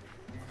good to see.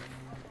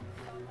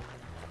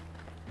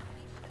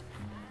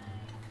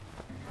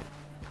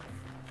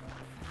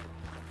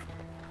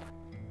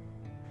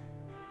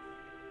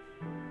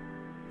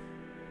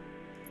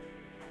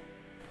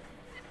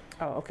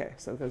 Oh, okay,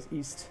 so it goes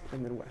east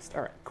and then west.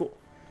 All right, cool.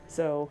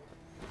 So,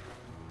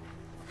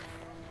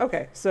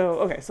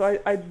 so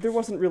I there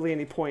wasn't really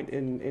any point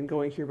in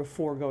going here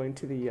before going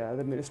to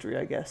the ministry,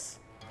 I guess.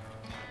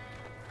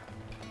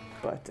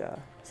 But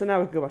so now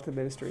we can go back to the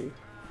ministry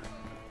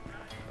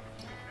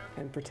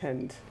and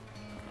pretend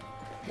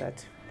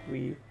that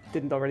we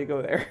didn't already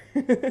go there.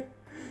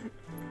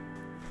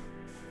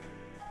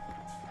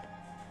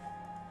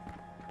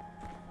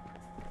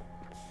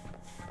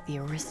 The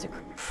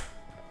aristocrat.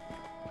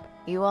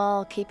 You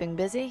all keeping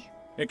busy?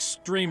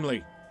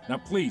 Extremely. Now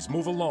please,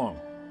 move along.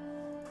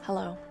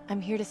 Hello,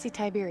 I'm here to see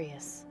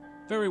Tiberius.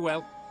 Very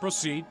well.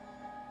 Proceed.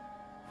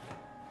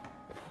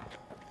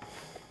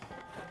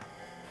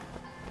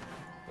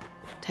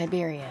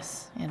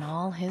 Tiberius, in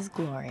all his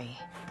glory.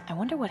 I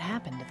wonder what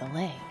happened to the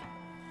leg.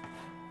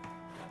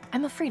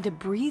 I'm afraid to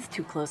breathe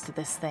too close to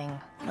this thing,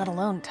 let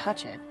alone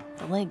touch it.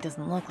 The leg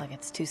doesn't look like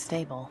it's too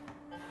stable.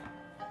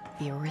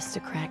 The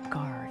aristocrat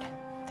guard.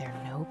 There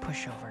are no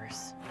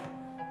pushovers.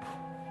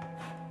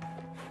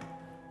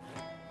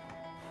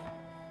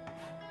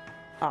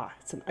 Ah,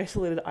 it's an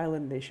isolated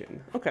island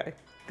nation. Okay,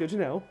 good to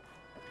know.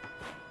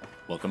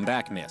 Welcome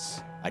back, miss.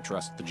 I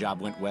trust the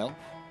job went well?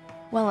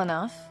 Well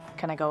enough.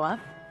 Can I go up?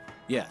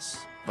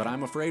 Yes, but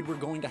I'm afraid we're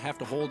going to have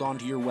to hold on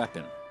to your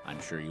weapon.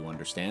 I'm sure you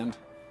understand.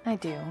 I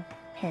do.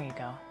 Here you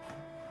go.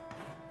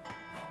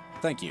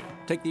 Thank you.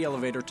 Take the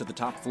elevator to the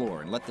top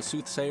floor and let the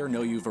soothsayer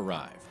know you've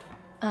arrived.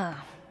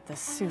 Ah, the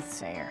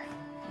soothsayer.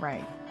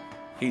 Right.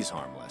 He's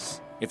harmless.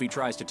 If he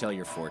tries to tell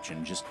your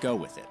fortune, just go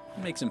with it.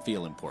 It makes him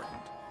feel important.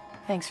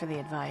 Thanks for the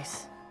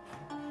advice.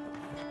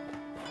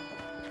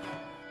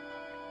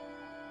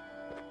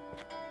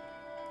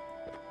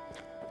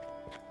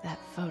 That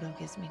photo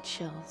gives me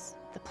chills.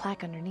 The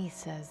plaque underneath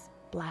says,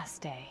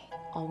 Blast Day,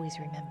 always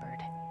remembered.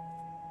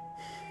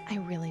 I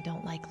really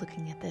don't like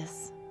looking at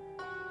this.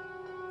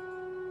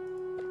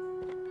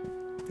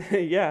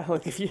 Yeah,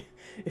 like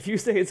if you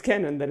say it's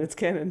canon, then it's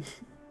canon.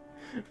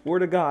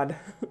 Word of God.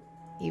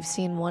 You've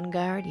seen one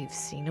guard, you've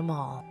seen them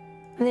all.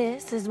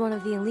 This is one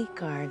of the elite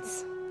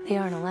guards. They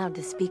aren't allowed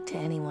to speak to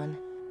anyone.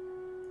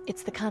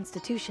 It's the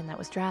Constitution that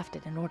was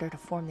drafted in order to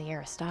form the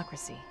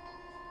aristocracy.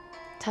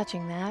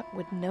 Touching that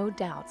would no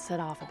doubt set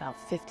off about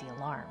 50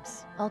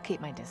 alarms. I'll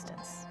keep my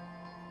distance.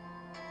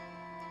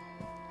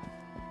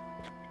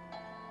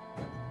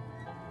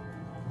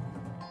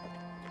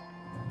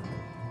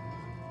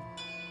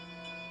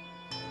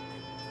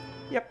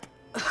 Yep.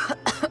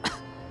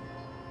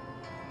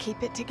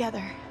 Keep it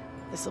together.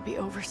 This'll be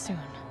over soon.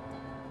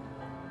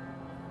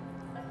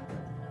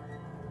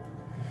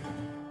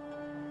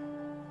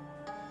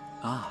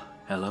 Ah,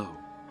 hello.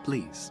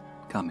 Please,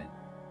 come in.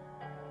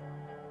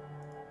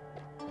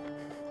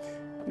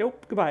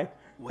 Nope, goodbye.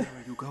 Where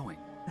are you going?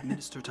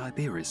 Minister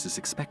Tiberius is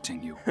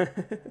expecting you.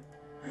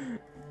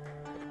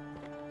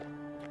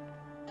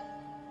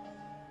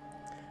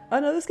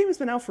 No, this game has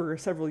been out for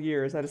several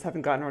years. I just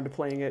haven't gotten around to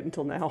playing it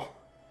until now.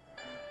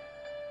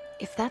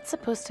 If that's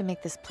supposed to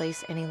make this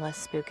place any less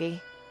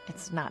spooky,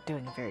 it's not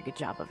doing a very good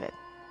job of it.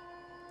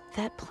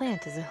 That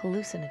plant is a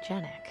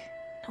hallucinogenic.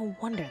 No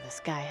wonder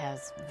this guy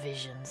has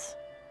visions.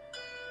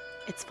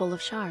 It's full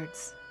of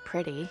shards.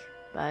 Pretty,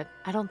 but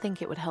I don't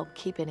think it would help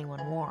keep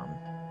anyone warm.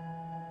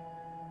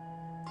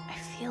 I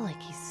feel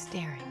like he's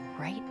staring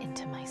right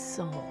into my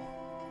soul.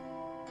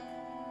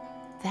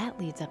 That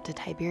leads up to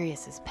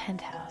Tiberius's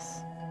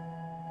penthouse.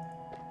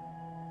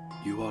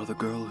 You are the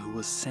girl who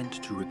was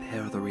sent to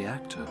repair the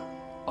reactor,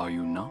 are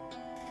you not?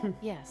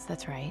 Yes,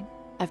 that's right.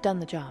 I've done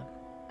the job.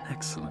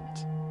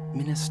 Excellent.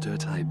 Minister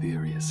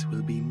Tiberius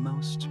will be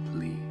most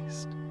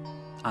pleased.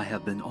 I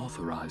have been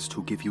authorized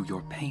to give you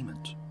your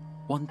payment.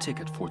 1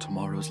 ticket for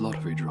tomorrow's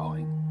lottery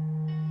drawing.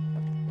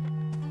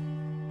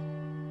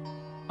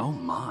 Oh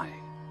my.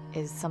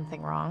 Is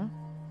something wrong?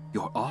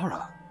 Your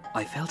aura.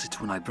 I felt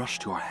it when I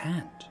brushed your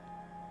hand.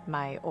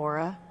 My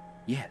aura?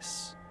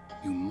 Yes.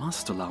 You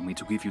must allow me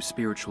to give you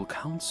spiritual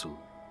counsel.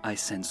 I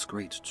sense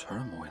great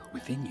turmoil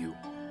within you.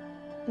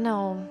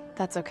 No,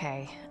 that's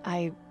okay.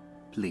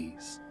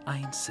 Please, I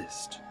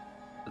insist.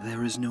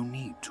 There is no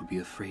need to be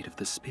afraid of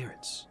the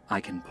spirits. I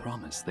can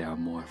promise they are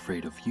more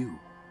afraid of you.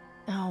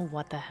 Oh,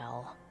 what the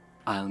hell.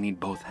 I'll need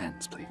both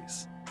hands,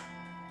 please.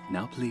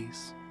 Now,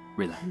 please,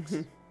 relax.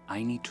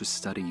 I need to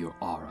study your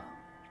aura.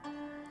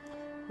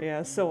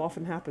 Yeah, so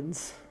often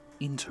happens.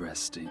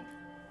 Interesting.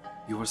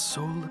 Your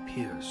soul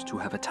appears to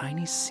have a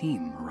tiny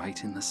seam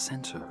right in the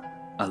center.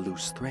 A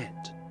loose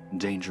thread,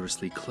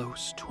 dangerously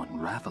close to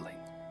unraveling.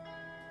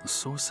 The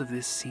source of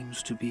this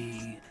seems to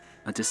be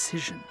a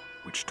decision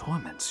which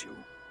torments you.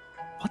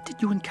 What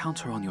did you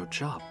encounter on your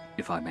job,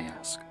 if I may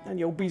ask? And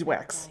your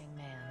beeswax.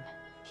 Man,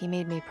 he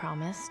made me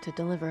promise to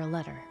deliver a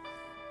letter.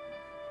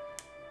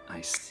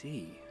 I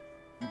see.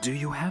 Do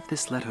you have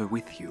this letter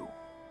with you?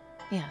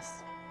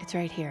 Yes, it's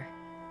right here.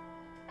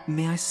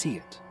 May I see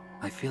it?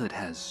 I feel it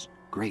has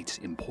great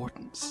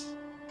importance.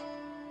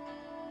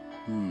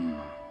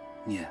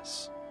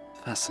 Yes.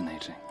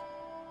 Fascinating.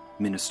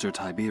 Minister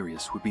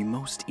Tiberius would be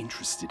most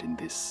interested in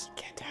this.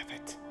 Can't have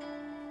it.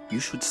 You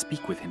should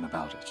speak with him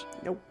about it.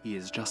 Nope. He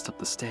is just up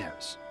the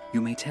stairs.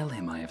 You may tell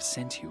him I have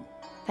sent you.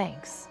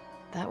 Thanks.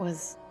 That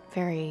was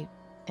very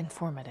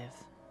informative.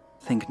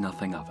 Think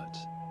nothing of it.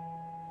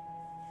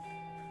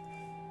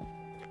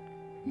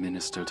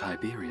 Minister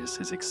Tiberius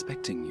is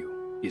expecting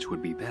you. It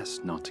would be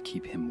best not to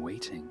keep him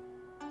waiting.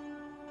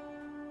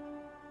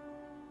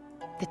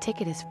 The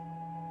ticket is...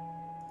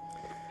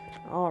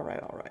 All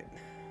right, all right.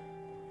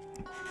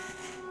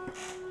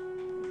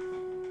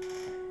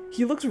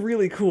 He looks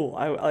really cool.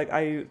 I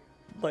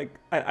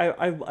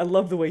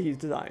love the way he's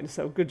designed.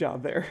 So good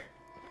job there.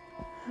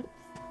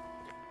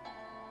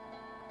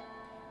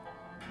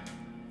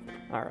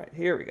 All right,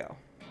 here we go.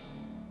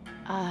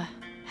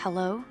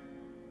 Hello?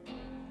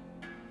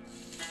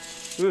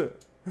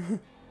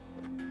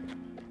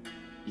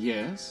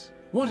 Yes?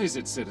 What is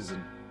it,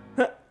 citizen?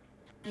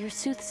 Your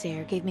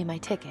soothsayer gave me my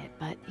ticket,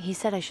 but he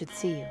said I should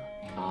see you.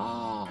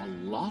 Ah,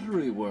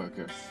 lottery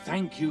worker.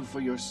 Thank you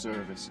for your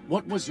service.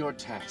 What was your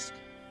task?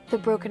 The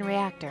broken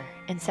reactor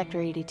in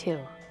Sector 82.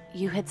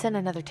 You had sent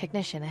another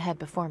technician ahead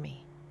before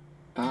me.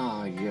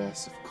 Ah,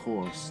 yes, of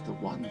course. The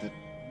one that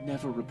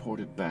never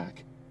reported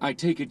back. I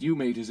take it you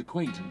made his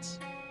acquaintance.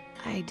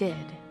 I did.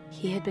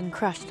 He had been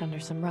crushed under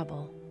some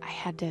rubble. I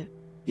had to...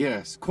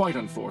 Yes, quite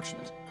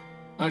unfortunate.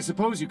 I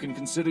suppose you can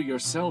consider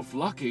yourself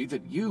lucky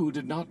that you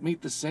did not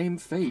meet the same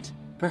fate.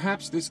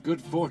 Perhaps this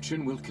good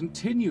fortune will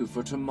continue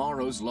for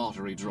tomorrow's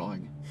lottery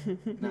drawing.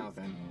 Now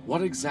then,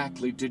 what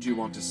exactly did you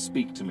want to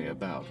speak to me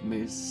about,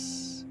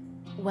 Miss...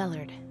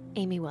 Wellard.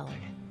 Amy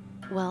Wellard.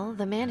 Well,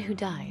 the man who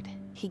died,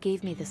 he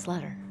gave me this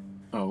letter.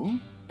 Oh?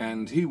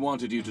 And he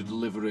wanted you to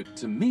deliver it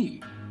to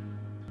me?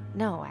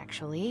 No,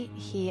 actually.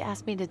 He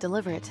asked me to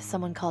deliver it to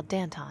someone called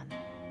Danton.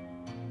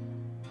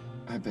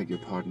 I beg your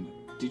pardon.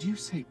 Did you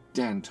say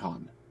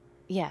Danton?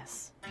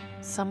 Yes.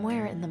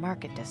 Somewhere in the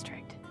Market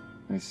District.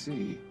 I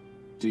see.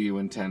 Do you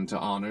intend to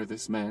honor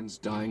this man's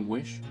dying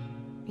wish?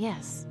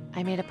 Yes.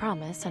 I made a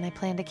promise and I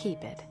plan to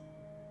keep it.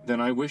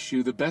 Then I wish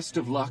you the best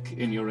of luck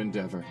in your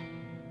endeavor.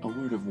 A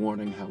word of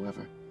warning,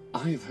 however.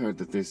 I've heard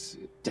that this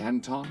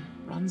Danton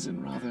runs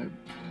in rather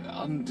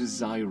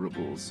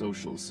undesirable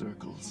social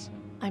circles.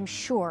 I'm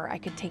sure I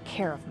could take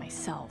care of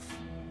myself.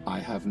 I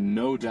have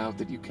no doubt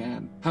that you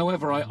can.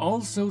 However, I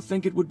also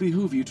think it would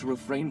behoove you to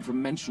refrain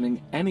from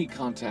mentioning any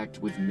contact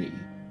with me.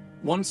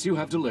 Once you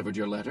have delivered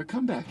your letter,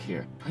 come back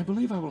here. I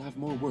believe I will have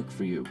more work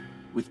for you,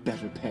 with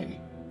better pay.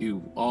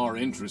 You are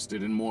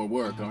interested in more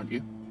work, aren't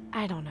you?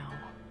 I don't know.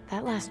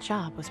 That last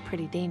job was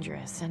pretty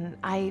dangerous, and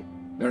I...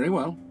 Very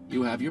well.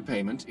 You have your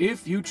payment.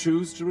 If you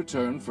choose to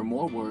return for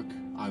more work,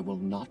 I will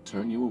not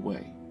turn you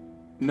away.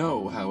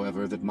 Know,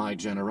 however, that my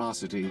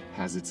generosity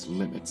has its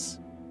limits.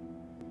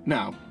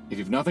 Now, if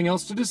you've nothing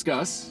else to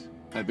discuss,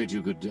 I bid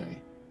you good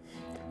day.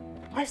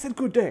 I said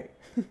good day.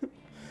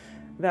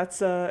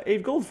 That's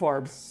Abe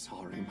Goldfarb.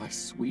 Sorry, my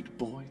sweet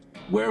boy.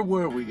 Where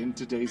were we in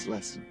today's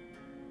lesson?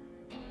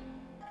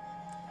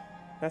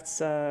 That's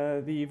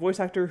the voice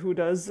actor who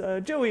does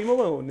Joey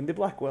Malone in the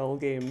Blackwell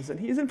games, and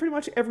he's in pretty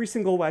much every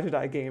single Why Did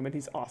I game, and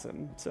he's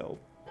awesome, so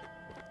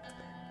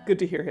good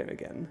to hear him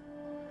again.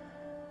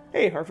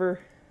 Hey, Harper.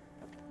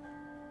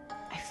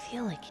 I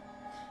feel like...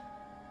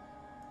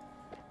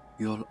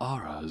 Your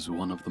aura is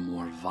one of the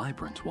more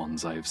vibrant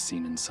ones I have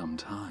seen in some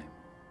time.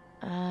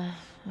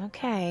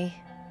 Okay.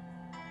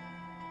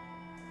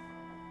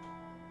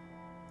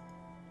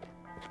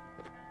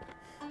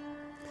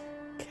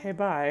 Okay,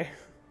 bye.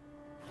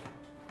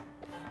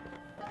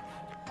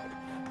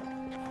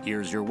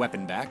 Here's your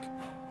weapon back.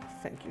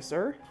 Thank you,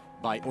 sir.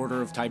 By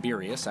order of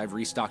Tiberius, I've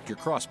restocked your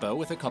crossbow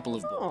with a couple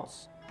of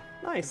bolts.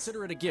 Nice.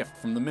 Consider it a gift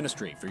from the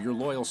Ministry for your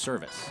loyal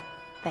service.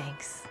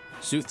 Thanks.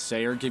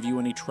 Soothsayer give you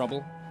any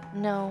trouble?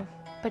 No,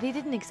 but he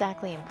didn't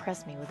exactly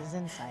impress me with his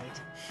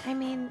insight. I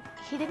mean,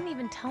 he didn't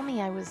even tell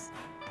me I was...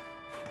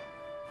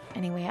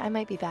 Anyway, I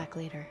might be back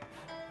later.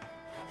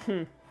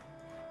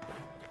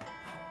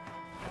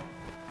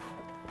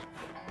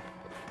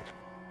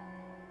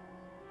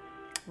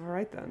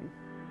 Alright then.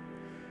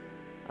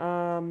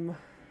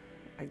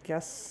 I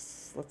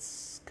guess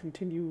let's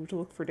continue to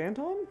look for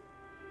Danton?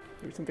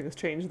 Maybe something has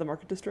changed in the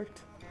market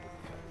district?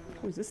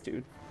 Who's this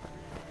dude?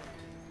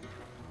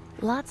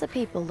 Lots of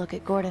people look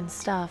at Gordon's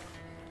stuff.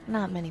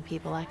 Not many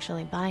people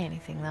actually buy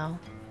anything, though.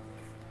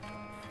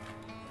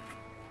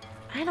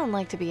 I don't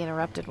like to be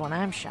interrupted when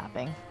I'm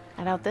shopping.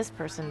 I doubt this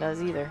person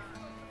does either.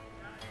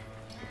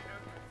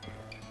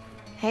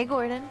 Hey,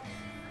 Gordon.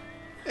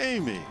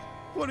 Amy,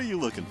 what are you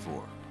looking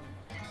for?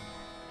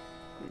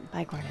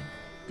 Bye, Gordon.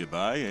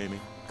 Goodbye, Amy.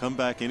 Come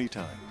back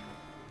anytime.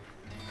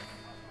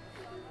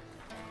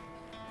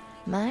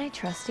 My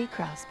trusty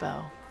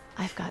crossbow.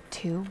 I've got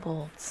 2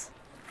 bolts.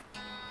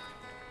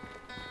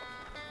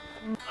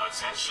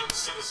 Attention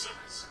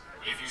citizens.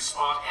 If you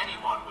spot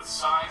anyone with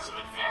signs of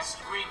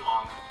advanced green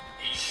lung,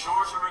 be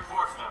sure to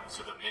report them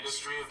to the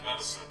Ministry of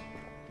Medicine.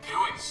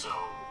 Doing so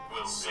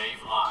will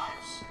save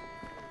lives.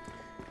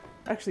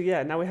 Actually,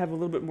 yeah, now we have a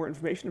little bit more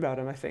information about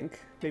him, I think.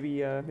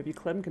 Maybe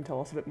Clem can tell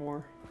us a bit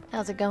more.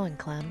 How's it going,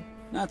 Clem?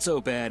 Not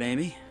so bad,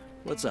 Amy.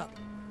 What's up?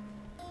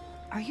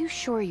 Are you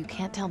sure you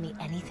can't tell me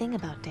anything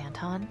about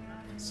Danton?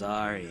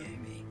 Sorry,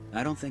 Amy.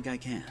 I don't think I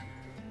can.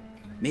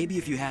 Maybe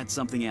if you had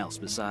something else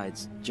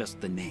besides just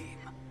the name.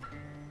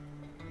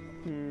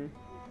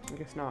 I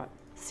guess not.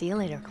 See you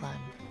later, Clem.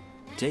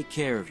 Take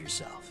care of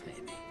yourself,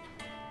 Amy.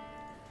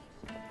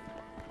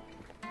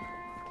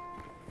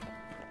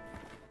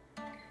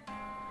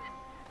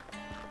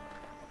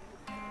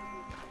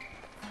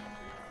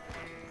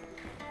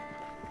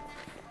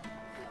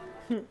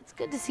 It's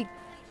good to see.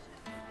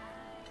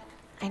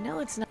 I know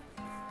it's not.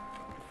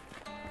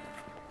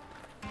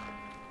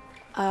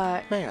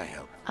 May I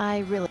help? I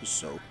really.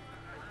 So?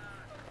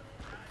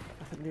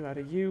 Nothing new out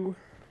of you.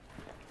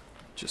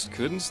 Just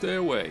couldn't stay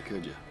away,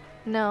 could you?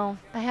 No,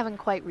 I haven't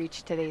quite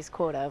reached today's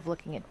quota of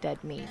looking at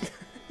dead meat.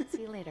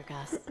 See you later,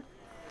 Gus.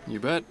 You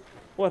bet.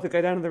 What, the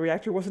guy down in the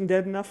reactor wasn't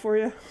dead enough for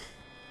you?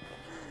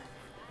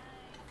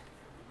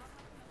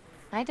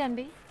 Hi,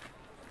 Denby.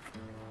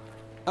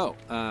 Oh,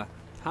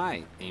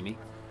 hi, Amy.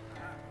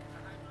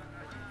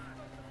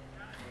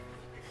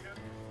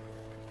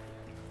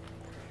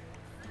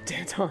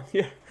 Danton,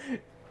 yeah.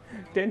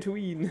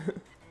 Dantooine.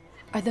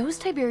 Are those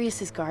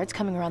Tiberius's guards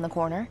coming around the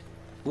corner?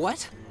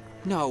 What?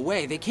 No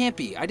way, they can't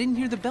be. I didn't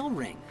hear the bell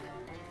ring.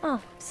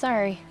 Oh,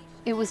 sorry.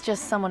 It was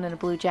just someone in a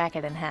blue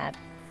jacket and hat.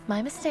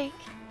 My mistake.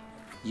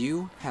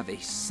 You have a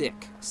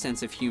sick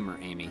sense of humor,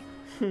 Amy.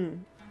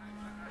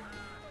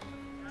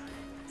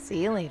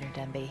 See you later,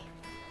 Denby.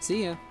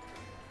 See ya.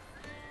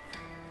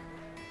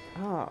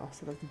 Ah,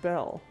 so that's the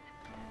bell.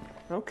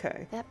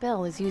 Okay. That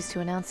bell is used to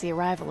announce the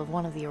arrival of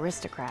one of the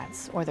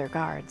aristocrats, or their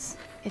guards.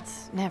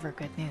 It's never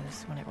good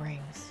news when it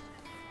rings.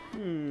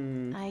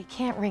 I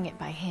can't ring it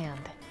by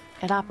hand.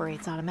 It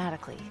operates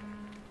automatically.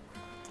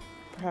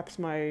 Perhaps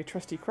my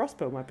trusty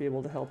crossbow might be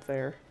able to help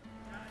there.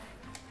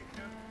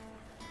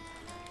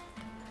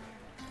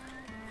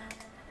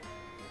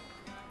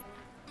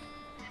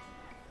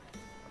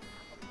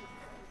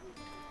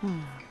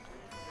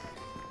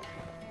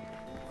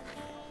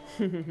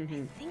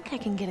 I think I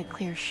can get a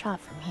clear shot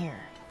from here.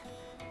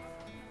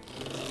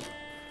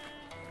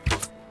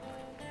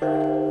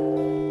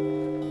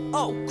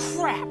 Oh,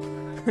 crap!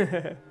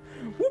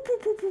 Whoop,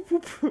 whoop, whoop,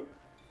 whoop, whoop.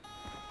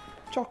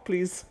 Chalk,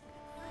 please.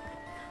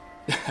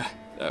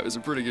 That was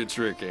a pretty good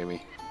trick,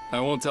 Amy. I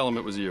won't tell him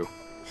it was you.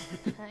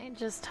 I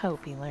just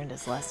hope he learned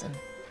his lesson.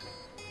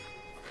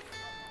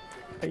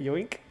 A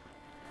yoink?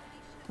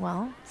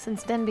 Well,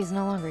 since Denby's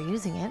no longer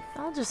using it,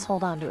 I'll just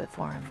hold on to it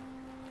for him.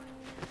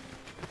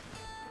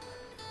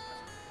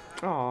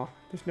 Aw,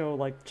 there's no,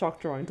 like,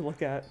 chalk drawing to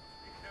look at.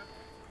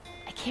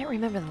 I can't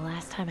remember the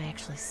last time I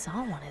actually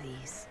saw one of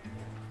these.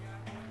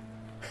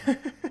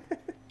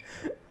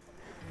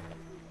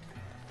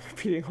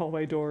 Repeating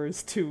hallway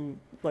doors to,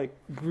 like,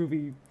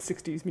 groovy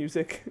 60s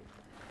music.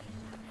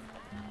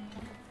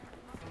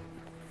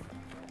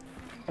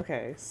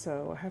 Okay,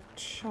 so I have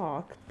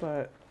chalk,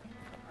 but...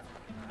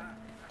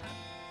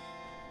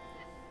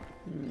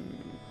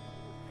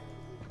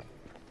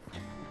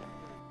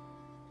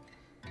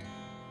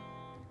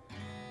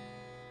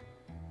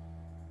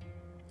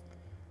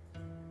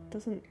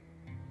 Doesn't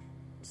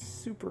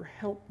super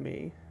help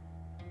me.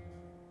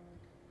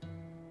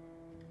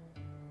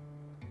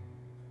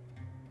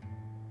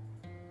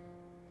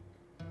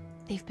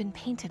 They've been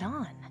painted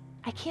on.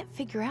 I can't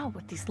figure out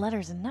what these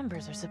letters and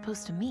numbers are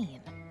supposed to mean.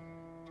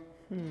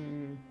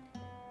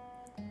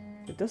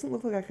 It doesn't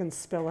look like I can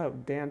spell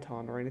out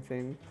Danton or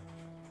anything.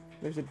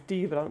 There's a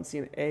D, but I don't see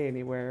an A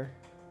anywhere.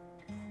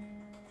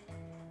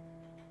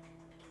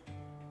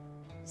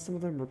 Some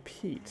of them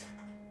repeat.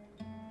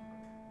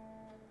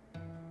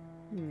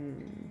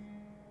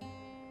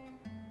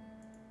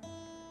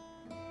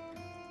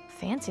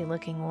 Fancy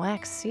looking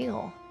wax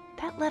seal.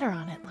 That letter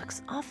on it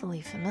looks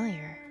awfully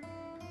familiar.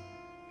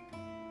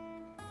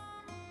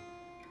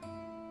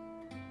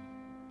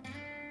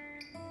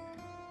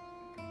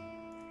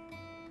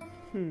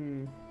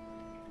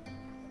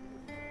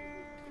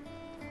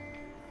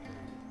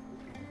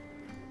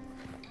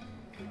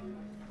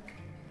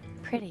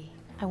 Pretty.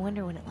 I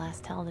wonder when it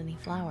last held any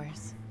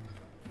flowers.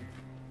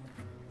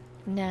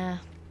 Nah,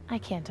 I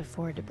can't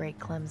afford to break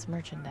Clem's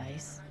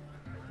merchandise.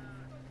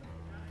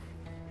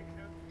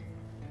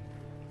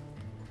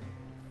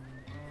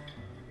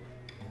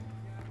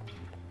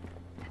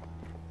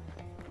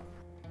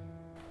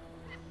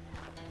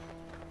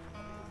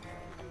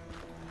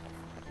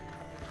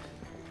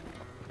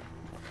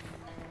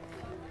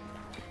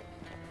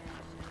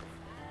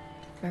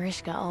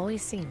 Mariska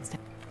always seems to...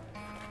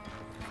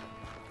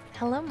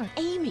 Hello,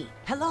 Amy,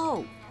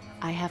 hello.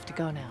 I have to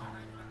go now.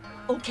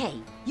 Okay,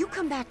 you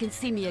come back and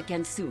see me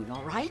again soon,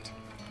 all right?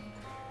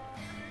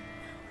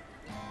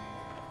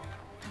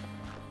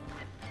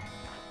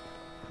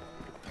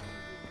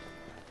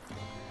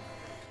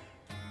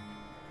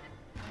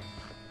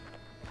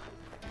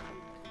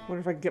 Wonder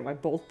if I can get my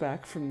bolt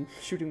back from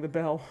shooting the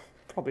bell.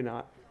 Probably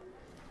not.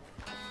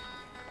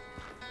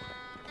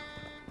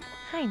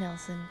 Hi,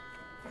 Nelson.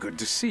 Good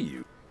to see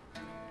you.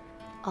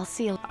 I'll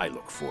see you. I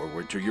look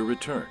forward to your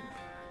return.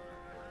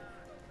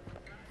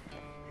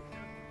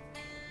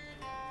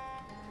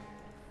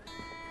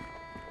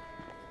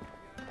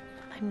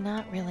 I'm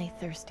not really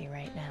thirsty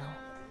right now.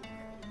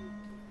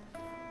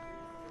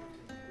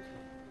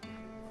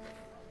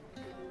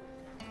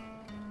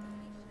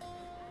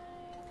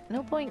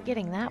 No point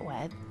getting that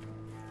wet.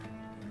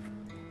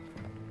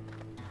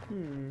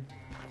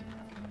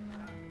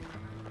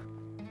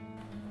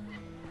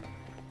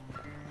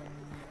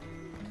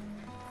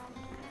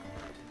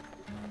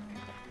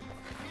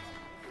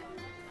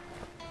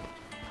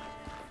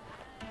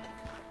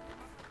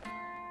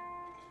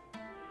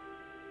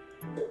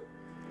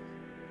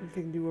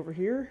 Anything new over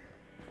here?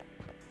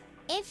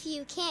 If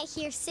you can't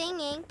hear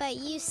singing, but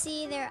you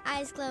see their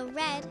eyes glow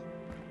red,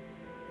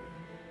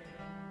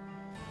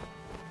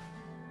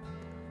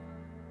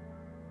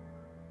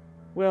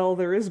 Well,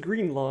 there is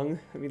green lung.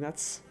 I mean,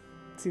 that's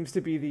seems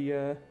to be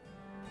the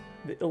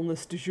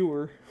illness du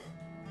jour.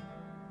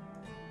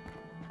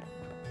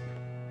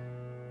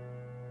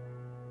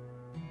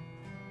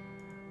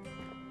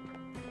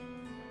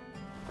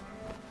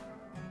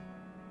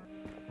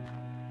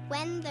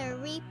 when the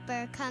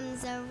Reaper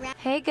comes around...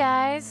 Hey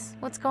guys,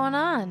 what's going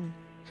on?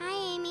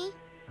 Hi, Amy.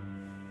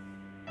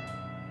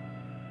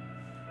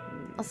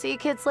 I'll see you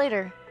kids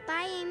later.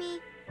 Bye, Amy.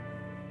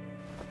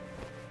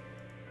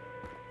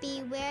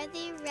 Beware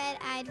the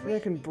red-eyed Maybe I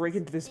can break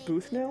into this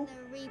booth now?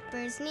 The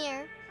Reaper's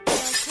near.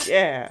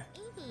 Yeah!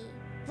 Amy,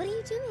 what are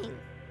you doing?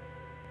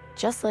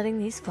 Just letting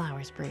these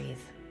flowers breathe.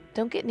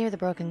 Don't get near the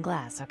broken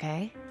glass,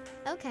 okay?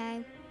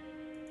 Okay.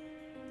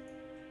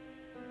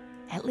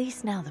 At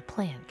least now the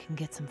plant can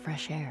get some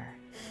fresh air.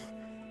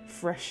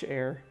 Fresh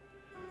air.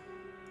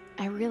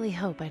 I really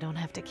hope I don't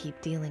have to keep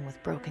dealing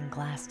with broken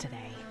glass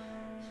today.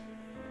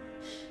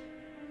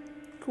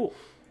 Cool.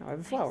 Now I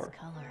have a flower.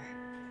 Nice color.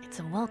 It's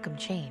a welcome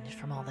change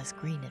from all this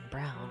green and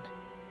brown.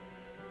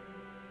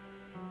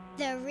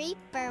 The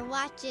Reaper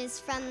watches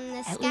from the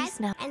At skies least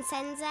now- and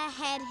sends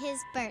ahead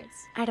his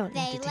birds. I don't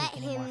need They to let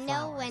take any him more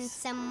know when flowers.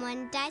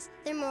 someone dies,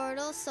 their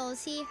mortal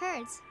souls he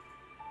herds.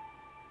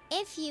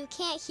 If you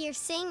can't hear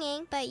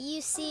singing, but you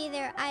see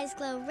their eyes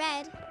glow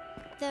red,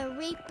 the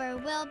Reaper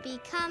will be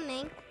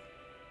coming.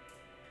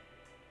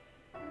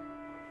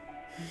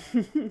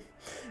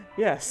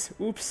 Yes.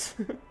 Oops.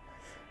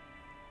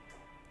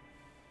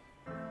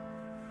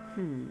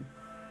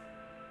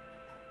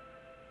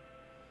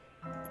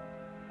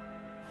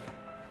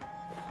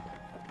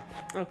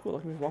 Oh, cool. I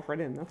can just walk right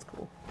in. That's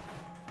cool.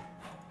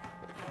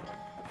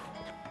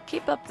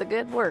 Keep up the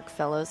good work,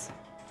 fellows.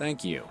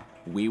 Thank you.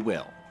 We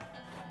will.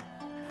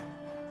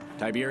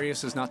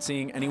 Tiberius is not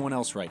seeing anyone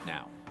else right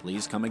now.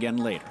 Please come again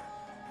later.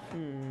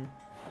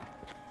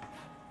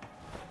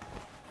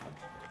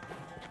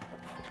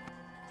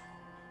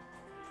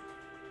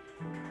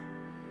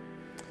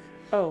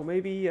 Oh,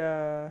 maybe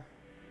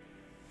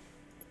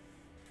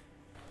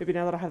maybe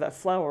now that I have that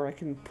flower, I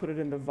can put it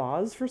in the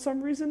vase for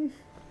some reason?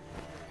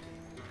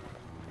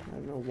 I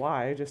don't know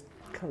why, just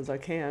because I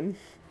can.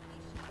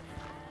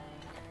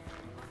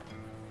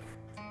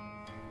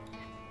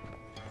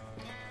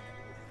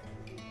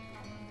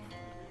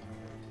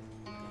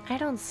 I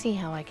don't see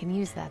how I can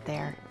use that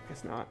there.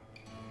 Guess not.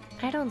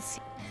 I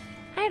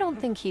don't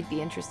think he'd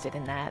be interested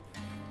in that.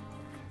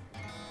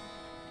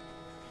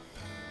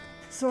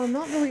 So I'm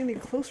not really any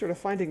closer to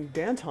finding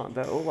Danton,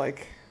 though.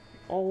 Like,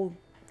 all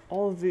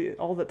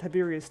that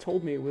Tiberius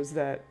told me was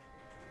that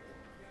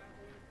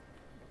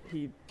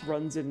he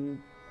runs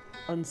in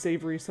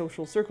unsavory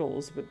social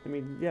circles. But I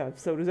mean, yeah,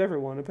 so does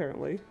everyone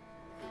apparently.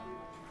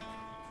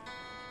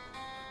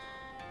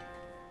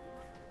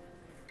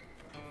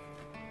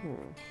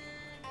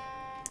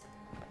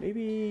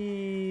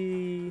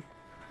 Maybe.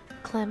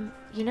 Clem,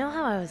 you know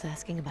how I was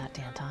asking about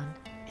Danton?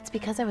 It's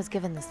because I was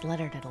given this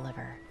letter to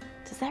deliver.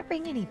 Does that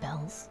ring any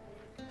bells?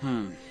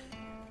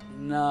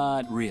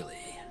 Not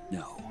really.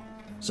 No.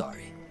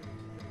 Sorry.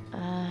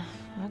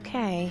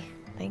 Okay.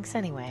 Thanks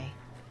anyway.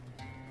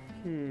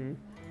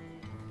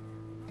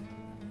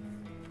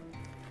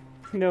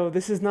 No,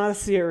 this is not a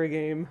Sierra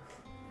game.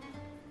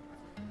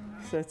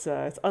 So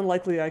it's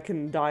unlikely I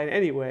can die in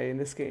any way in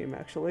this game,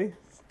 actually.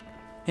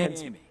 Hey,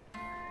 Amy.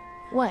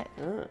 What?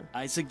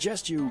 I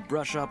suggest you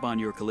brush up on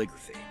your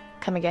calligraphy.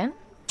 Come again?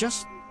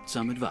 Just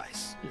some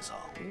advice is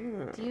all.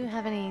 Do you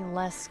have any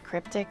less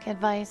cryptic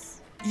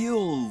advice?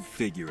 You'll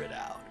figure it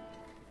out.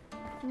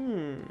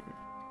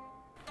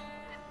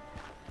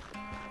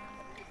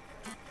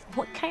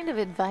 What kind of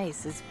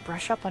advice is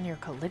brush up on your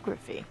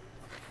calligraphy?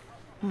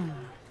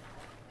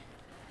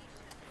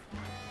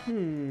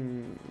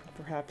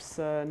 Perhaps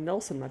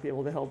Nelson might be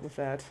able to help with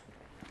that.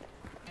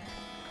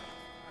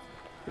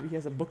 Maybe he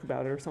has a book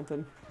about it or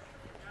something.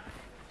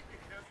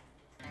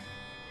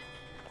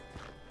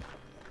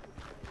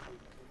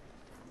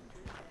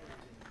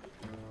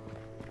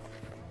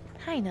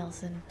 Hi,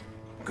 Nelson.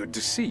 Good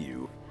to see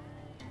you.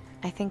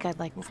 I think I'd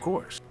like... Of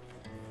course.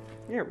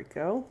 There we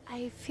go.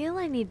 I feel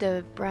I need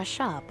to brush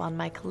up on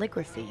my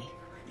calligraphy.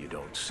 You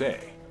don't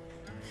say.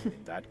 In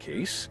that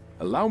case,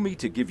 allow me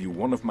to give you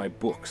one of my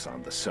books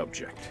on the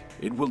subject.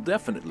 It will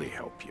definitely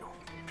help you.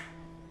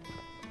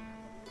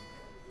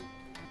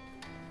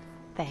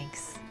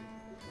 Thanks.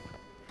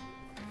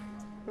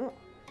 Oh,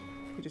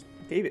 he just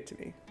gave it to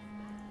me.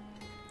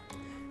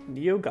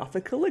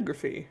 Neo-Gothic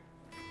calligraphy.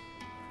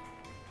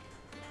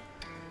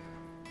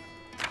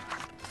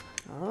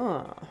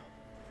 Ah.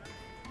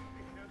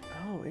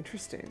 Oh,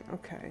 interesting.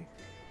 Okay.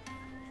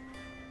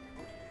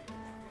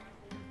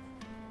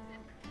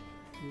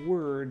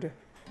 Word.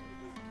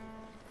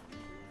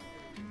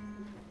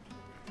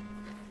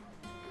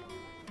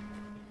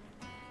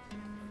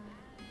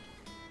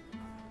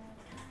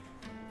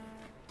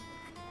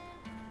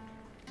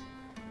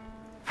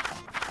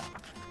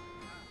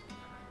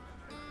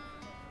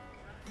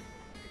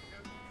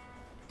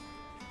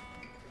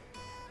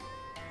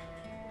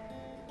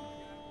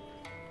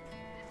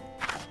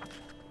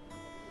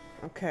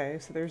 Okay,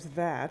 so there's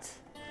that.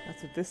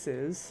 That's what this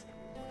is.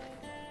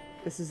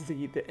 This is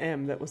the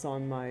M that was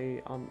on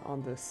my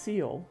on the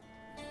seal.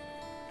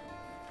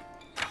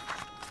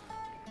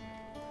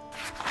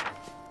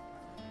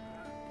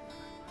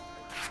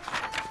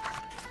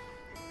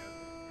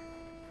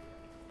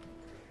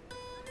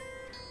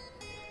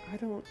 I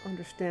don't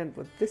understand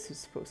what this is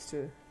supposed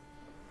to...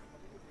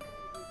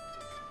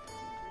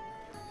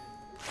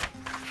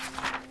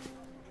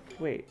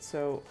 Wait,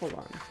 so hold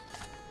on.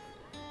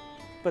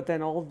 But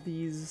then all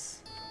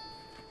these...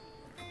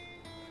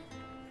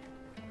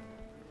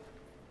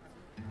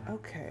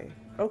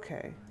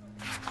 Okay.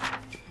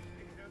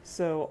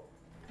 So,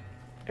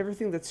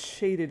 everything that's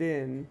shaded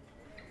in...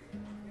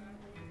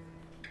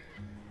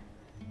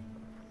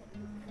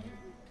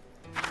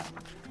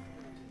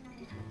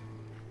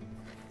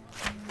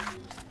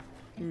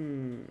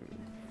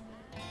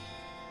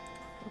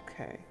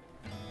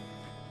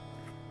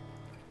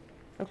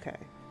 Okay.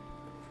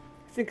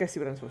 I think I see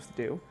what I'm supposed to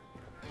do.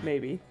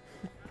 Maybe.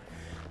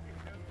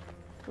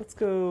 Let's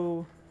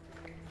go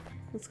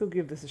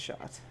give this a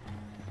shot.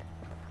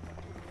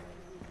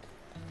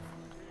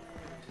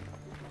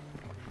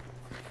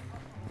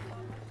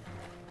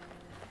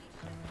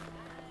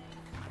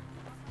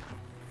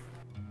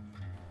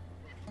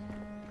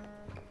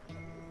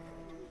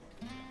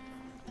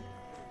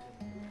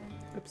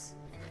 Oops.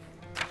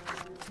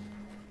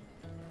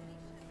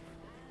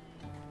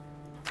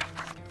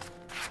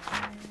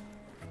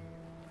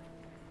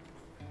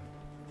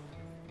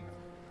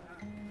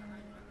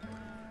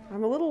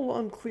 I'm a little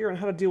unclear on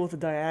how to deal with the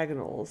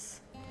diagonals.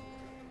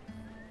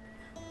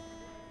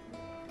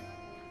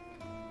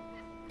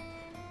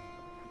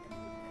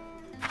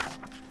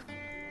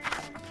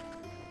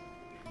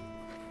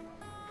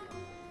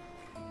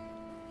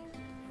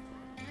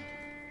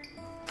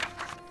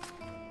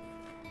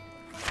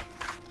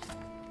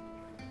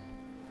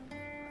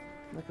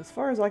 Like, as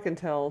far as I can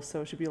tell, so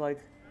it should be like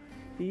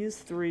these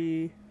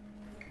three,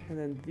 and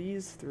then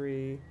these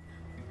three,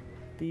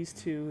 these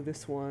two,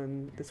 this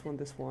one, this one,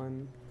 this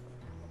one,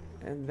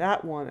 and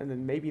that one, and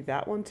then maybe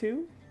that one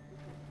too,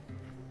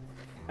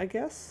 I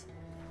guess.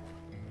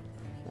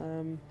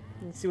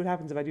 Let's see what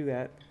happens if I do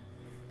that.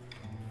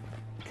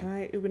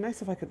 It would be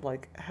nice if I could,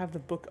 like, have the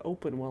book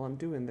open while I'm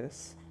doing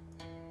this.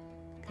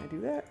 Can I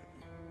do that?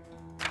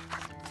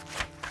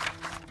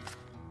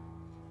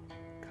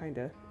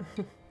 Kinda.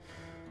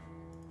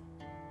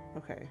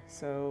 Okay,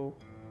 so...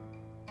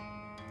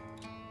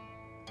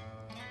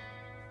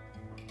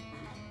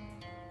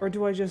 Or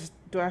do I actually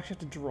have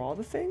to draw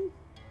the thing?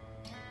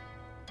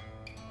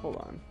 Hold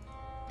on.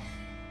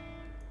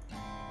 Keep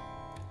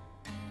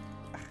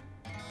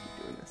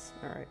doing this.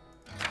 Alright.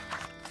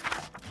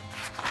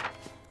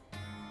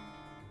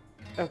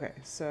 Okay,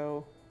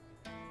 so...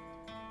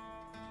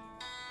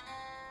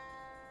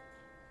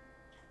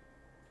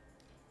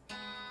 And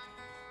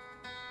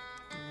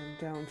then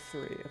down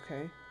 3,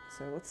 okay.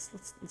 So let's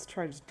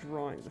try just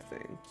drawing the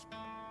thing.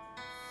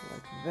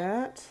 Like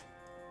that.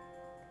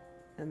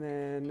 And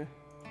then...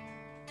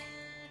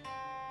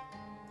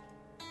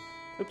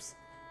 Oops.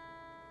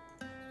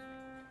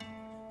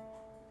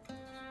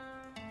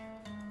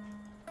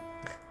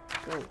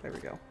 Oh, there we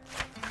go.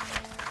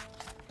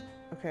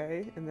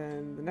 Okay, and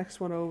then the next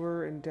one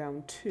over and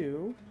down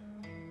 2.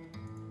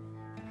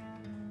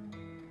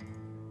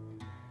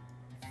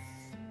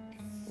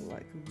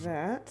 like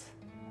that.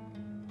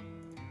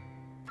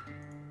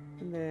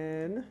 And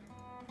then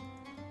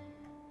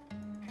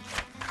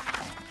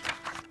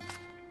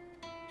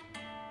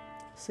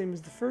same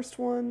as the first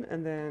one,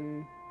 and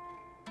then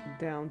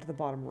down to the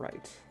bottom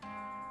right.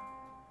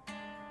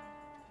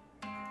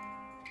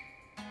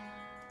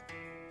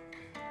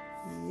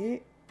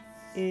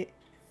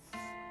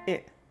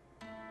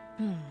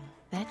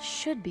 That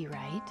should be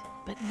right,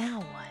 but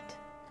now what?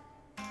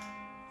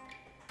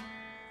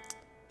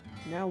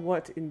 Now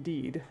what,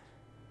 indeed?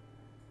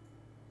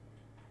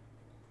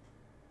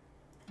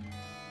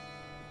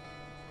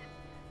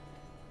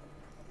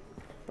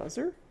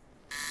 Buzzer?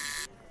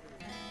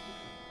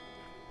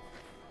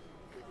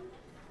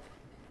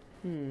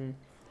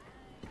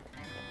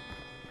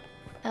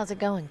 How's it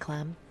going,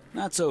 Clem?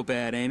 Not so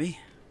bad, Amy.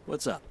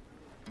 What's up?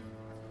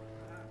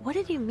 What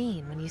did you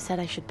mean when you said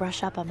I should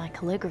brush up on my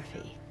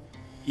calligraphy?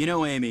 You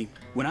know, Amy,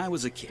 when I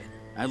was a kid,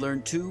 I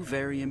learned two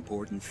very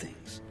important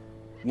things.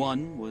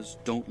 One was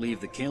don't leave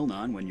the kiln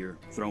on when you're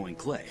throwing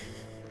clay.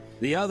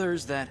 The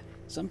other's that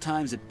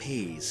sometimes it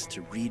pays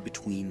to read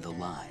between the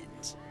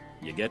lines.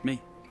 You get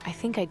me? I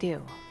think I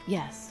do,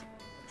 yes.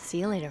 See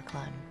you later,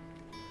 Clem.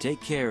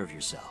 Take care of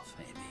yourself,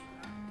 Amy.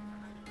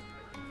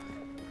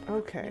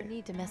 Okay. No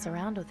need to mess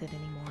around with it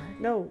anymore.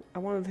 No, I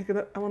want to take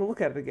it. I want to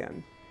look at it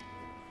again.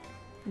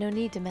 No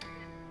need to mess.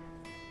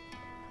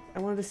 I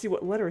wanted to see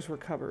what letters were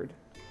covered,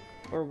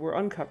 or were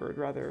uncovered,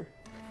 rather.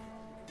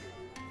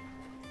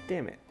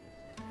 Damn it.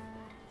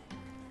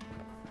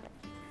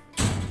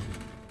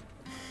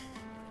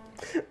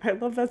 I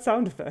love that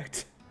sound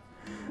effect.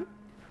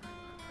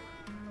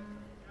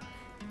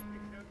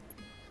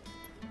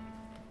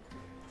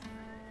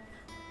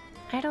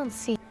 I don't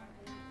see.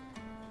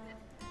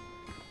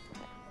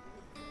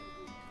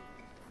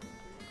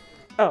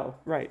 Oh,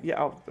 right.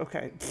 Yeah. Oh,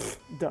 okay. Pfft,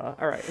 duh.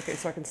 All right. Okay.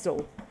 So I can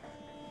still.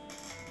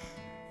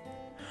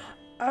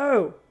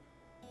 Oh.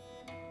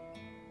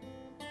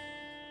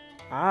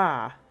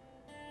 Ah.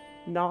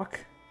 Knock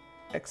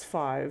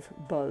X5,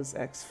 buzz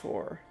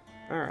X4.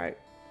 All right.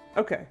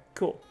 Okay.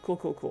 Cool. Cool.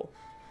 Cool. Cool.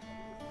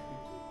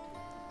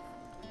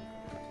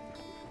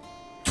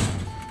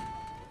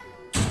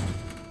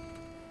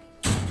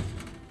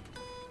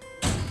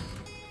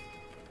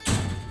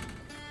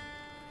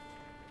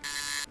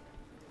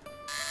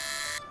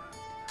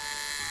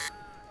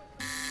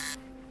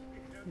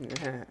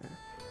 Yeah.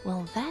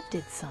 Well, that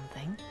did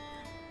something.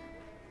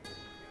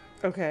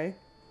 Okay.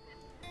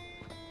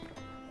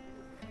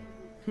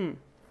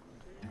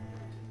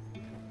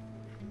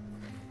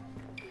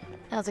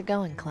 How's it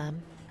going,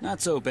 Clem?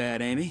 Not so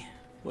bad, Amy.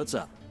 What's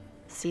up?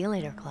 See you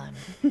later, Clem.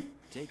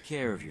 Take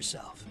care of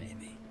yourself,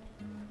 Amy.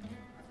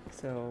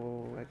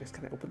 So, I guess,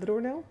 can I open the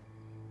door now?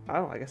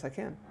 Oh, I guess I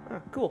can. Ah,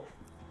 cool.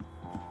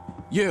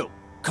 You,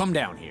 come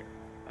down here.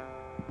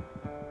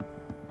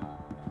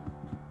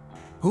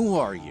 Who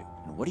are you,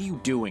 and what are you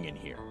doing in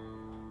here?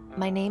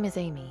 My name is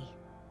Amy,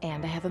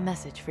 and I have a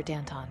message for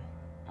Danton.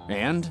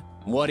 And?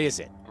 What is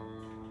it?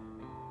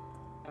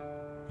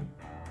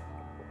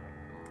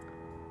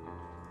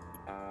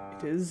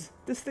 It is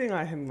this thing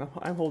I'm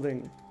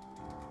holding.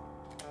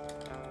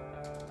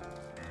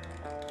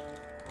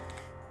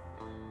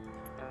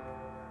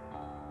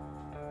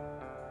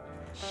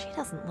 She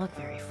doesn't look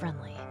very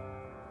friendly.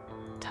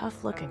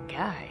 Tough-looking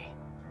guy.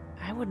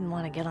 I wouldn't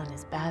want to get on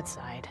his bad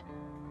side.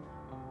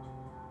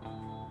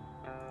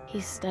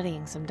 He's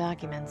studying some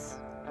documents.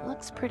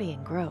 Looks pretty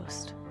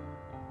engrossed.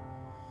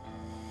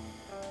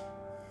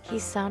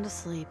 He's sound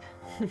asleep.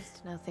 Nice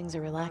to know things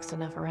are relaxed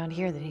enough around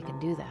here that he can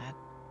do that.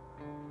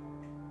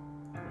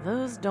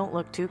 Those don't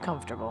look too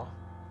comfortable.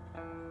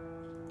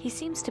 He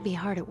seems to be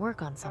hard at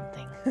work on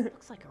something.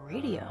 Looks like a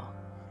radio.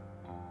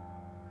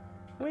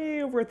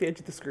 Way over at the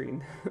edge of the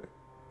screen.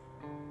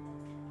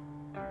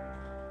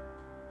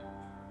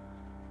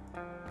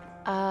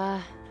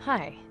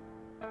 Hi.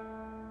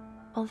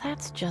 Well,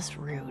 that's just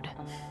rude.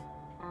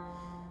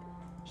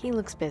 He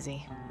looks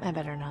busy. I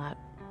better not.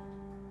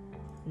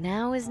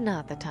 Now is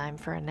not the time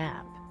for a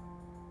nap.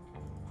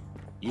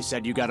 You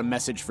said you got a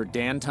message for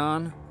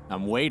Danton?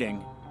 I'm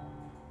waiting.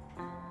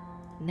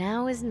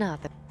 Now is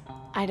not the...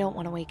 I don't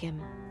want to wake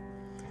him.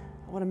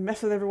 I want to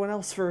mess with everyone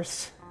else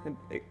first and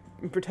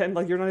pretend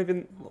like you're not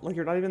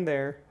even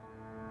there.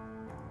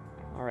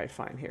 All right,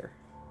 fine. Here.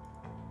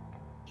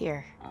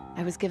 Here.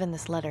 I was given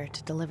this letter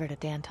to deliver to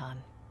Danton.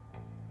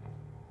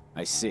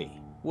 I see.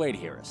 Wait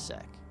here a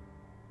sec.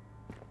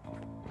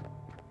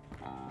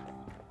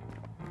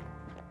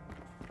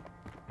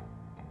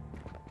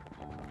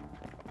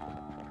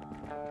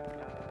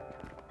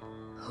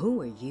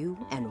 Who are you,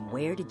 and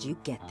where did you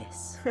get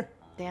this?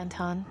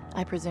 Danton,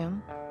 I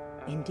presume?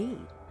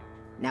 Indeed.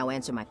 Now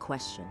answer my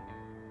question.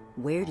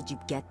 Where did you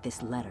get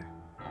this letter?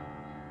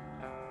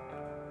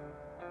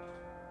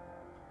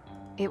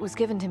 It was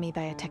given to me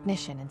by a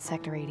technician in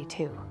Sector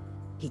 82.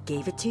 He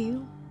gave it to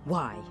you?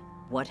 Why?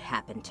 What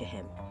happened to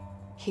him?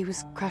 He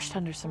was crushed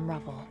under some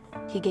rubble.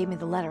 He gave me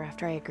the letter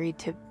after I agreed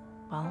to,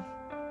 well,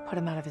 put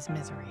him out of his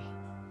misery.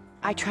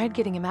 I tried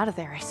getting him out of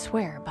there, I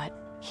swear, but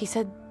he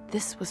said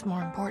this was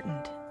more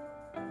important.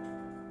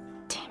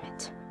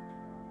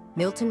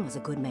 Milton was a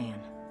good man.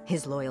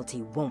 His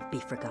loyalty won't be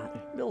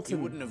forgotten. He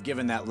wouldn't have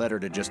given that letter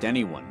to just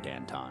anyone,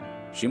 Danton.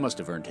 She must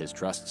have earned his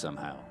trust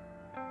somehow.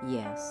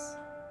 Yes.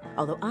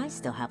 Although I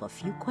still have a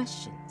few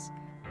questions.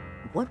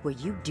 What were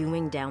you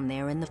doing down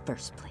there in the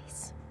first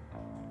place?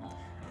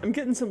 I'm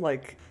getting some,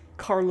 like,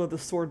 Carla the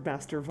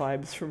Swordmaster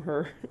vibes from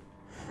her.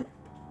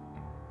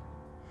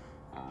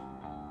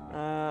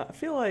 I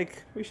feel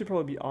like we should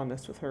probably be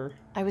honest with her.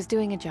 I was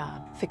doing a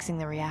job, fixing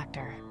the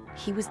reactor.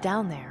 He was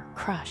down there,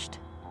 crushed,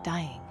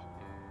 dying.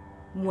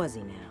 Was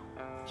he now?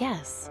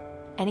 Yes.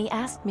 And he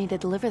asked me to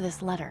deliver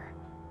this letter.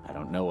 I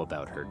don't know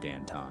about her,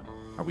 Danton.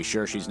 Are we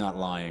sure she's not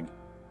lying?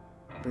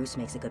 Bruce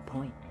makes a good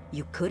point.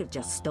 You could have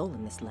just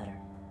stolen this letter.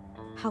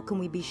 How can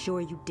we be sure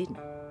you didn't?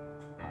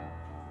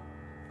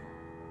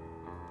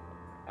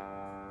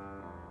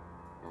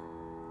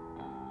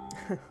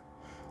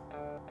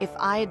 If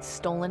I had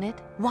stolen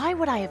it, why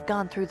would I have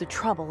gone through the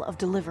trouble of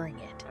delivering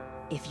it?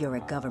 If you're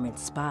a government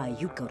spy,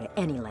 you'd go to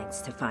any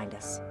lengths to find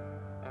us.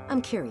 I'm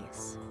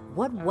curious.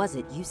 What was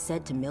it you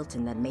said to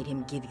Milton that made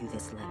him give you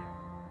this letter?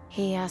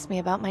 He asked me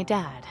about my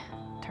dad.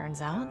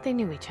 Turns out they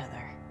knew each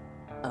other.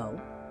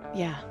 Oh?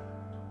 Yeah.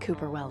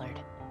 Cooper Wellard.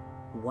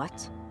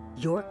 What?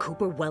 You're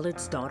Cooper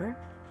Wellard's daughter?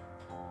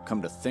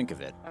 Come to think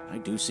of it, I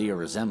do see a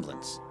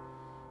resemblance.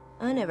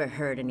 I never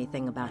heard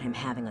anything about him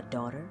having a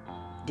daughter.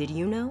 Did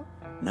you know?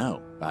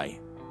 No,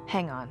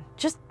 Hang on.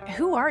 Just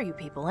who are you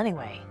people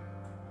anyway?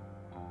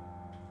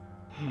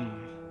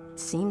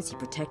 Seems he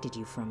protected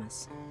you from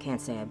us.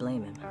 Can't say I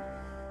blame him.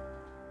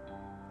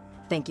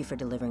 Thank you for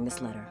delivering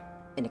this letter.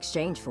 In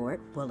exchange for it,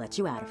 we'll let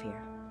you out of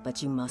here.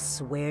 But you must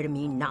swear to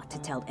me not to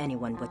tell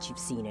anyone what you've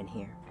seen in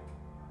here.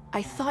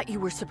 I thought you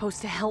were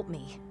supposed to help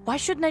me. Why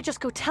shouldn't I just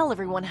go tell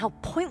everyone how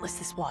pointless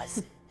this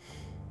was?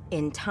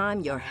 In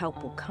time, your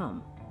help will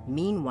come.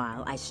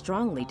 Meanwhile, I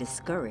strongly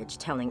discourage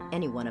telling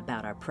anyone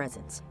about our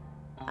presence.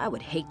 I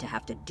would hate to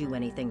have to do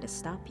anything to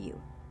stop you.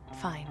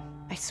 Fine.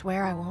 I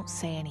swear I won't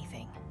say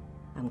anything.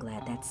 I'm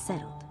glad that's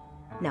settled.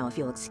 Now, if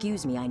you'll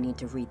excuse me, I need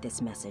to read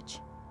this message.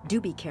 Do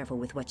be careful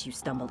with what you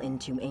stumble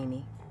into,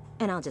 Amy.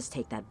 And I'll just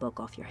take that book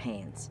off your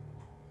hands.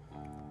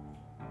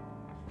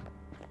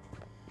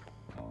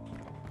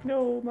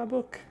 No, my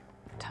book.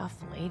 Tough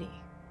lady.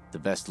 The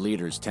best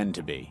leaders tend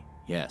to be,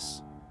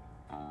 yes.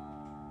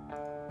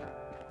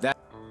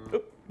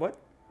 What?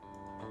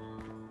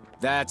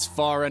 That's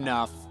far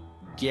enough.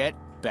 Get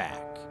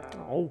back.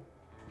 Oh.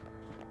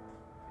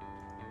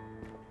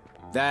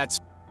 That's...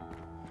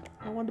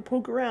 I wanted to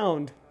poke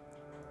around.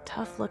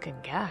 Tough looking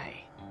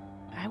guy.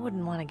 I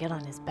wouldn't want to get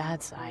on his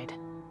bad side.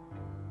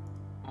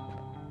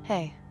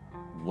 Hey.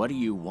 What do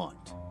you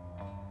want?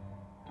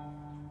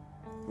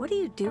 What are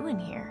you doing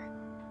here?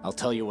 I'll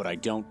tell you what I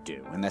don't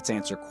do, and that's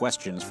answer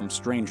questions from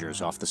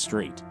strangers off the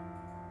street.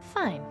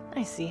 Fine.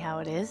 I see how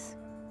it is.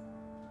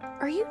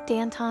 Are you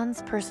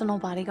Danton's personal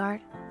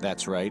bodyguard?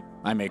 That's right.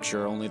 I make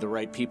sure only the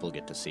right people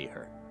get to see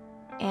her.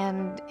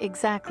 And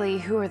exactly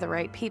who are the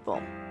right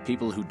people?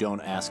 People who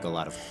don't ask a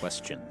lot of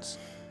questions.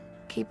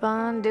 Keep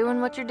on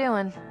doing what you're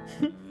doing.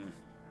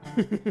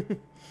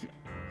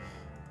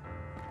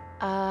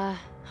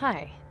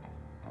 Hi.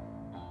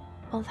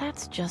 Well,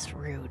 that's just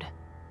rude.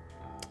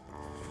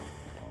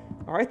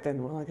 Alright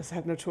then, well, I guess I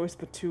have no choice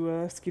but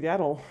to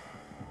skedaddle.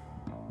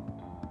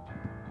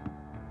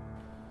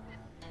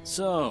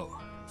 So,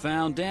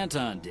 found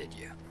Danton, did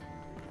you?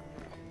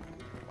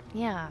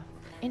 Yeah,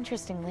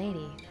 interesting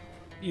lady.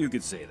 You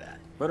could say that,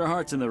 but her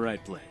heart's in the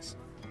right place.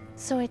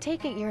 So I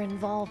take it you're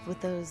involved with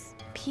those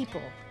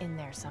people in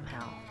there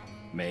somehow.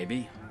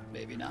 Maybe,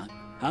 maybe not.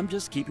 I'm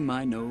just keeping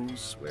my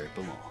nose where it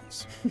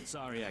belongs.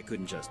 Sorry I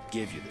couldn't just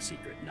give you the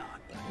secret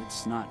knot, but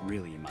it's not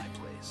really my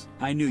place.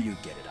 I knew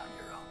you'd get it on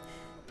your own.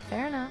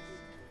 Fair enough.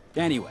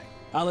 Anyway,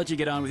 I'll let you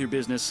get on with your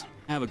business.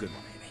 Have a good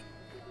one, Amy.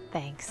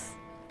 Thanks.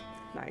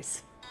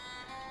 Nice.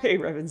 Hey,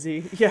 Revan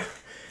Z. Yeah,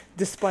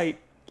 despite,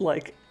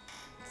 like,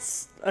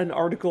 an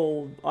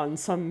article on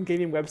some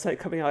gaming website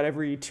coming out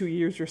every 2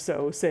 years or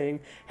so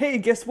saying, hey,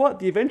 guess what?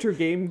 The adventure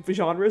game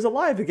genre is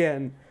alive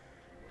again.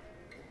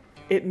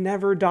 It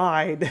never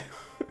died.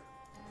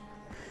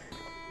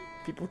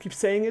 People keep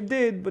saying it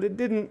did, but it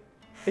didn't.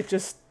 It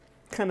just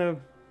kind of...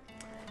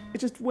 It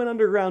just went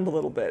underground a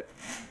little bit.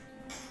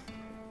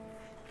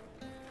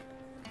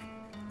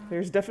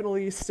 There's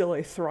definitely still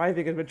a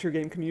thriving adventure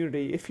game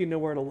community if you know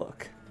where to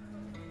look.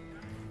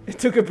 It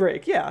took a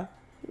break, yeah.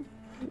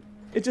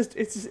 It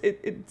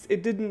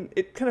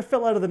kind of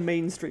fell out of the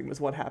mainstream is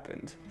what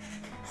happened.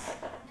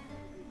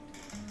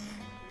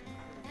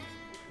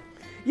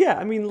 Yeah,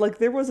 I mean, like,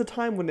 there was a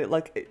time when it,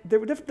 like,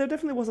 there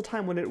definitely was a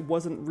time when it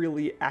wasn't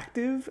really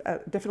active,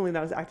 definitely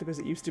not as active as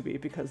it used to be,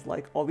 because,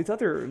 like, all these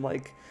other,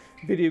 like,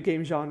 video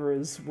game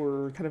genres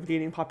were kind of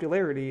gaining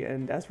popularity,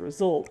 and as a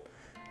result,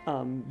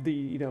 the,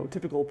 you know,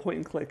 typical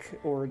point-and-click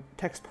or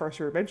text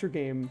parser adventure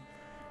game,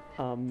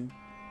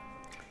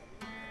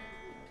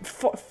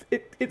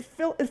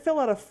 it fell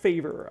out of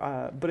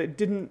favor, but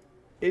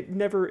it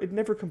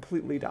never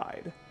completely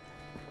died.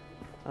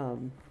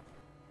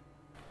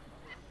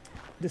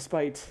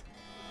 Despite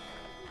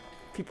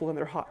people and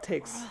their hot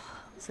takes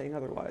saying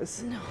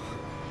otherwise. No,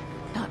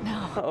 not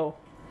now. Uh-oh.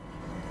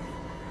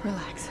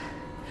 Relax.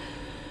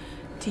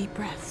 Deep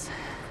breaths.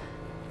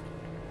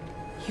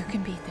 You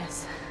can beat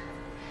this.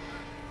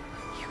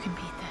 You can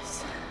beat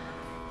this.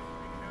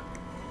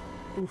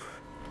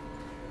 Oof.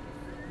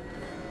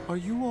 Are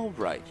you all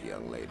right,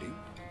 young lady?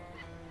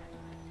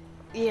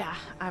 Yeah,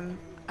 I'm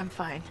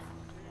fine.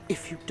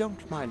 If you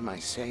don't mind my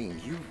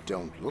saying, you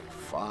don't look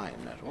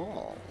fine at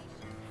all.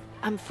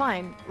 I'm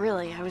fine,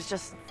 really. I was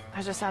just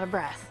out of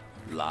breath.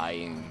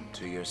 Lying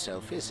to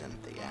yourself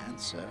isn't the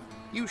answer.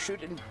 You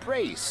should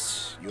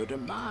embrace your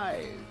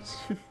demise.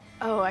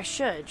 Oh, I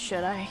should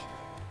I?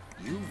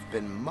 You've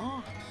been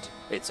mocked.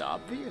 It's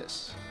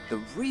obvious. The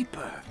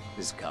Reaper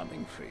is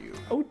coming for you.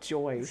 Oh,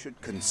 joy. You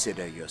should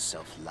consider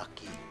yourself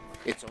lucky.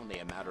 It's only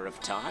a matter of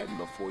time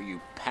before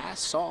you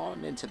pass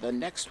on into the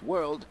next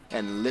world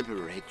and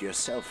liberate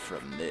yourself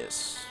from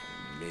this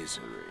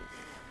misery.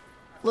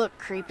 Look,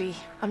 creepy.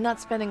 I'm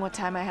not spending what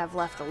time I have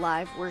left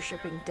alive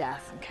worshipping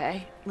death,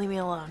 okay? Leave me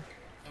alone.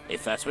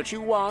 If that's what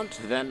you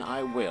want, then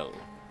I will.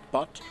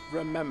 But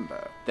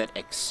remember that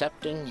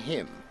accepting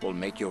him will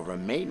make your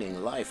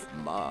remaining life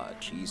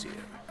much easier.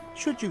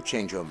 Should you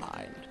change your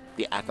mind,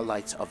 the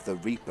Acolytes of the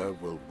Reaper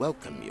will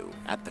welcome you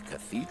at the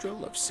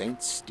Cathedral of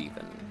St.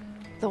 Stephen.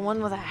 The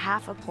one with a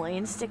half a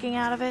plane sticking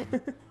out of it?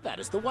 That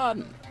is the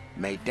one.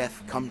 May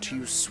death come to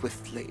you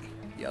swiftly,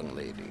 young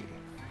lady.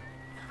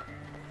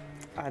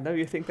 I know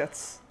you think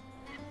that's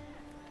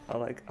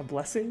like a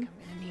blessing.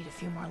 I'm gonna need a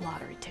few more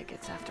lottery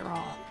tickets after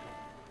all.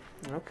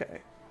 Okay.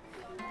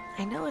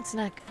 I know it's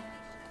not...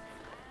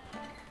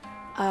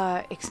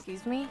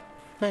 excuse me?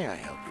 May I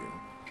help you?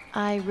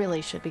 I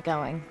really should be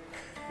going.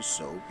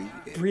 So be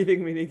it.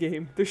 Breathing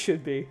minigame. There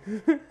should be.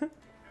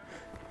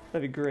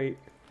 That'd be great.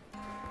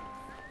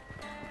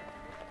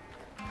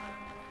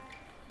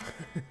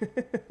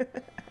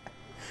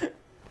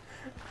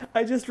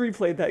 I just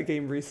replayed that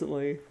game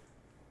recently.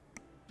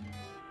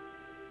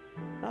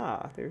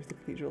 Ah, there's the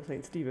Cathedral of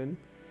St. Stephen.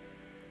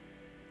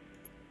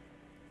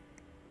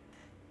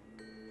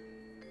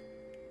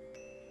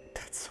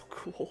 That's so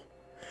cool.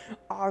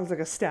 Ah, there's like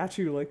a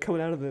statue like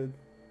coming out of the...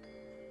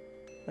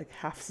 like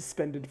half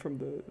suspended from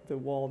the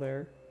wall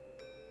there.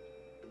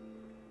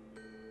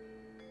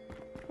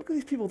 Look at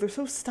these people, they're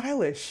so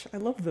stylish. I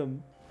love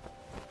them.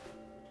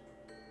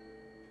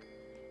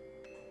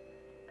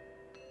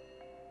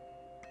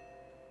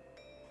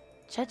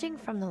 Judging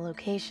from the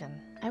location,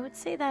 I would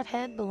say that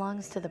head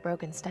belongs to the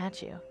broken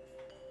statue.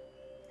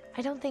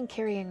 I don't think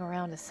carrying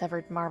around a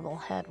severed marble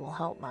head will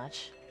help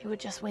much. It would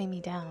just weigh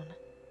me down.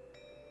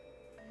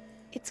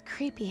 It's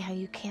creepy how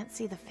you can't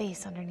see the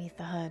face underneath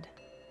the hood.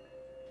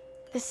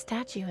 This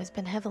statue has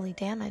been heavily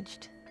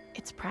damaged.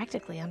 It's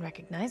practically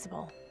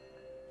unrecognizable.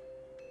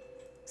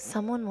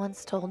 Someone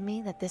once told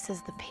me that this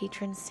is the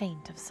patron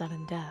saint of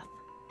sudden death.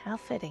 How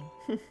fitting.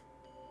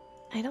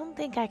 I don't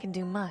think I can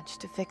do much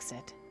to fix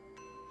it.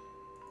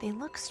 They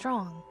look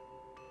strong.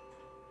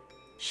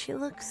 She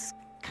looks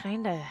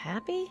kinda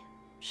happy?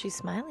 She's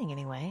smiling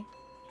anyway.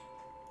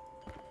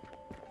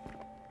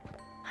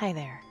 Hi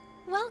there.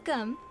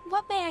 Welcome.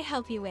 What may I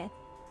help you with?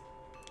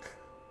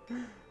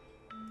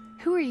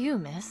 Who are you,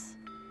 miss?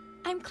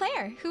 I'm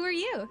Claire. Who are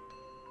you?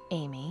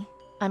 Amy.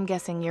 I'm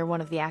guessing you're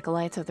one of the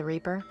Acolytes of the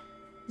Reaper?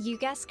 You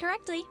guessed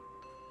correctly.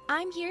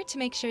 I'm here to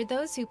make sure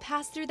those who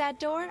pass through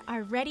that door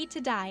are ready to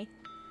die.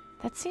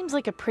 That seems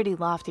like a pretty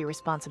lofty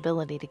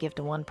responsibility to give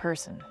to one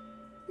person.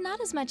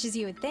 Not as much as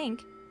you would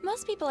think.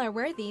 Most people are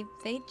worthy,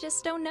 they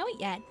just don't know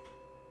it yet.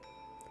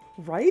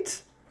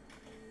 Right?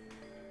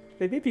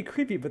 They may be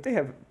creepy, but they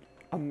have,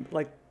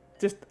 like,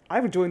 just... I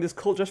would join this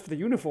cult just for the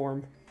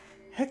uniform.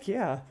 Heck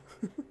yeah.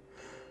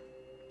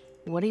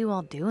 What are you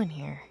all doing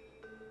here?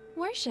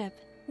 Worship.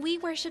 We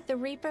worship the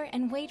Reaper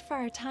and wait for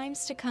our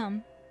times to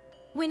come.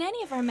 When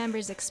any of our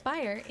members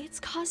expire, it's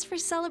cause for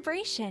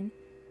celebration.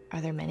 Are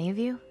there many of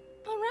you?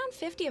 Around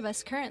 50 of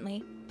us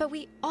currently, but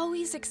we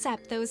always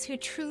accept those who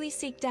truly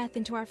seek death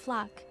into our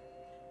flock.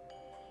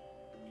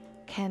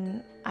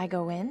 Can I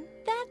go in?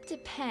 That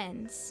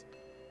depends.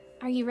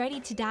 Are you ready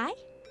to die?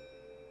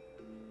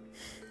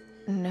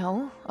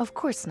 No, of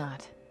course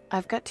not.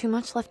 I've got too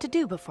much left to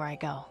do before I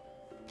go.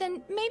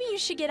 Then maybe you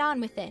should get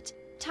on with it.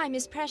 Time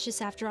is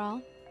precious after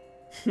all.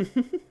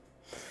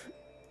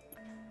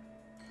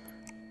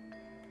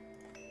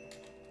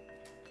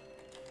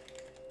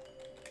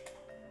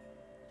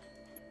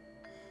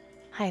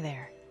 Hi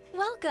there.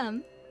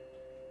 Welcome.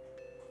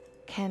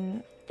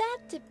 Can...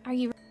 Are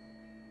you...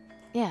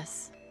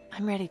 Yes,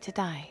 I'm ready to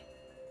die.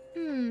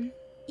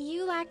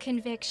 You lack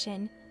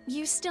conviction.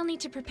 You still need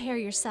to prepare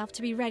yourself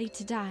to be ready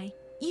to die.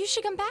 You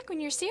should come back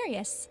when you're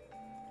serious.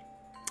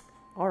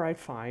 Alright,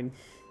 fine.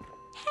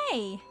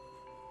 Hey!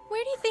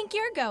 Where do you think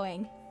you're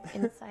going?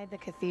 Inside the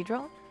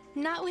cathedral?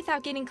 Not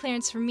without getting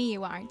clearance from me,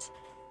 you aren't.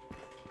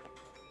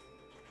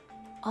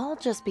 I'll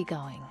just be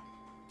going.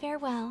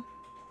 Farewell.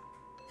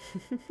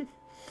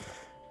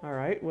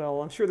 Alright,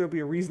 well, I'm sure there'll be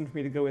a reason for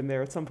me to go in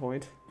there at some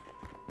point.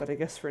 But I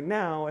guess for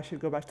now, I should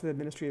go back to the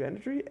Ministry of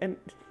Energy and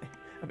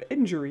of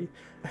Injury,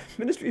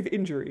 Ministry of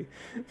Injury,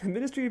 the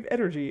Ministry of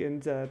Energy,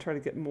 and try to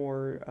get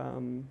more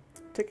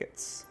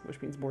tickets,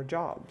 which means more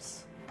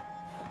jobs.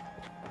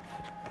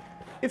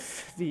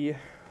 If the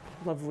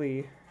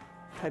lovely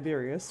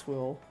Tiberius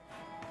will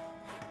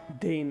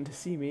deign to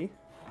see me.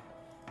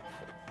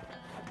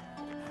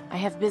 I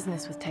have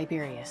business with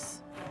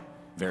Tiberius.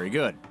 Very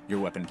good. Your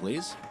weapon,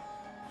 please.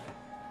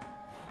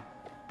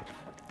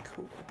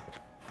 Cool.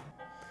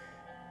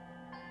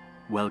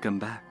 Welcome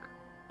back.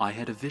 I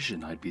had a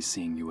vision I'd be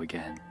seeing you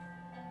again.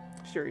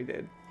 Sure you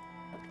did.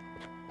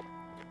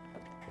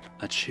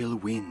 A chill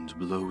wind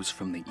blows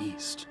from the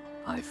east.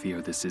 I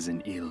fear this is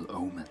an ill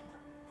omen.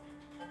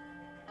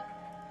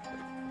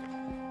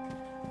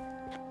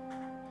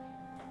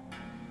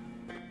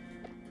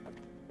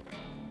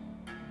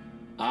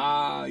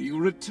 Ah, you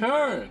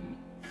return!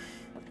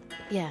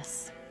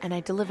 Yes, and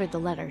I delivered the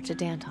letter to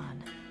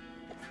Danton.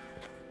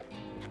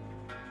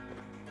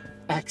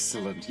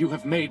 Excellent. You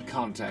have made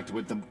contact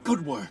with them.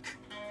 Good work.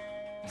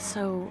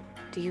 So,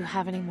 do you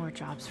have any more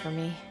jobs for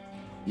me?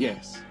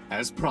 Yes,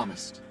 as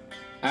promised.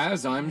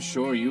 As I'm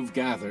sure you've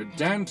gathered,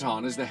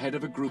 Danton is the head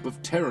of a group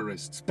of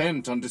terrorists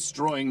bent on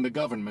destroying the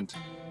government.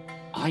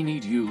 I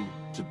need you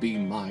to be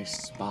my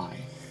spy.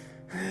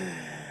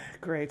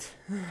 Great.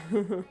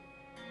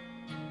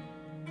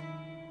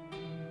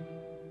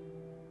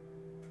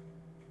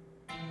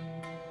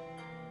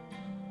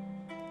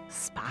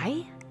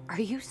 Spy?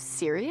 Are you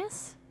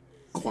serious?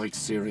 Quite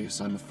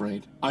serious, I'm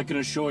afraid. I can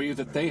assure you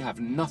that they have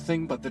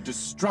nothing but the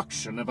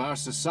destruction of our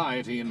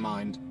society in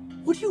mind.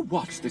 Would you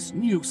watch this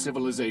new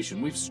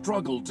civilization we've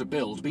struggled to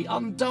build be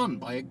undone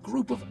by a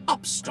group of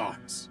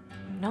upstarts?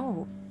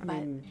 No,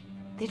 but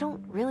they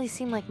don't really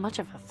seem like much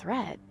of a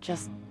threat,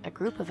 just a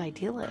group of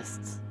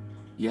idealists.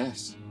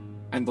 Yes.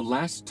 And the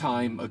last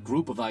time a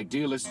group of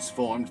idealists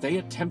formed, they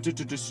attempted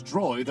to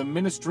destroy the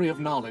Ministry of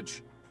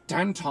Knowledge.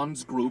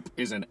 Danton's group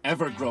is an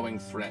ever-growing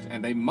threat,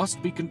 and they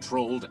must be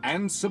controlled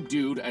and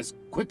subdued as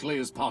quickly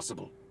as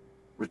possible.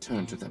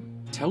 Return to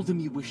them. Tell them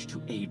you wish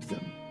to aid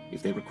them.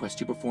 If they request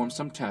you perform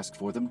some task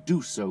for them,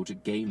 do so to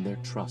gain their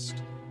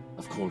trust.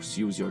 Of course,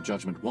 use your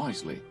judgment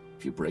wisely.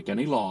 If you break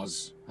any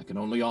laws, I can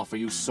only offer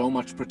you so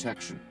much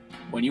protection.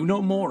 When you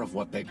know more of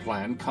what they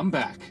plan, come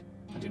back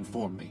and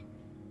inform me.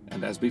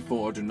 And as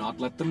before, do not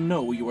let them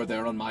know you are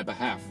there on my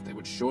behalf. They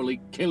would surely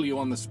kill you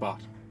on the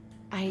spot.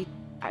 I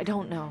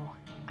don't know.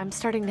 I'm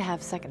starting to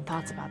have second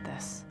thoughts about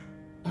this.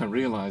 I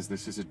realize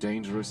this is a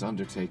dangerous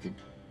undertaking.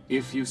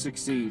 If you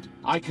succeed,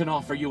 I can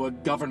offer you a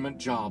government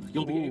job.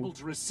 You'll be able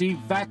to receive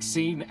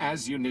vaccine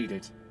as you need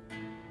it.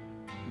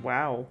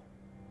 Wow.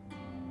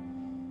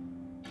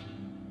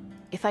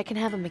 If I can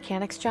have a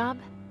mechanic's job,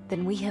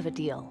 then we have a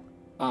deal.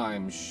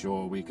 I'm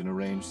sure we can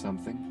arrange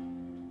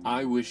something.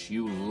 I wish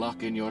you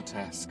luck in your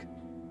task.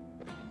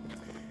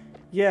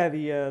 Yeah,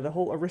 the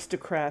whole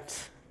aristocrat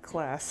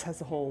class has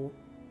a whole...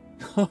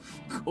 Of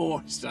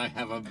course I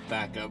have a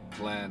backup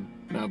plan.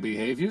 Now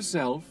behave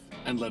yourself,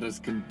 and let us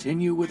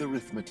continue with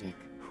arithmetic.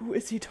 Who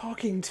is he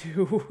talking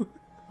to?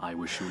 I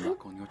wish you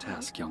luck on your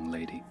task, young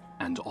lady,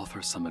 and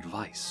offer some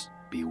advice.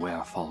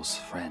 Beware false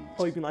friends.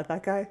 Oh, you mean like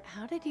that guy?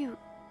 How did you...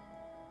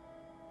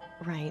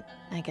 Right,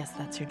 I guess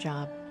that's your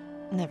job.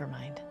 Never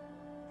mind.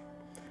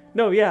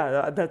 No,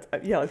 yeah, that's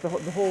yeah. Like the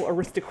whole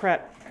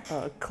aristocrat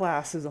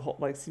class as a whole,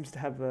 like, seems to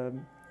have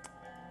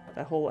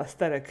that whole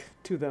aesthetic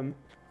to them.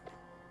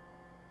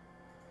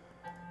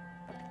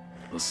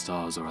 The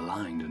stars are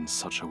aligned in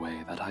such a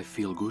way that I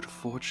feel good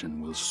fortune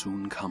will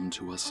soon come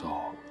to us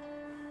all.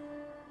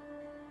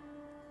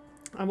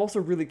 I'm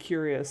also really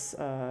curious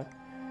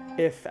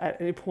if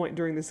at any point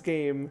during this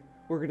game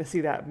we're going to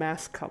see that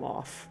mask come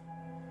off.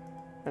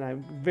 And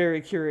I'm very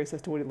curious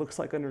as to what it looks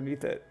like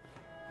underneath it.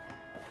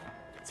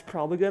 It's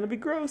probably going to be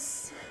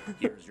gross.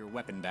 Here's your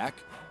weapon back.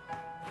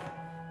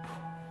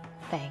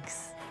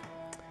 Thanks.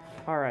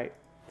 Alright,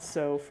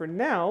 so for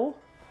now,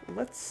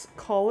 let's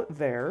call it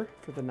there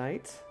for the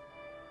night.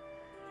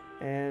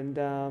 And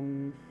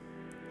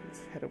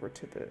let's head over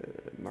to the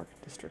market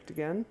district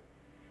again.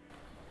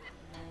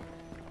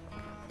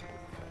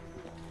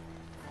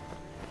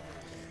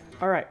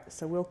 Alright,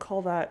 so we'll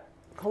call it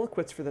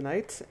quits for the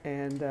night,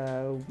 and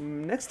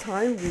next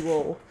time we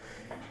will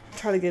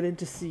try to get in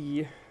to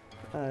see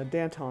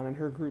Danton and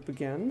her group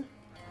again.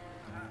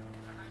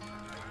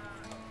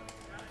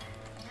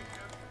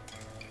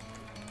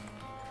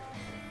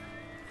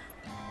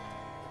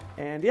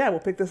 And yeah, we'll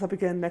pick this up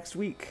again next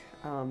week.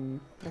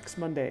 Next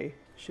Monday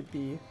should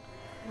be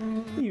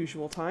the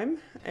usual time.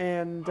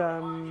 And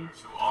To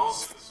all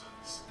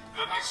citizens,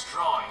 the next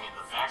drawing in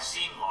the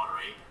vaccine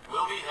lottery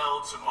will be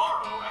held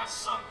tomorrow at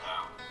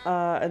sundown.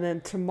 and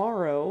then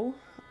tomorrow,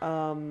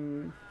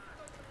 so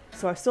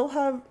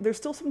there's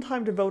still some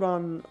time to vote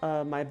on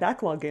my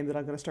backlog game that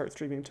I'm going to start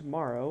streaming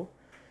tomorrow.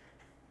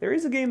 There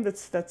is a game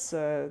that's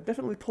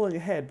definitely pulling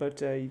ahead, but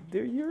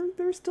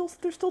there's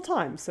still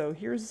time. So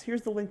here's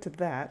the link to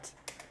that,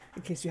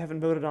 in case you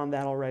haven't voted on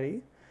that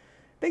already.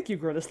 Thank you,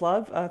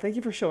 Grodislav. Thank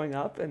you for showing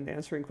up and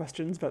answering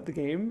questions about the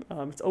game.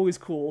 It's always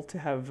cool to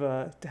have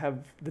the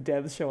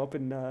devs show up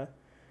and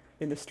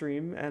in a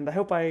stream, and I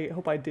hope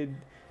I did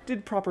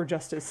proper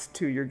justice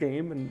to your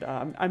game, and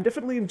I'm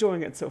definitely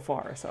enjoying it so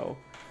far. So,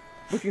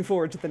 looking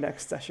forward to the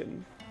next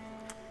session.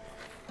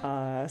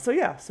 So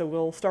yeah, so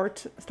we'll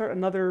start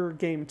another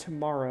game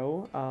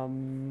tomorrow.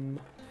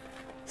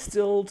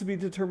 Still to be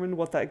determined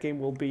what that game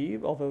will be,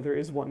 although there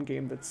is one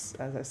game that's,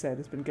 as I said,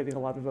 has been getting a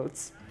lot of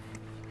votes.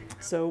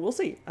 So we'll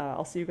see.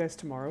 I'll see you guys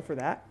tomorrow for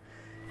that.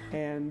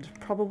 And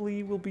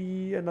probably will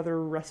be another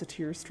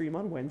Reciteer stream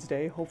on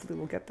Wednesday. Hopefully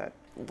we'll get that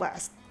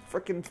last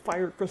frickin'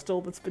 fire crystal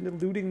that's been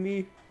eluding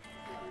me.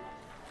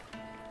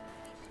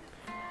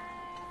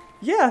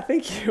 Yeah,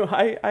 thank you.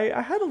 I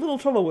had a little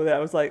trouble with it. I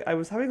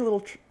was having a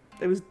little...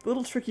 It was a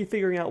little tricky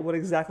figuring out what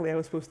exactly I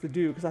was supposed to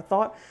do, because I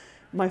thought...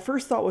 My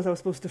first thought was I was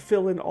supposed to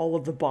fill in all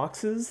of the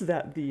boxes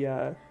that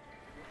the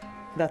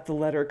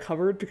letter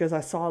covered, because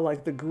I saw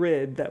like the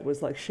grid that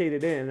was like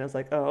shaded in. I was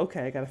like, oh,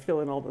 okay, I gotta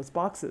fill in all those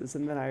boxes.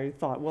 And then I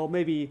thought, well,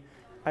 maybe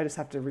I just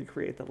have to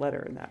recreate the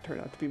letter, and that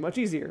turned out to be much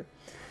easier.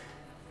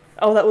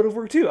 Oh, that would have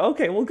worked too.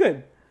 Okay, well,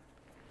 good.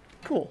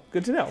 Cool,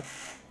 good to know.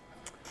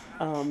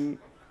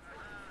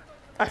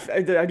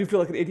 I do feel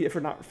like an idiot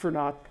for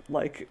not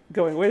like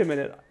going, wait a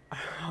minute,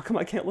 how come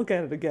I can't look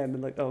at it again?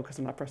 And like, oh, because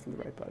I'm not pressing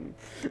the right button.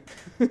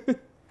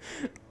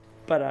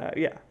 But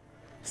yeah,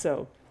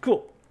 so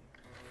cool,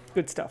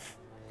 good stuff.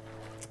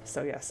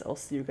 So yes, I'll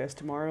see you guys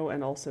tomorrow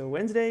and also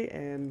Wednesday,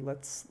 and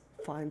let's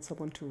find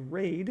someone to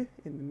raid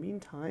in the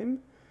meantime.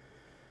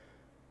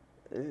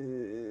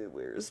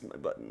 Where's my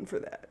button for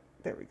that?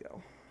 There we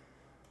go.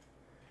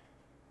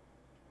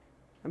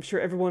 I'm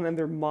sure everyone and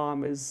their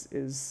mom is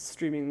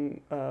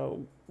streaming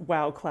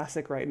WoW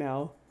Classic right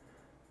now.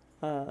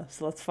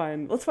 So let's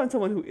find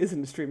someone who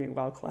isn't streaming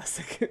WoW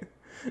Classic.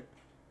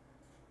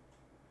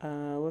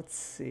 Let's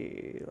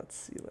see.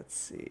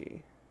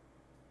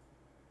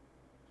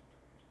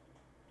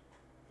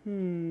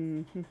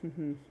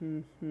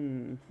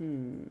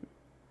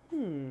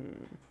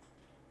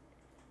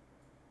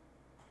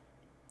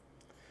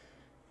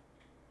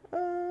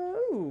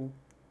 Oh.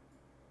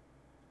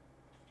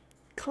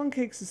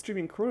 Concakes is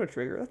streaming Chrono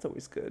Trigger. That's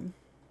always good.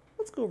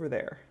 Let's go over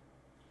there.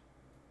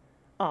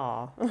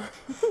 Ah.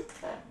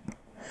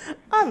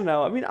 I don't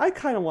know. I mean, I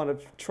kind of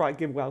want to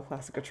give WoW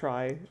Classic a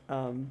try.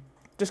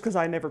 Just because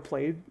I never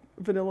played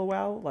vanilla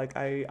WoW. Like,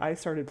 I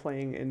started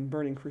playing in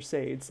Burning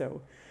Crusade,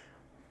 so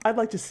I'd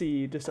like to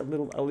see just at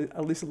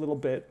least a little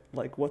bit,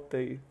 like, what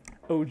the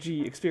OG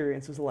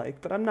experience was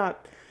like. But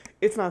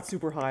it's not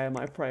super high on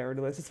my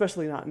priority list,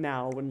 especially not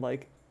now when,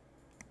 like,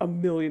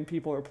 1 million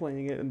people are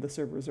playing it and the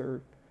servers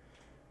are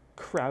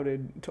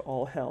crowded to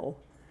all hell.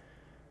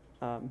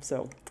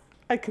 So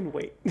I can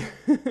wait.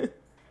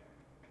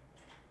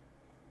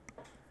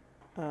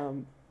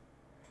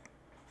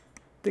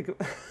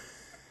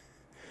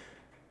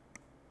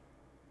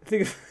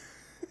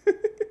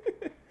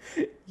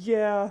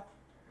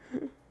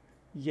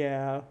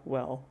 Yeah,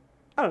 well,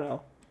 I don't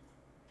know.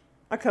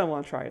 I kind of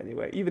want to try it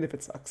anyway, even if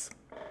it sucks.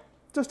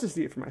 Just to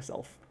see it for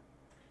myself.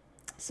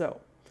 So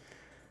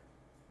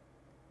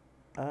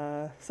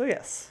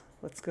yes,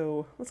 let's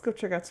go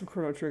check out some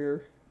Chrono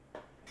Trigger.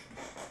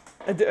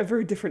 A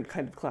very different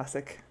kind of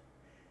classic.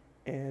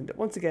 And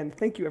once again,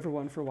 thank you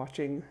everyone for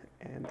watching,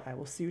 and I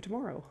will see you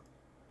tomorrow.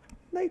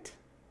 Night.